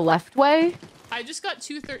guys go the left way? I just got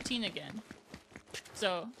 213 again.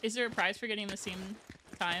 So, is there a prize for getting the same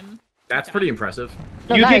time? That's pretty impressive.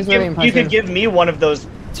 No, you, that could is really give, you could impressive. give me one of those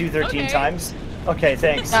 213 Okay. times. Okay,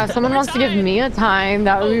 thanks. Yeah, if someone More wants to give time. me a time,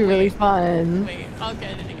 that would be Oh, really wait. fun. Wait, I'll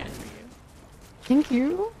get it again for you. Thank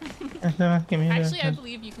you. Actually, I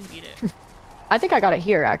believe you can beat it. I think I got it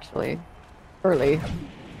here, actually. Early.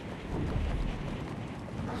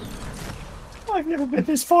 I've never been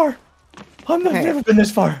this far. I've Okay. never been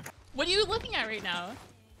this far. What are you looking at right now?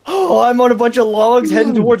 Oh, I'm on a bunch of logs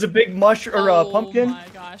heading towards a big mushroom or Oh pumpkin. my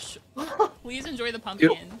gosh. Please enjoy the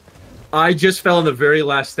pumpkin. I just fell on the very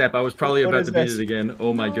last step. I was probably What about is to beat this? it again.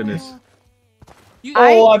 Oh my goodness. You,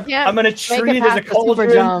 Oh, can't I'm gonna make treat it it as a past the super cauldron.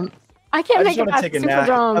 jump. I can't I make just it want to past take the a super nap.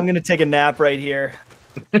 jump. I'm gonna take a nap right here.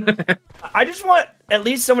 I just want at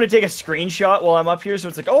least someone to take a screenshot while I'm up here, so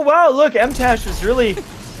it's like, oh wow, look, MTash was really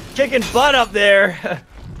kicking butt up there.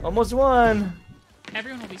 Almost won.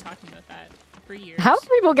 everyone will be talking about that for years. How are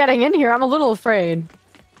people getting in here? I'm a little afraid.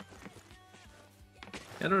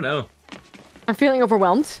 I don't know. I'm feeling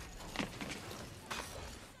overwhelmed.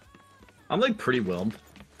 I'm like pretty whelmed.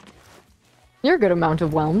 You're a good amount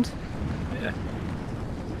of whelmed. Yeah.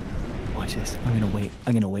 Watch this. I'm gonna wait.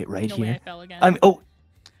 I'm gonna wait right No way I here. fell again. I'm. Oh.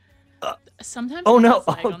 Sometimes Oh, it no. does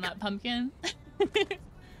lag Oh, on that pumpkin.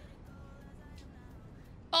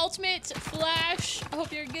 Ultimate Flash. I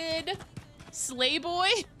hope you're good. Slay boy.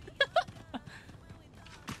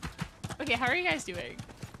 Okay, how are you guys doing?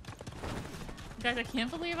 Guys, I can't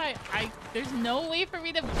believe there's no way for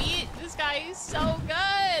me to beat this guy. He's so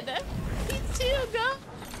good. He's too good.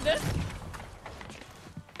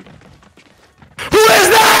 Who is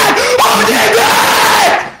that?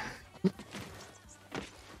 Oh my god!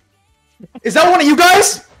 Is that one of you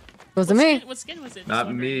guys? Wasn't me. What skin was it? Just Not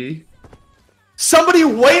wondering. me. Somebody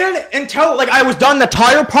waited until like I was done the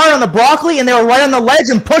tire part on the broccoli, and they were right on the ledge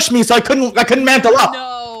and pushed me, so I couldn't mantle up.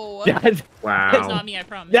 No. That's, Wow. That's not me, I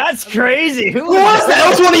promise. that's crazy. Who was that? That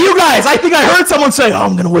was one of you guys. I think I heard someone say, "Oh,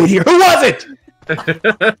 I'm gonna wait here." Who was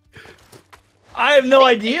it? I have no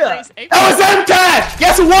idea. Avery. That was MTash!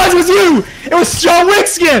 Yes, it was. It was you. It was John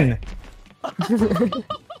Wickskin.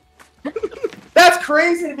 That's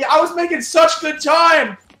crazy to me. I was making such good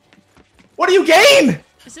time. What do you gain?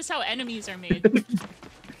 This is how enemies are made.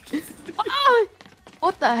 Ah!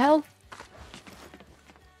 What the hell?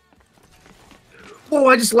 Oh,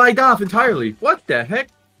 I just lagged off entirely. What the heck?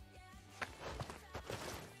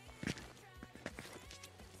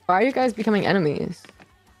 Why are you guys becoming enemies?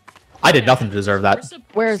 I did nothing to deserve that.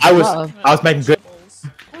 Where's I the was- love? I was making good-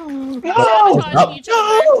 Sabotaging each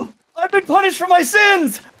other. No! I've been punished for my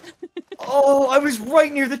sins. Oh, I was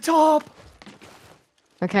right near the top.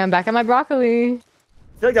 Okay, I'm back at my broccoli. I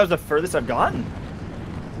feel like that was the furthest I've gotten.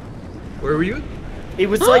 Where were you? It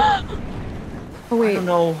was like, Oh I wait, don't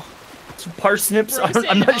know, some parsnips. Frozen,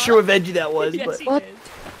 I'm not huh? sure what veggie that was, Yes, but he What?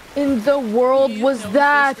 did. in the world He was is known for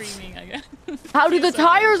that? screaming, I guess. How do the So-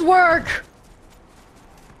 tires work?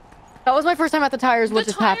 That was my first time at the tires. What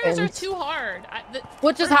The just tires happened? are too hard.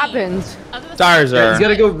 What just for me. happened? Other than- Tires Yeah, are. you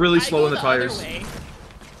gotta go really I slow go on the other tires. way.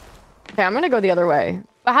 Okay, I'm gonna go the other way.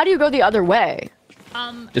 But how do you go the other way?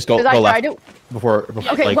 Just go 'Cause I left tried to. before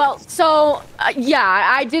Okay, like, well, so yeah,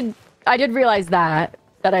 I did realize that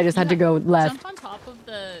I just had to go left. Jump on top of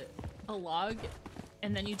a log,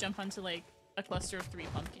 and then you jump onto like a cluster of 3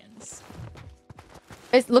 pumpkins.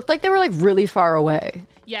 It looked like they were like really far away.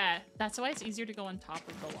 Yeah, that's why it's easier to go on top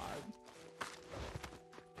of the log.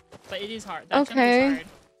 But it is hard. That Okay. jump is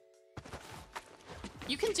hard.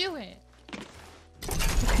 You can do it.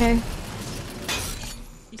 Okay.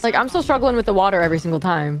 You Like saw I'm still struggling with the water every single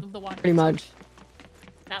time, the water. pretty much.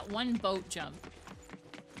 That one boat jump.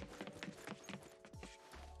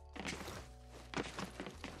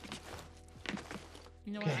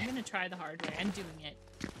 You know what? I'm gonna try the hard way. I'm doing it.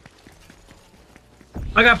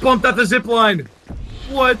 I got bumped off the zip line.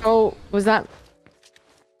 What? Oh, was that?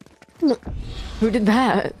 Who did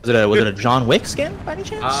that? was it a John Wick skin by any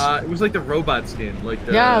chance? It was like the robot skin, like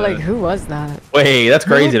the Yeah, like who was that? Wait, that's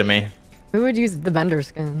crazy to me. Who would use the Bender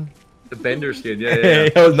skin? the Bender skin. Yeah.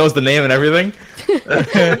 He knows the name and everything.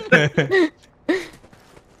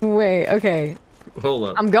 Wait, okay. Hold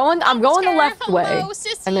up. I'm going the left Hello, way.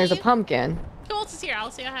 sissy. And there's a pumpkin. Colts is here.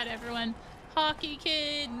 I'll say hi to everyone. Hockey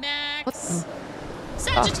Kid, What Max, the-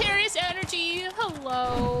 Sagittarius Energy.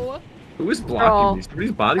 Hello. Who is blocking me?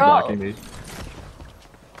 Somebody's body blocking me.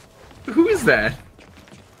 Who is that?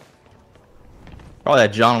 Oh,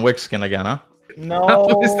 that John Wick skin again, huh? no.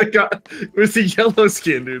 Who's the guy? Who's the yellow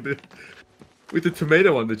skin, dude? With the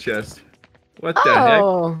tomato on the chest. What the heck?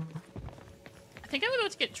 Oh, I think I'm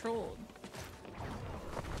about to get trolled.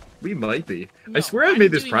 We might be. I No, swear I I'm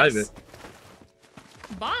made this doing private.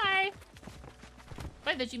 Bye.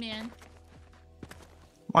 Bye, Veggie Man.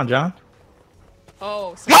 Come on, John.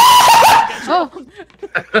 Oh. oh.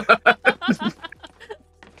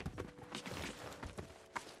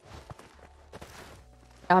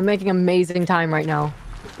 I'm making amazing time right now.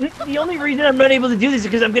 The only reason I'm not able to do this is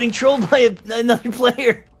because I'm getting trolled by another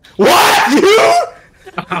player. What? You?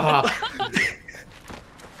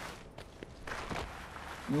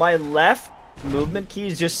 My left movement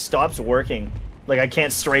keys just stops working. Like I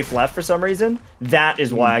can't strafe left for some reason. That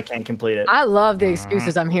is why I can't complete it. I love the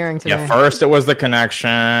excuses I'm hearing today. Yeah, first it was the connection,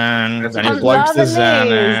 then he I'm plugs the loving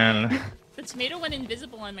Zen these. in. The tomato went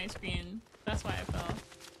invisible on my screen. That's why I fell.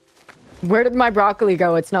 Where did my broccoli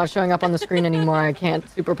go? It's not showing up on the screen anymore. I can't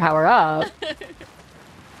super power up.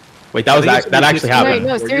 Wait, that actually Wait, happened.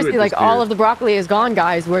 no, seriously, like all of the broccoli is gone,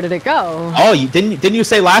 guys. Where did it go? Oh, you didn't you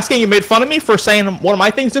say last game you made fun of me for saying one of my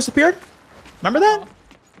things disappeared? Remember that?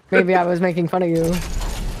 Maybe I was making fun of you.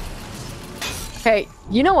 Hey,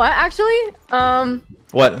 you know what? Actually,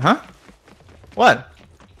 What? Huh? What?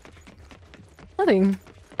 nothing.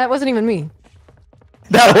 That wasn't even me.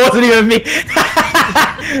 That wasn't even me.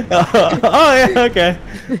 Oh yeah, okay.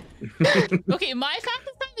 Okay, my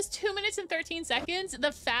fastest time is 2 minutes and 13 seconds.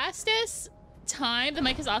 The fastest time, the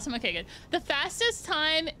mic is awesome. Okay, good. The fastest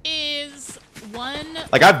time is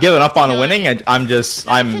Like I've given up on winning, and I'm just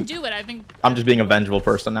can do it. I'm just being a vengeful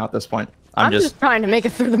person now at this point. I'm just trying to make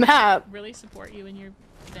it through the map. Really support you in your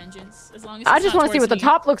vengeance, as long as I it's just not want to see what the towards me.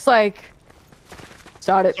 top looks like.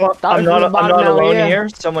 Start it. So start I'm it from the not bottom now, alone yeah. here.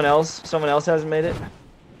 Someone else hasn't made it.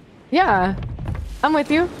 Yeah, I'm with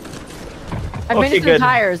you. I made Okay, it to the good.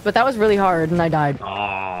 tires, but that was really hard, and I died.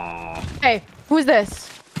 Aww. Hey, who's this?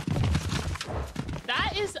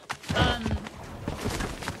 That is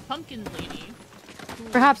Pumpkin Lady.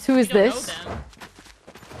 Perhaps who is We don't know this? them.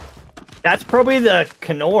 That's probably the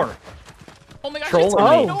Knorr. Oh my gosh, it's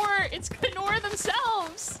Trolling me. Knorr! It's Knorr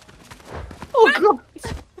themselves! Oh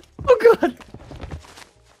god. Oh god.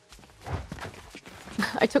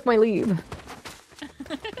 I took my leave.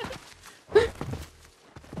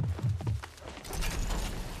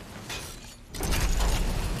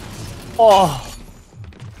 Oh.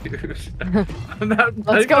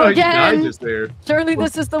 Let's go again. Just there. Surely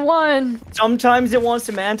this is the one. Sometimes it wants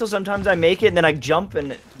to mantle, sometimes I make it, and then I jump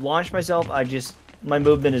and launch myself. My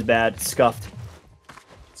movement is bad, scuffed.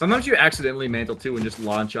 Sometimes you accidentally mantle too and just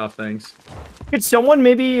launch off things. Could someone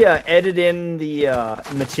maybe edit in the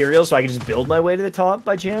material so I can just build my way to the top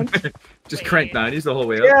by chance? Just crank 90s the whole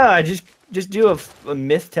way up. Yeah, just do a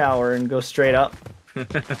myth tower and go straight up.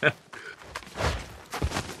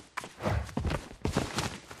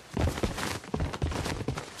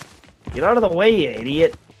 Get out of the way, you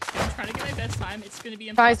idiot. I'm trying to get my best time. It's gonna be Guys,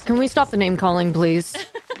 impossible. can we stop the name calling, please?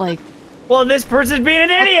 Like, Well, this person's being an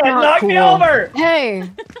idiot. not Knock me cool. over. Hey,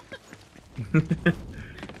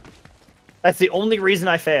 That's the only reason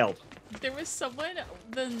I failed. There was someone,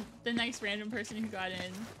 the nice random person who got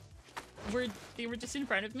in, they were just in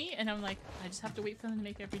front of me, and I'm like, I just have to wait for them to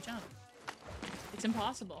make every jump. It's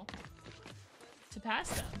impossible to pass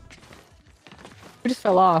them. we just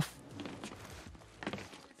fell off.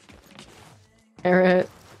 Carrot.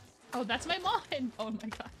 Oh, that's my mod. Oh my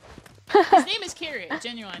god. His name is Carrot,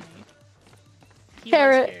 genuinely. He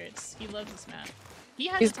Carrot. loves carrots. He loves this map. He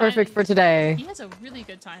has He's a time- perfect for today. He has a really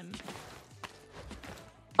good time.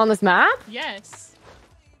 On this map? Yes.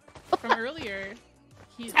 From earlier,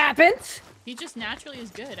 he's Happened. he just naturally is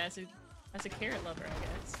good as a carrot lover, I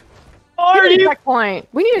guess. Are We need a you? checkpoint.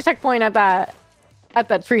 We need a checkpoint at that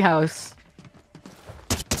treehouse.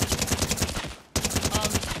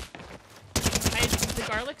 The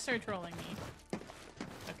garlics are trolling me.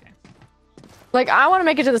 Okay. Like, I want to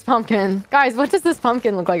make it to this pumpkin. Guys, what does this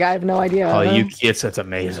pumpkin look like? I have no idea. Oh, you kids, that's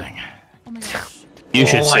amazing. Oh my gosh. You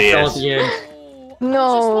should I see fell at it. the end. Oh,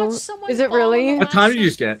 No. I just watched someone Is it fall really? on the What time last did you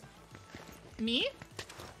just get? Me?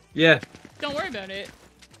 Yeah. Don't worry about it.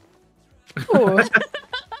 Ooh.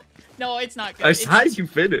 No, it's not good. I It's, saw you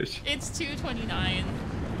finish. it's 2:29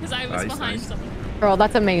 because I was Nice, behind nice. someone. Girl,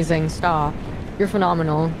 that's amazing. Stop. You're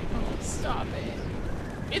phenomenal. Oh, stop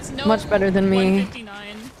it. It's no Much better than me.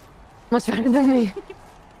 1:59. Much better than me.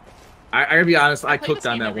 I gotta be honest, I play cooked this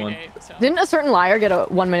on game that every one. day, so- Didn't a certain liar get a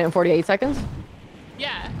 1 minute and 48 seconds?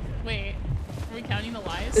 Yeah. Wait. Are we counting the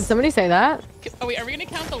lies? Did somebody say that? Oh wait, are we gonna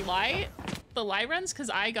count the lie runs? Because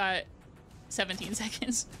I got 17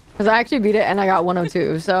 seconds. Because I actually beat it and I got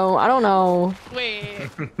 102. So I don't know. Wait.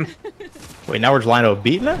 Wait, now we're just lying about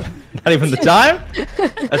beating it? Not even the time?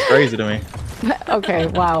 That's crazy to me. Okay,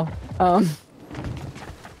 wow.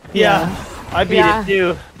 Yeah, I beat Yeah. it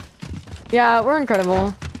too. Yeah, we're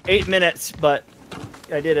incredible. 8 minutes, but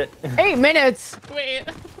I did it. 8 minutes! Wait.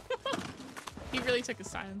 He really took his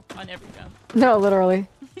time on every jump. No, literally.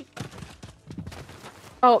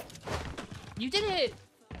 Oh, You did it.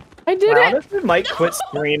 I did Wow, it! this might quit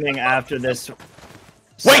streaming after this. Wait,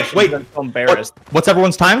 session. wait. I'm so embarrassed. What's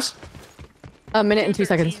everyone's times? A minute and 2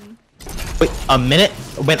 seconds. 2:13. Wait, a minute?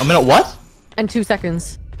 Wait, a minute what? And 2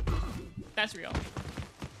 seconds. That's real.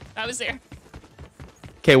 I was there.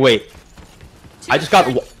 Okay, wait. I just got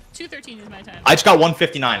 2:13 is my time. I just got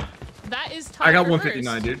 159. That is tied I got for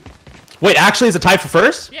 159, dude. Wait, actually, is it tied for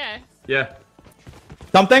first? Yeah. Yeah.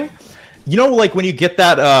 Something? You know, like when you get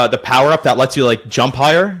that the power up that lets you like jump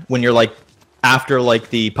higher when you're like after like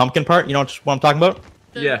the pumpkin part. You know what I'm talking about?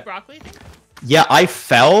 The Yeah. broccoli thing? Yeah, I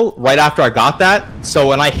fell right after I got that. So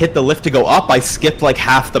when I hit the lift to go up, I skipped like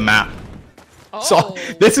half the map. Oh. So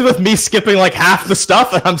this is with me skipping like half the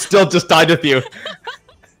stuff, and I'm still just tied with you.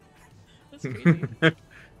 That's crazy.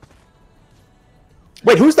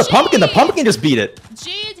 Wait, who's the pumpkin? The pumpkin just beat it.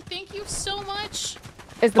 Jade, thank you so much.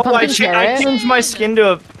 Is the Oh, I pumpkin I carrot? changed my skin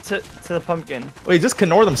to the pumpkin. Wait, is this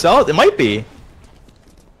Knorr themselves? It might be.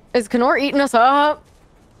 Is Knorr eating us up?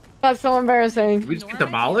 That's so embarrassing. Did we just get Nor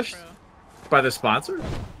am I demolished bro. by the sponsor?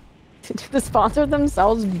 Did the sponsor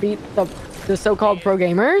themselves beat the so-called pro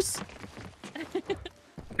gamers?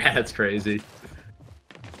 That's crazy.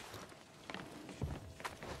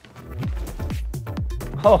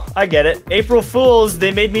 Oh, I get it. April Fools,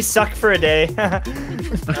 they made me suck for a day. Good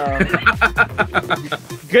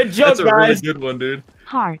joke, That's a really guys. good one, dude.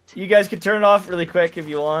 Heart. You guys can turn it off really quick if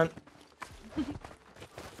you want.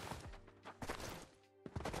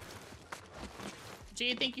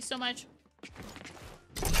 Jade, thank you so much.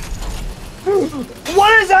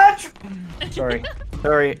 What is that? Sorry.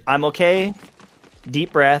 Sorry. I'm okay.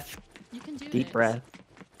 Deep breath. You can do Deep this. breath.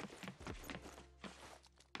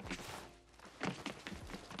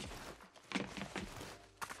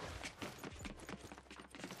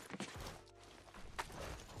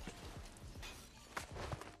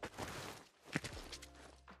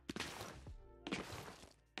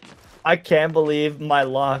 I can't believe my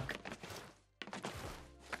luck.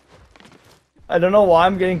 I don't know why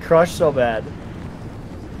I'm getting crushed so bad.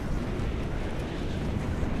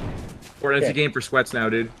 Or it's Okay. a game for sweats now,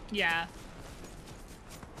 dude. Yeah.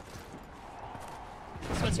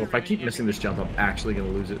 So if I keep missing this jump, I'm actually gonna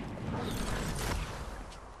lose it.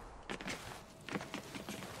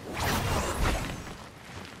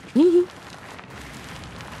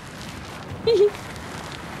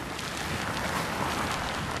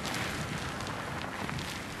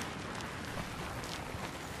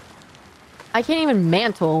 I can't even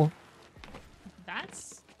mantle.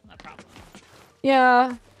 That's a problem.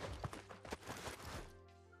 Yeah.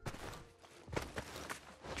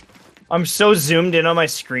 I'm so zoomed in on my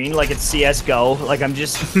screen like it's CSGO. Like I'm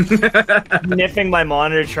just sniffing my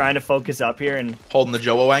monitor trying to focus up here, and Holding the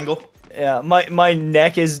Joe angle. yeah, my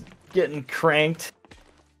neck is getting cranked.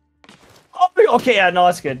 Oh, okay, yeah, no,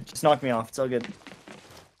 that's good. Just knock me off. It's all good.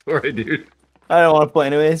 Alright, dude. I don't want to play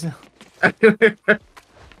anyways.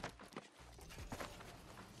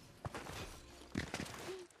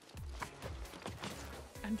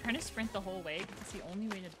 I'm trying to sprint the whole way because it's the only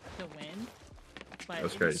way to win. But That's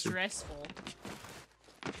it's crazy. stressful.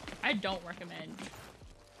 I don't recommend.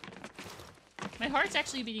 My heart's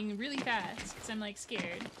actually beating really fast because I'm like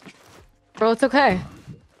scared. Bro, it's okay.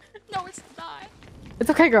 No, it's not. It's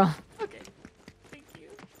okay, girl. Okay. Thank you.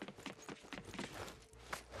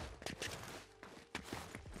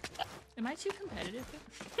 Am I too competitive?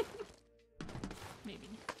 Maybe.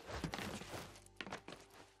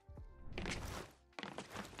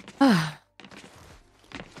 I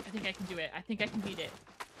think I can do it. I think I can beat it.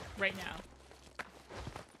 Right now.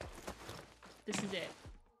 This is it.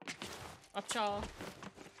 Upshall.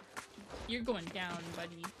 You're going down,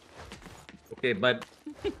 buddy. Okay, but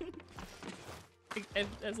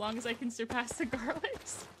As long as I can surpass the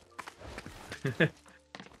garlics.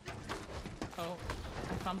 Oh,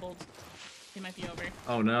 I fumbled. It might be over.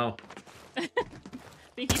 oh no.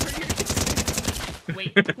 Thank you for your...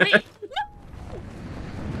 Wait, wait!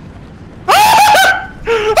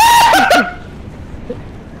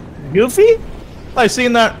 Goofy? I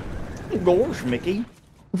seen that. Gosh, Mickey.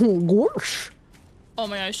 Gorsh. Oh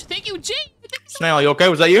my gosh. Thank you, Jane! Thank you so Snail, you okay?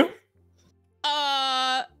 Was that you?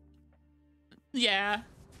 Yeah,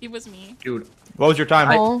 it was me. Dude, What was your time?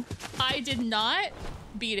 Oh. I did not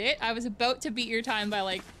beat it. I was about to beat your time by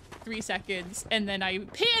like 3 seconds, and then I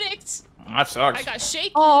panicked. That sucks. I got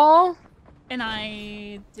shaky, Oh. and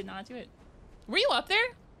I did not do it. Were you up there?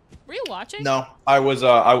 Were you watching? No, I was.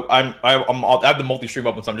 I have the multi-stream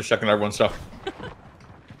up, so I'm just checking everyone's stuff.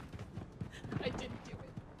 I didn't do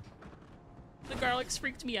it. The garlics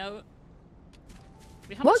freaked me out.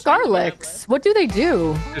 Wait, how What much time do I have garlics? left? What do they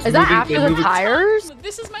do? Just Is that moving- after they the move it- tires?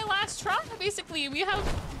 This is my last try, basically. We have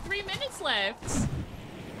 3 minutes left.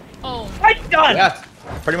 Oh I'm done. Yeah,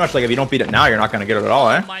 pretty much like if you don't beat it now, you're not gonna get it at all,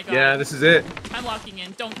 eh? my god. yeah, this is it. I'm locking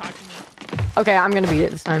in. Don't talk to me. Okay, I'm gonna beat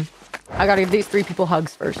it this time. I gotta give these 3 people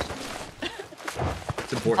hugs first.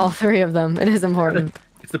 It's important. All 3 of them. It is important.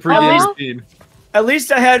 It's the pre-game Aw. routine. At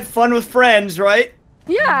least I had fun with friends, right?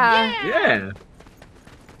 Yeah. Yeah.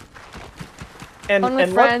 Fun with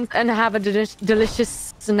and friends and have a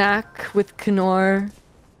delicious snack with Knorr.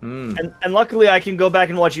 And luckily, I can go back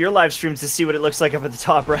and watch your live streams to see what it looks like up at the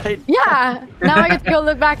top, right? Yeah. Now I get to go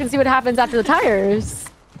look back and see what happens after the tires.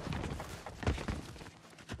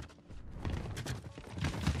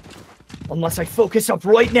 Unless I focus up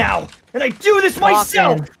right now, and I do this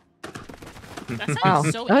myself! That sounds Wow,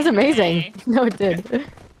 so that was anime. amazing. No, it did. Anime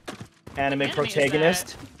Anime is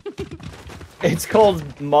protagonist. It's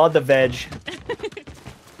called Mod the Veg.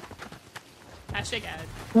 Hashtag ad.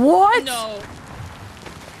 What? No.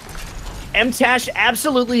 MTash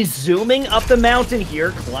absolutely zooming up the mountain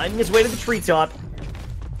here, climbing his way to the treetop.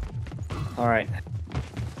 All right.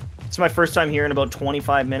 It's my first time here in about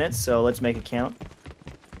 25 minutes, so let's make it count.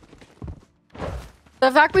 The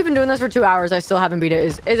fact we've been doing this for 2 hours, I still haven't beat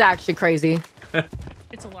it, is actually crazy.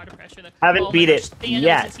 It's a lot of pressure. Haven't oh my beat gosh, it Thanos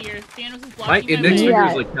yet. Is here. Thanos is My blocking index way. finger Yeah,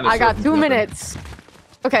 is like kind of I got 2 minutes.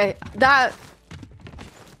 Okay, that...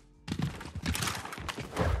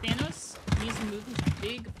 Thanos needs to move his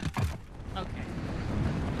big... Okay.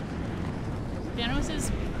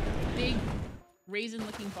 Thanos' big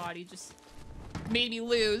raisin-looking body just made me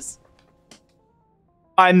lose.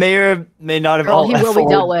 I may or may not have Girl, he will be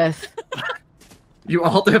dealt with. You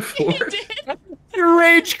alt He F4? did.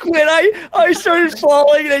 Rage quit. I started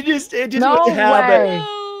falling, and it just No wouldn't happen. way.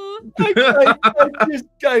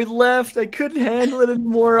 No. I left. I couldn't handle it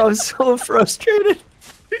anymore. I was so frustrated.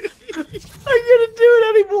 I couldn't do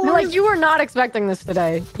it anymore. You're like, you were not expecting this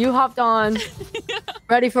today. You hopped on,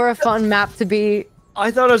 ready for a fun map to beat.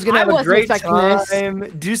 I thought I was gonna have a wasn't great expecting this.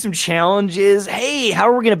 time, do some challenges. Hey, how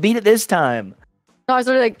are we gonna beat it this time? I was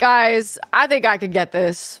literally like, guys, I think I could get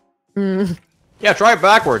this. Yeah, try it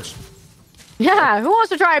backwards. Yeah, who wants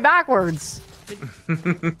to try it backwards?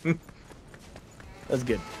 That's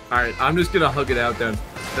good. All right, I'm just gonna hug it out down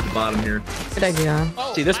at the bottom here. Good idea.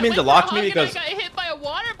 Oh, See, this I means went a lot for to me hug and because- I got hit by a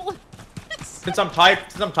water balloon. Since I'm tied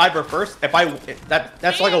for first, that's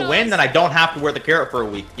like a win, then I don't have to wear the carrot for a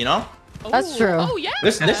week, you know? That's true. Oh yeah.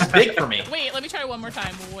 This is big for me. Wait, let me try one more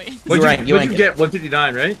time. Wait. What'd rank- you you rank get?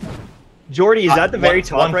 159, right? Jordy, is that the very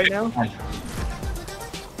top One- right now? I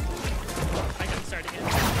gotta start again.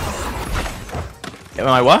 Am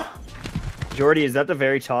I what? Jordy, is that the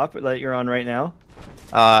very top that you're on right now?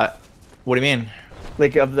 What do you mean?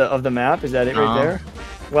 Like of the map? Is that it right No. there?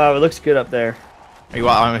 Wow, it looks good up there. Are you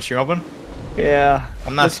on my stream open? Yeah.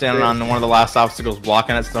 I'm not looks standing great. on one of the last obstacles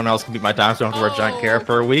blocking it so no one else can beat my time, so I don't have to wear a giant carrot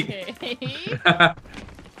for a week. Okay.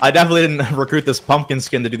 I definitely didn't recruit this pumpkin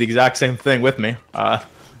skin to do the exact same thing with me.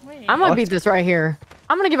 Wait. I'm gonna beat this right here.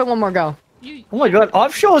 I'm gonna give it one more go. You, Oh my god,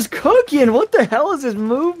 Upshall is cooking! What the hell is this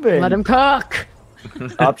movement? Let him cook.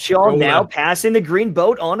 Upshall Oh, now wow. passing the green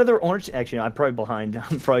boat onto the orange. Actually, no, I'm probably behind.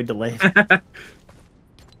 I'm probably delayed.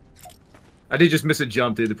 I did just miss a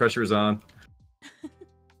jump, dude. The pressure is on. Oh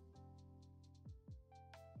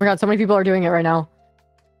my god, so many people are doing it right now.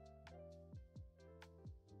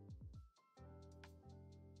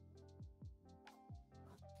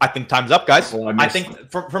 I think time's up, guys. Oh, I I missed. think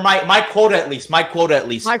for my quota at least. My quota at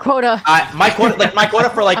least. My quota. My quota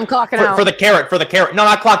for like I'm clocking for, out. for the carrot. No,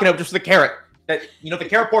 not clocking out, just for the carrot. That, you know, the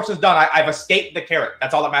carrot portion's done. I've escaped the carrot.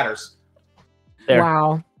 That's all that matters. There.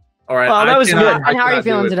 Wow. All right. Wow, that I was cannot- good. I And how are you cannot do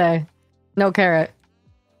feeling it. today? No carrot.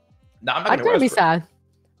 No, I'm not I'd gonna kind wear of be this. sad.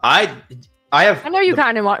 I have. I know you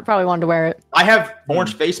kind of probably wanted to wear it. I have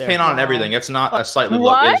orange face there. paint on and everything. It's not a slightly look.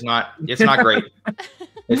 What? It's not. It's not great.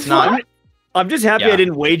 It's not. I'm just happy Yeah. I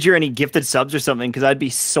didn't wager any gifted subs or something because I'd be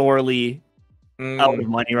sorely out of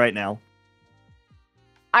money right now.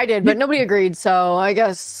 I did, but nobody agreed, so I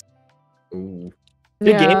guess. Ooh.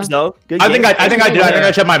 Good yeah. games though. Good I think games. I did. I think I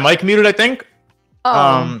just had my mic muted. I think.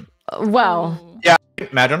 Oh, well, Ooh.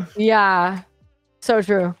 Imagine. yeah. So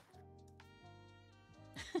true.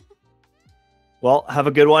 Well, have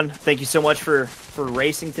a good one. Thank you so much for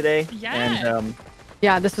racing today. Yeah. And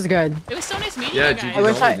Yeah, this was good. It was so nice meeting Yeah, you GG. guys. I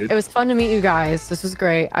wish all, I. dude. It was fun to meet you guys. This was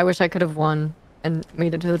great. I wish I could have won and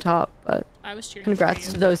made it to the top, but I was cheering. congrats for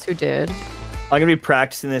to you. those who did. I'm gonna be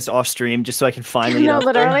practicing this off stream just so I can finally. No, get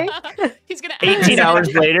up there. literally, He's gonna. 18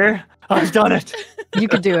 hours later, I've done it. you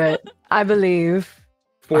could do it. I believe.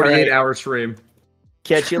 48-hour stream.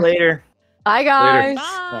 Catch you later. Bye, guys.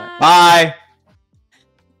 Bye. Bye.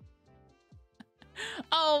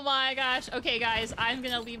 Oh my gosh. Okay, guys, I'm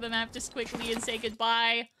gonna leave the map just quickly and say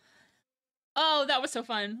goodbye. Oh, that was so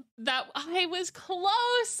fun. That I was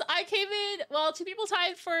close. I came in. Well, 2 people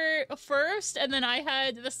tied for first, and then I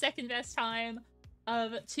had the second best time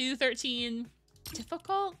of 2:13.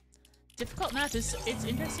 Difficult math. It's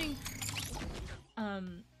interesting.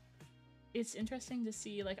 It's interesting to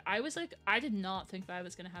see. Like, I did not think that I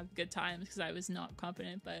was gonna have good times because I was not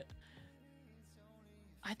confident, but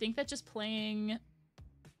I think that just playing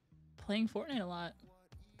Fortnite a lot,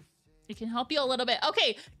 it can help you a little bit.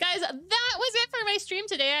 Okay, guys, that was it for my stream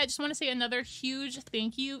today. I just want to say another huge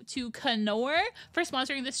thank you to Knorr for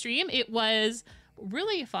sponsoring the stream. It was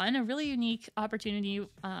really fun, a really unique opportunity,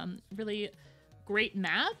 really great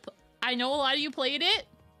map. I know a lot of you played it.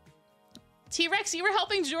 T-Rex, you were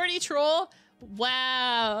helping Jordy troll.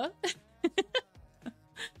 Wow.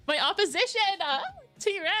 My opposition,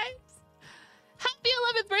 T-Rex. Happy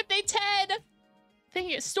 11th birthday, Ted. Thank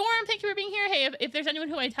you. Storm, thank you for being here. Hey, if there's anyone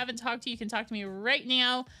who I haven't talked to, you can talk to me right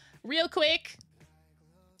now. Real quick.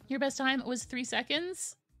 Your best time was 3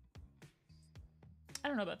 seconds. I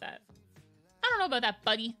don't know about that. I don't know about that,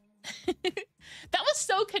 buddy. That was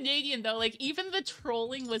so Canadian, though. Like, even the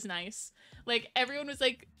trolling was nice. Like, everyone was,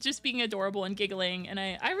 like, just being adorable and giggling. And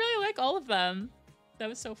I really like all of them. That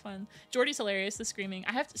was so fun. Jordy's hilarious, the screaming.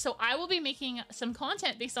 So I will be making some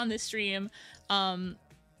content based on this stream.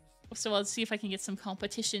 So I'll see if I can get some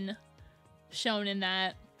competition shown in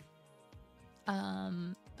that.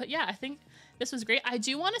 But yeah, I think this was great. I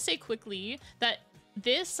do want to say quickly that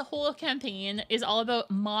this whole campaign is all about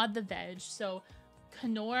Mod the Veg. So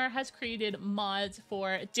Knorr has created mods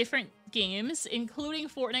for different games, including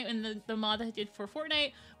Fortnite, and the mod that I did for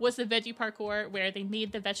Fortnite was the veggie parkour, where they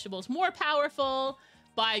made the vegetables more powerful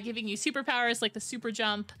by giving you superpowers like the super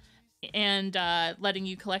jump and letting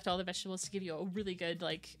you collect all the vegetables to give you a really good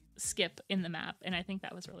like skip in the map. And I think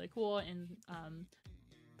that was really cool and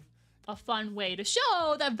a fun way to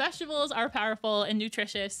show that vegetables are powerful and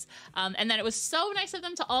nutritious. And then it was so nice of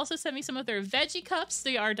them to also send me some of their veggie cups.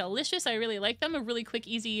 They are delicious. I really like them. A really quick,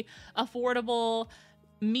 easy, affordable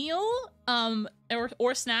meal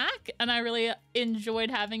or snack. And I really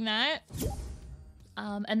enjoyed having that.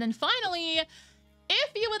 And then finally,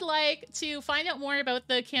 if you would like to find out more about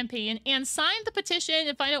the campaign and sign the petition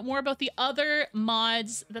and find out more about the other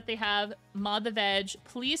mods that they have, Mod the Veg,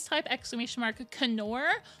 please type !Knorr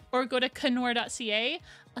or go to knorr.ca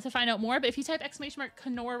to find out more. But if you type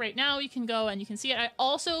 !Knorr right now, you can go and you can see it. I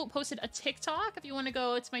also posted a TikTok if you want to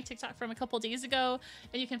go. It's my TikTok from a couple days ago,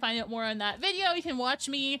 and you can find out more on that video. You can watch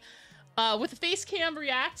me with a face cam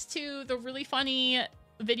react to the really funny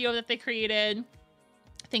video that they created.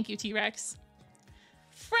 Thank you, T-Rex.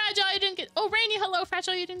 Fragile, you didn't get... Oh, Rainy, hello,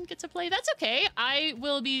 Fragile, you didn't get to play. That's okay. I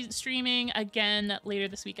will be streaming again later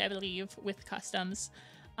this week, I believe, with customs,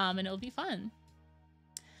 and it'll be fun.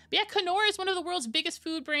 But yeah, Knorr is one of the world's biggest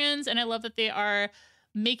food brands, and I love that they are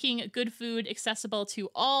making good food accessible to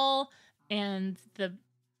all, and the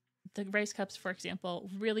rice cups, for example,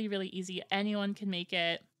 really, really easy. Anyone can make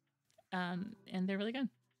it, and they're really good.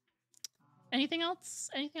 Anything else?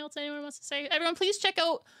 Anything else anyone wants to say? Everyone, please check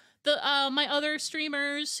out the my other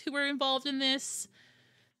streamers who were involved in this.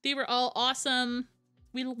 They were all awesome.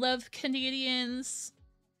 We love Canadians.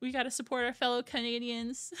 We gotta support our fellow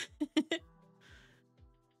Canadians.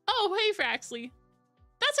 Oh, hey, Fraxley.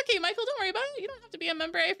 That's okay, Michael. Don't worry about it. You don't have to be a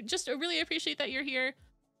member. I just really appreciate that you're here.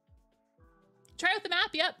 Try out the map.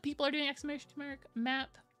 Yep, people are doing exclamation mark map.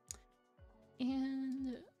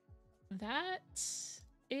 And that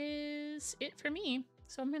is it for me.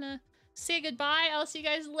 So I'm gonna say goodbye. I'll see you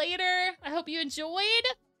guys later. I hope you enjoyed.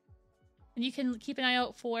 And you can keep an eye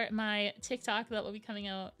out for my TikTok that will be coming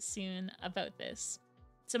out soon about this.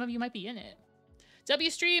 Some of you might be in it.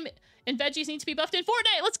 W-Stream and veggies need to be buffed in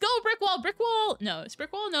Fortnite. Let's go, Brickwall. Brickwall knows.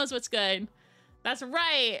 Brickwall knows what's good. That's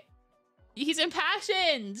right. He's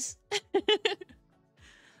impassioned.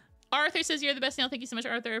 Arthur says you're the best now. Thank you so much,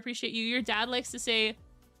 Arthur. I appreciate you. Your dad likes to say,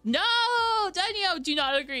 no, Daniel, do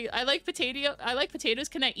not agree. I like potatoes.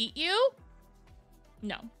 Can I eat you?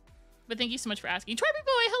 No. But thank you so much for asking. Twerpy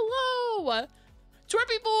Boy, hello.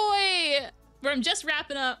 Twerpy Boy. I'm just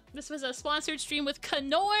wrapping up. This was a sponsored stream with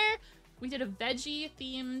Knorr. We did a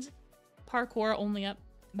veggie-themed parkour only up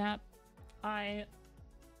map. I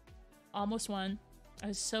almost won. I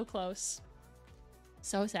was so close.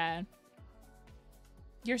 So sad.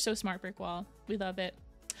 You're so smart, Brickwall. We love it.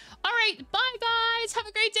 All right, bye, guys. Have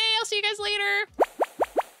a great day. I'll see you guys later.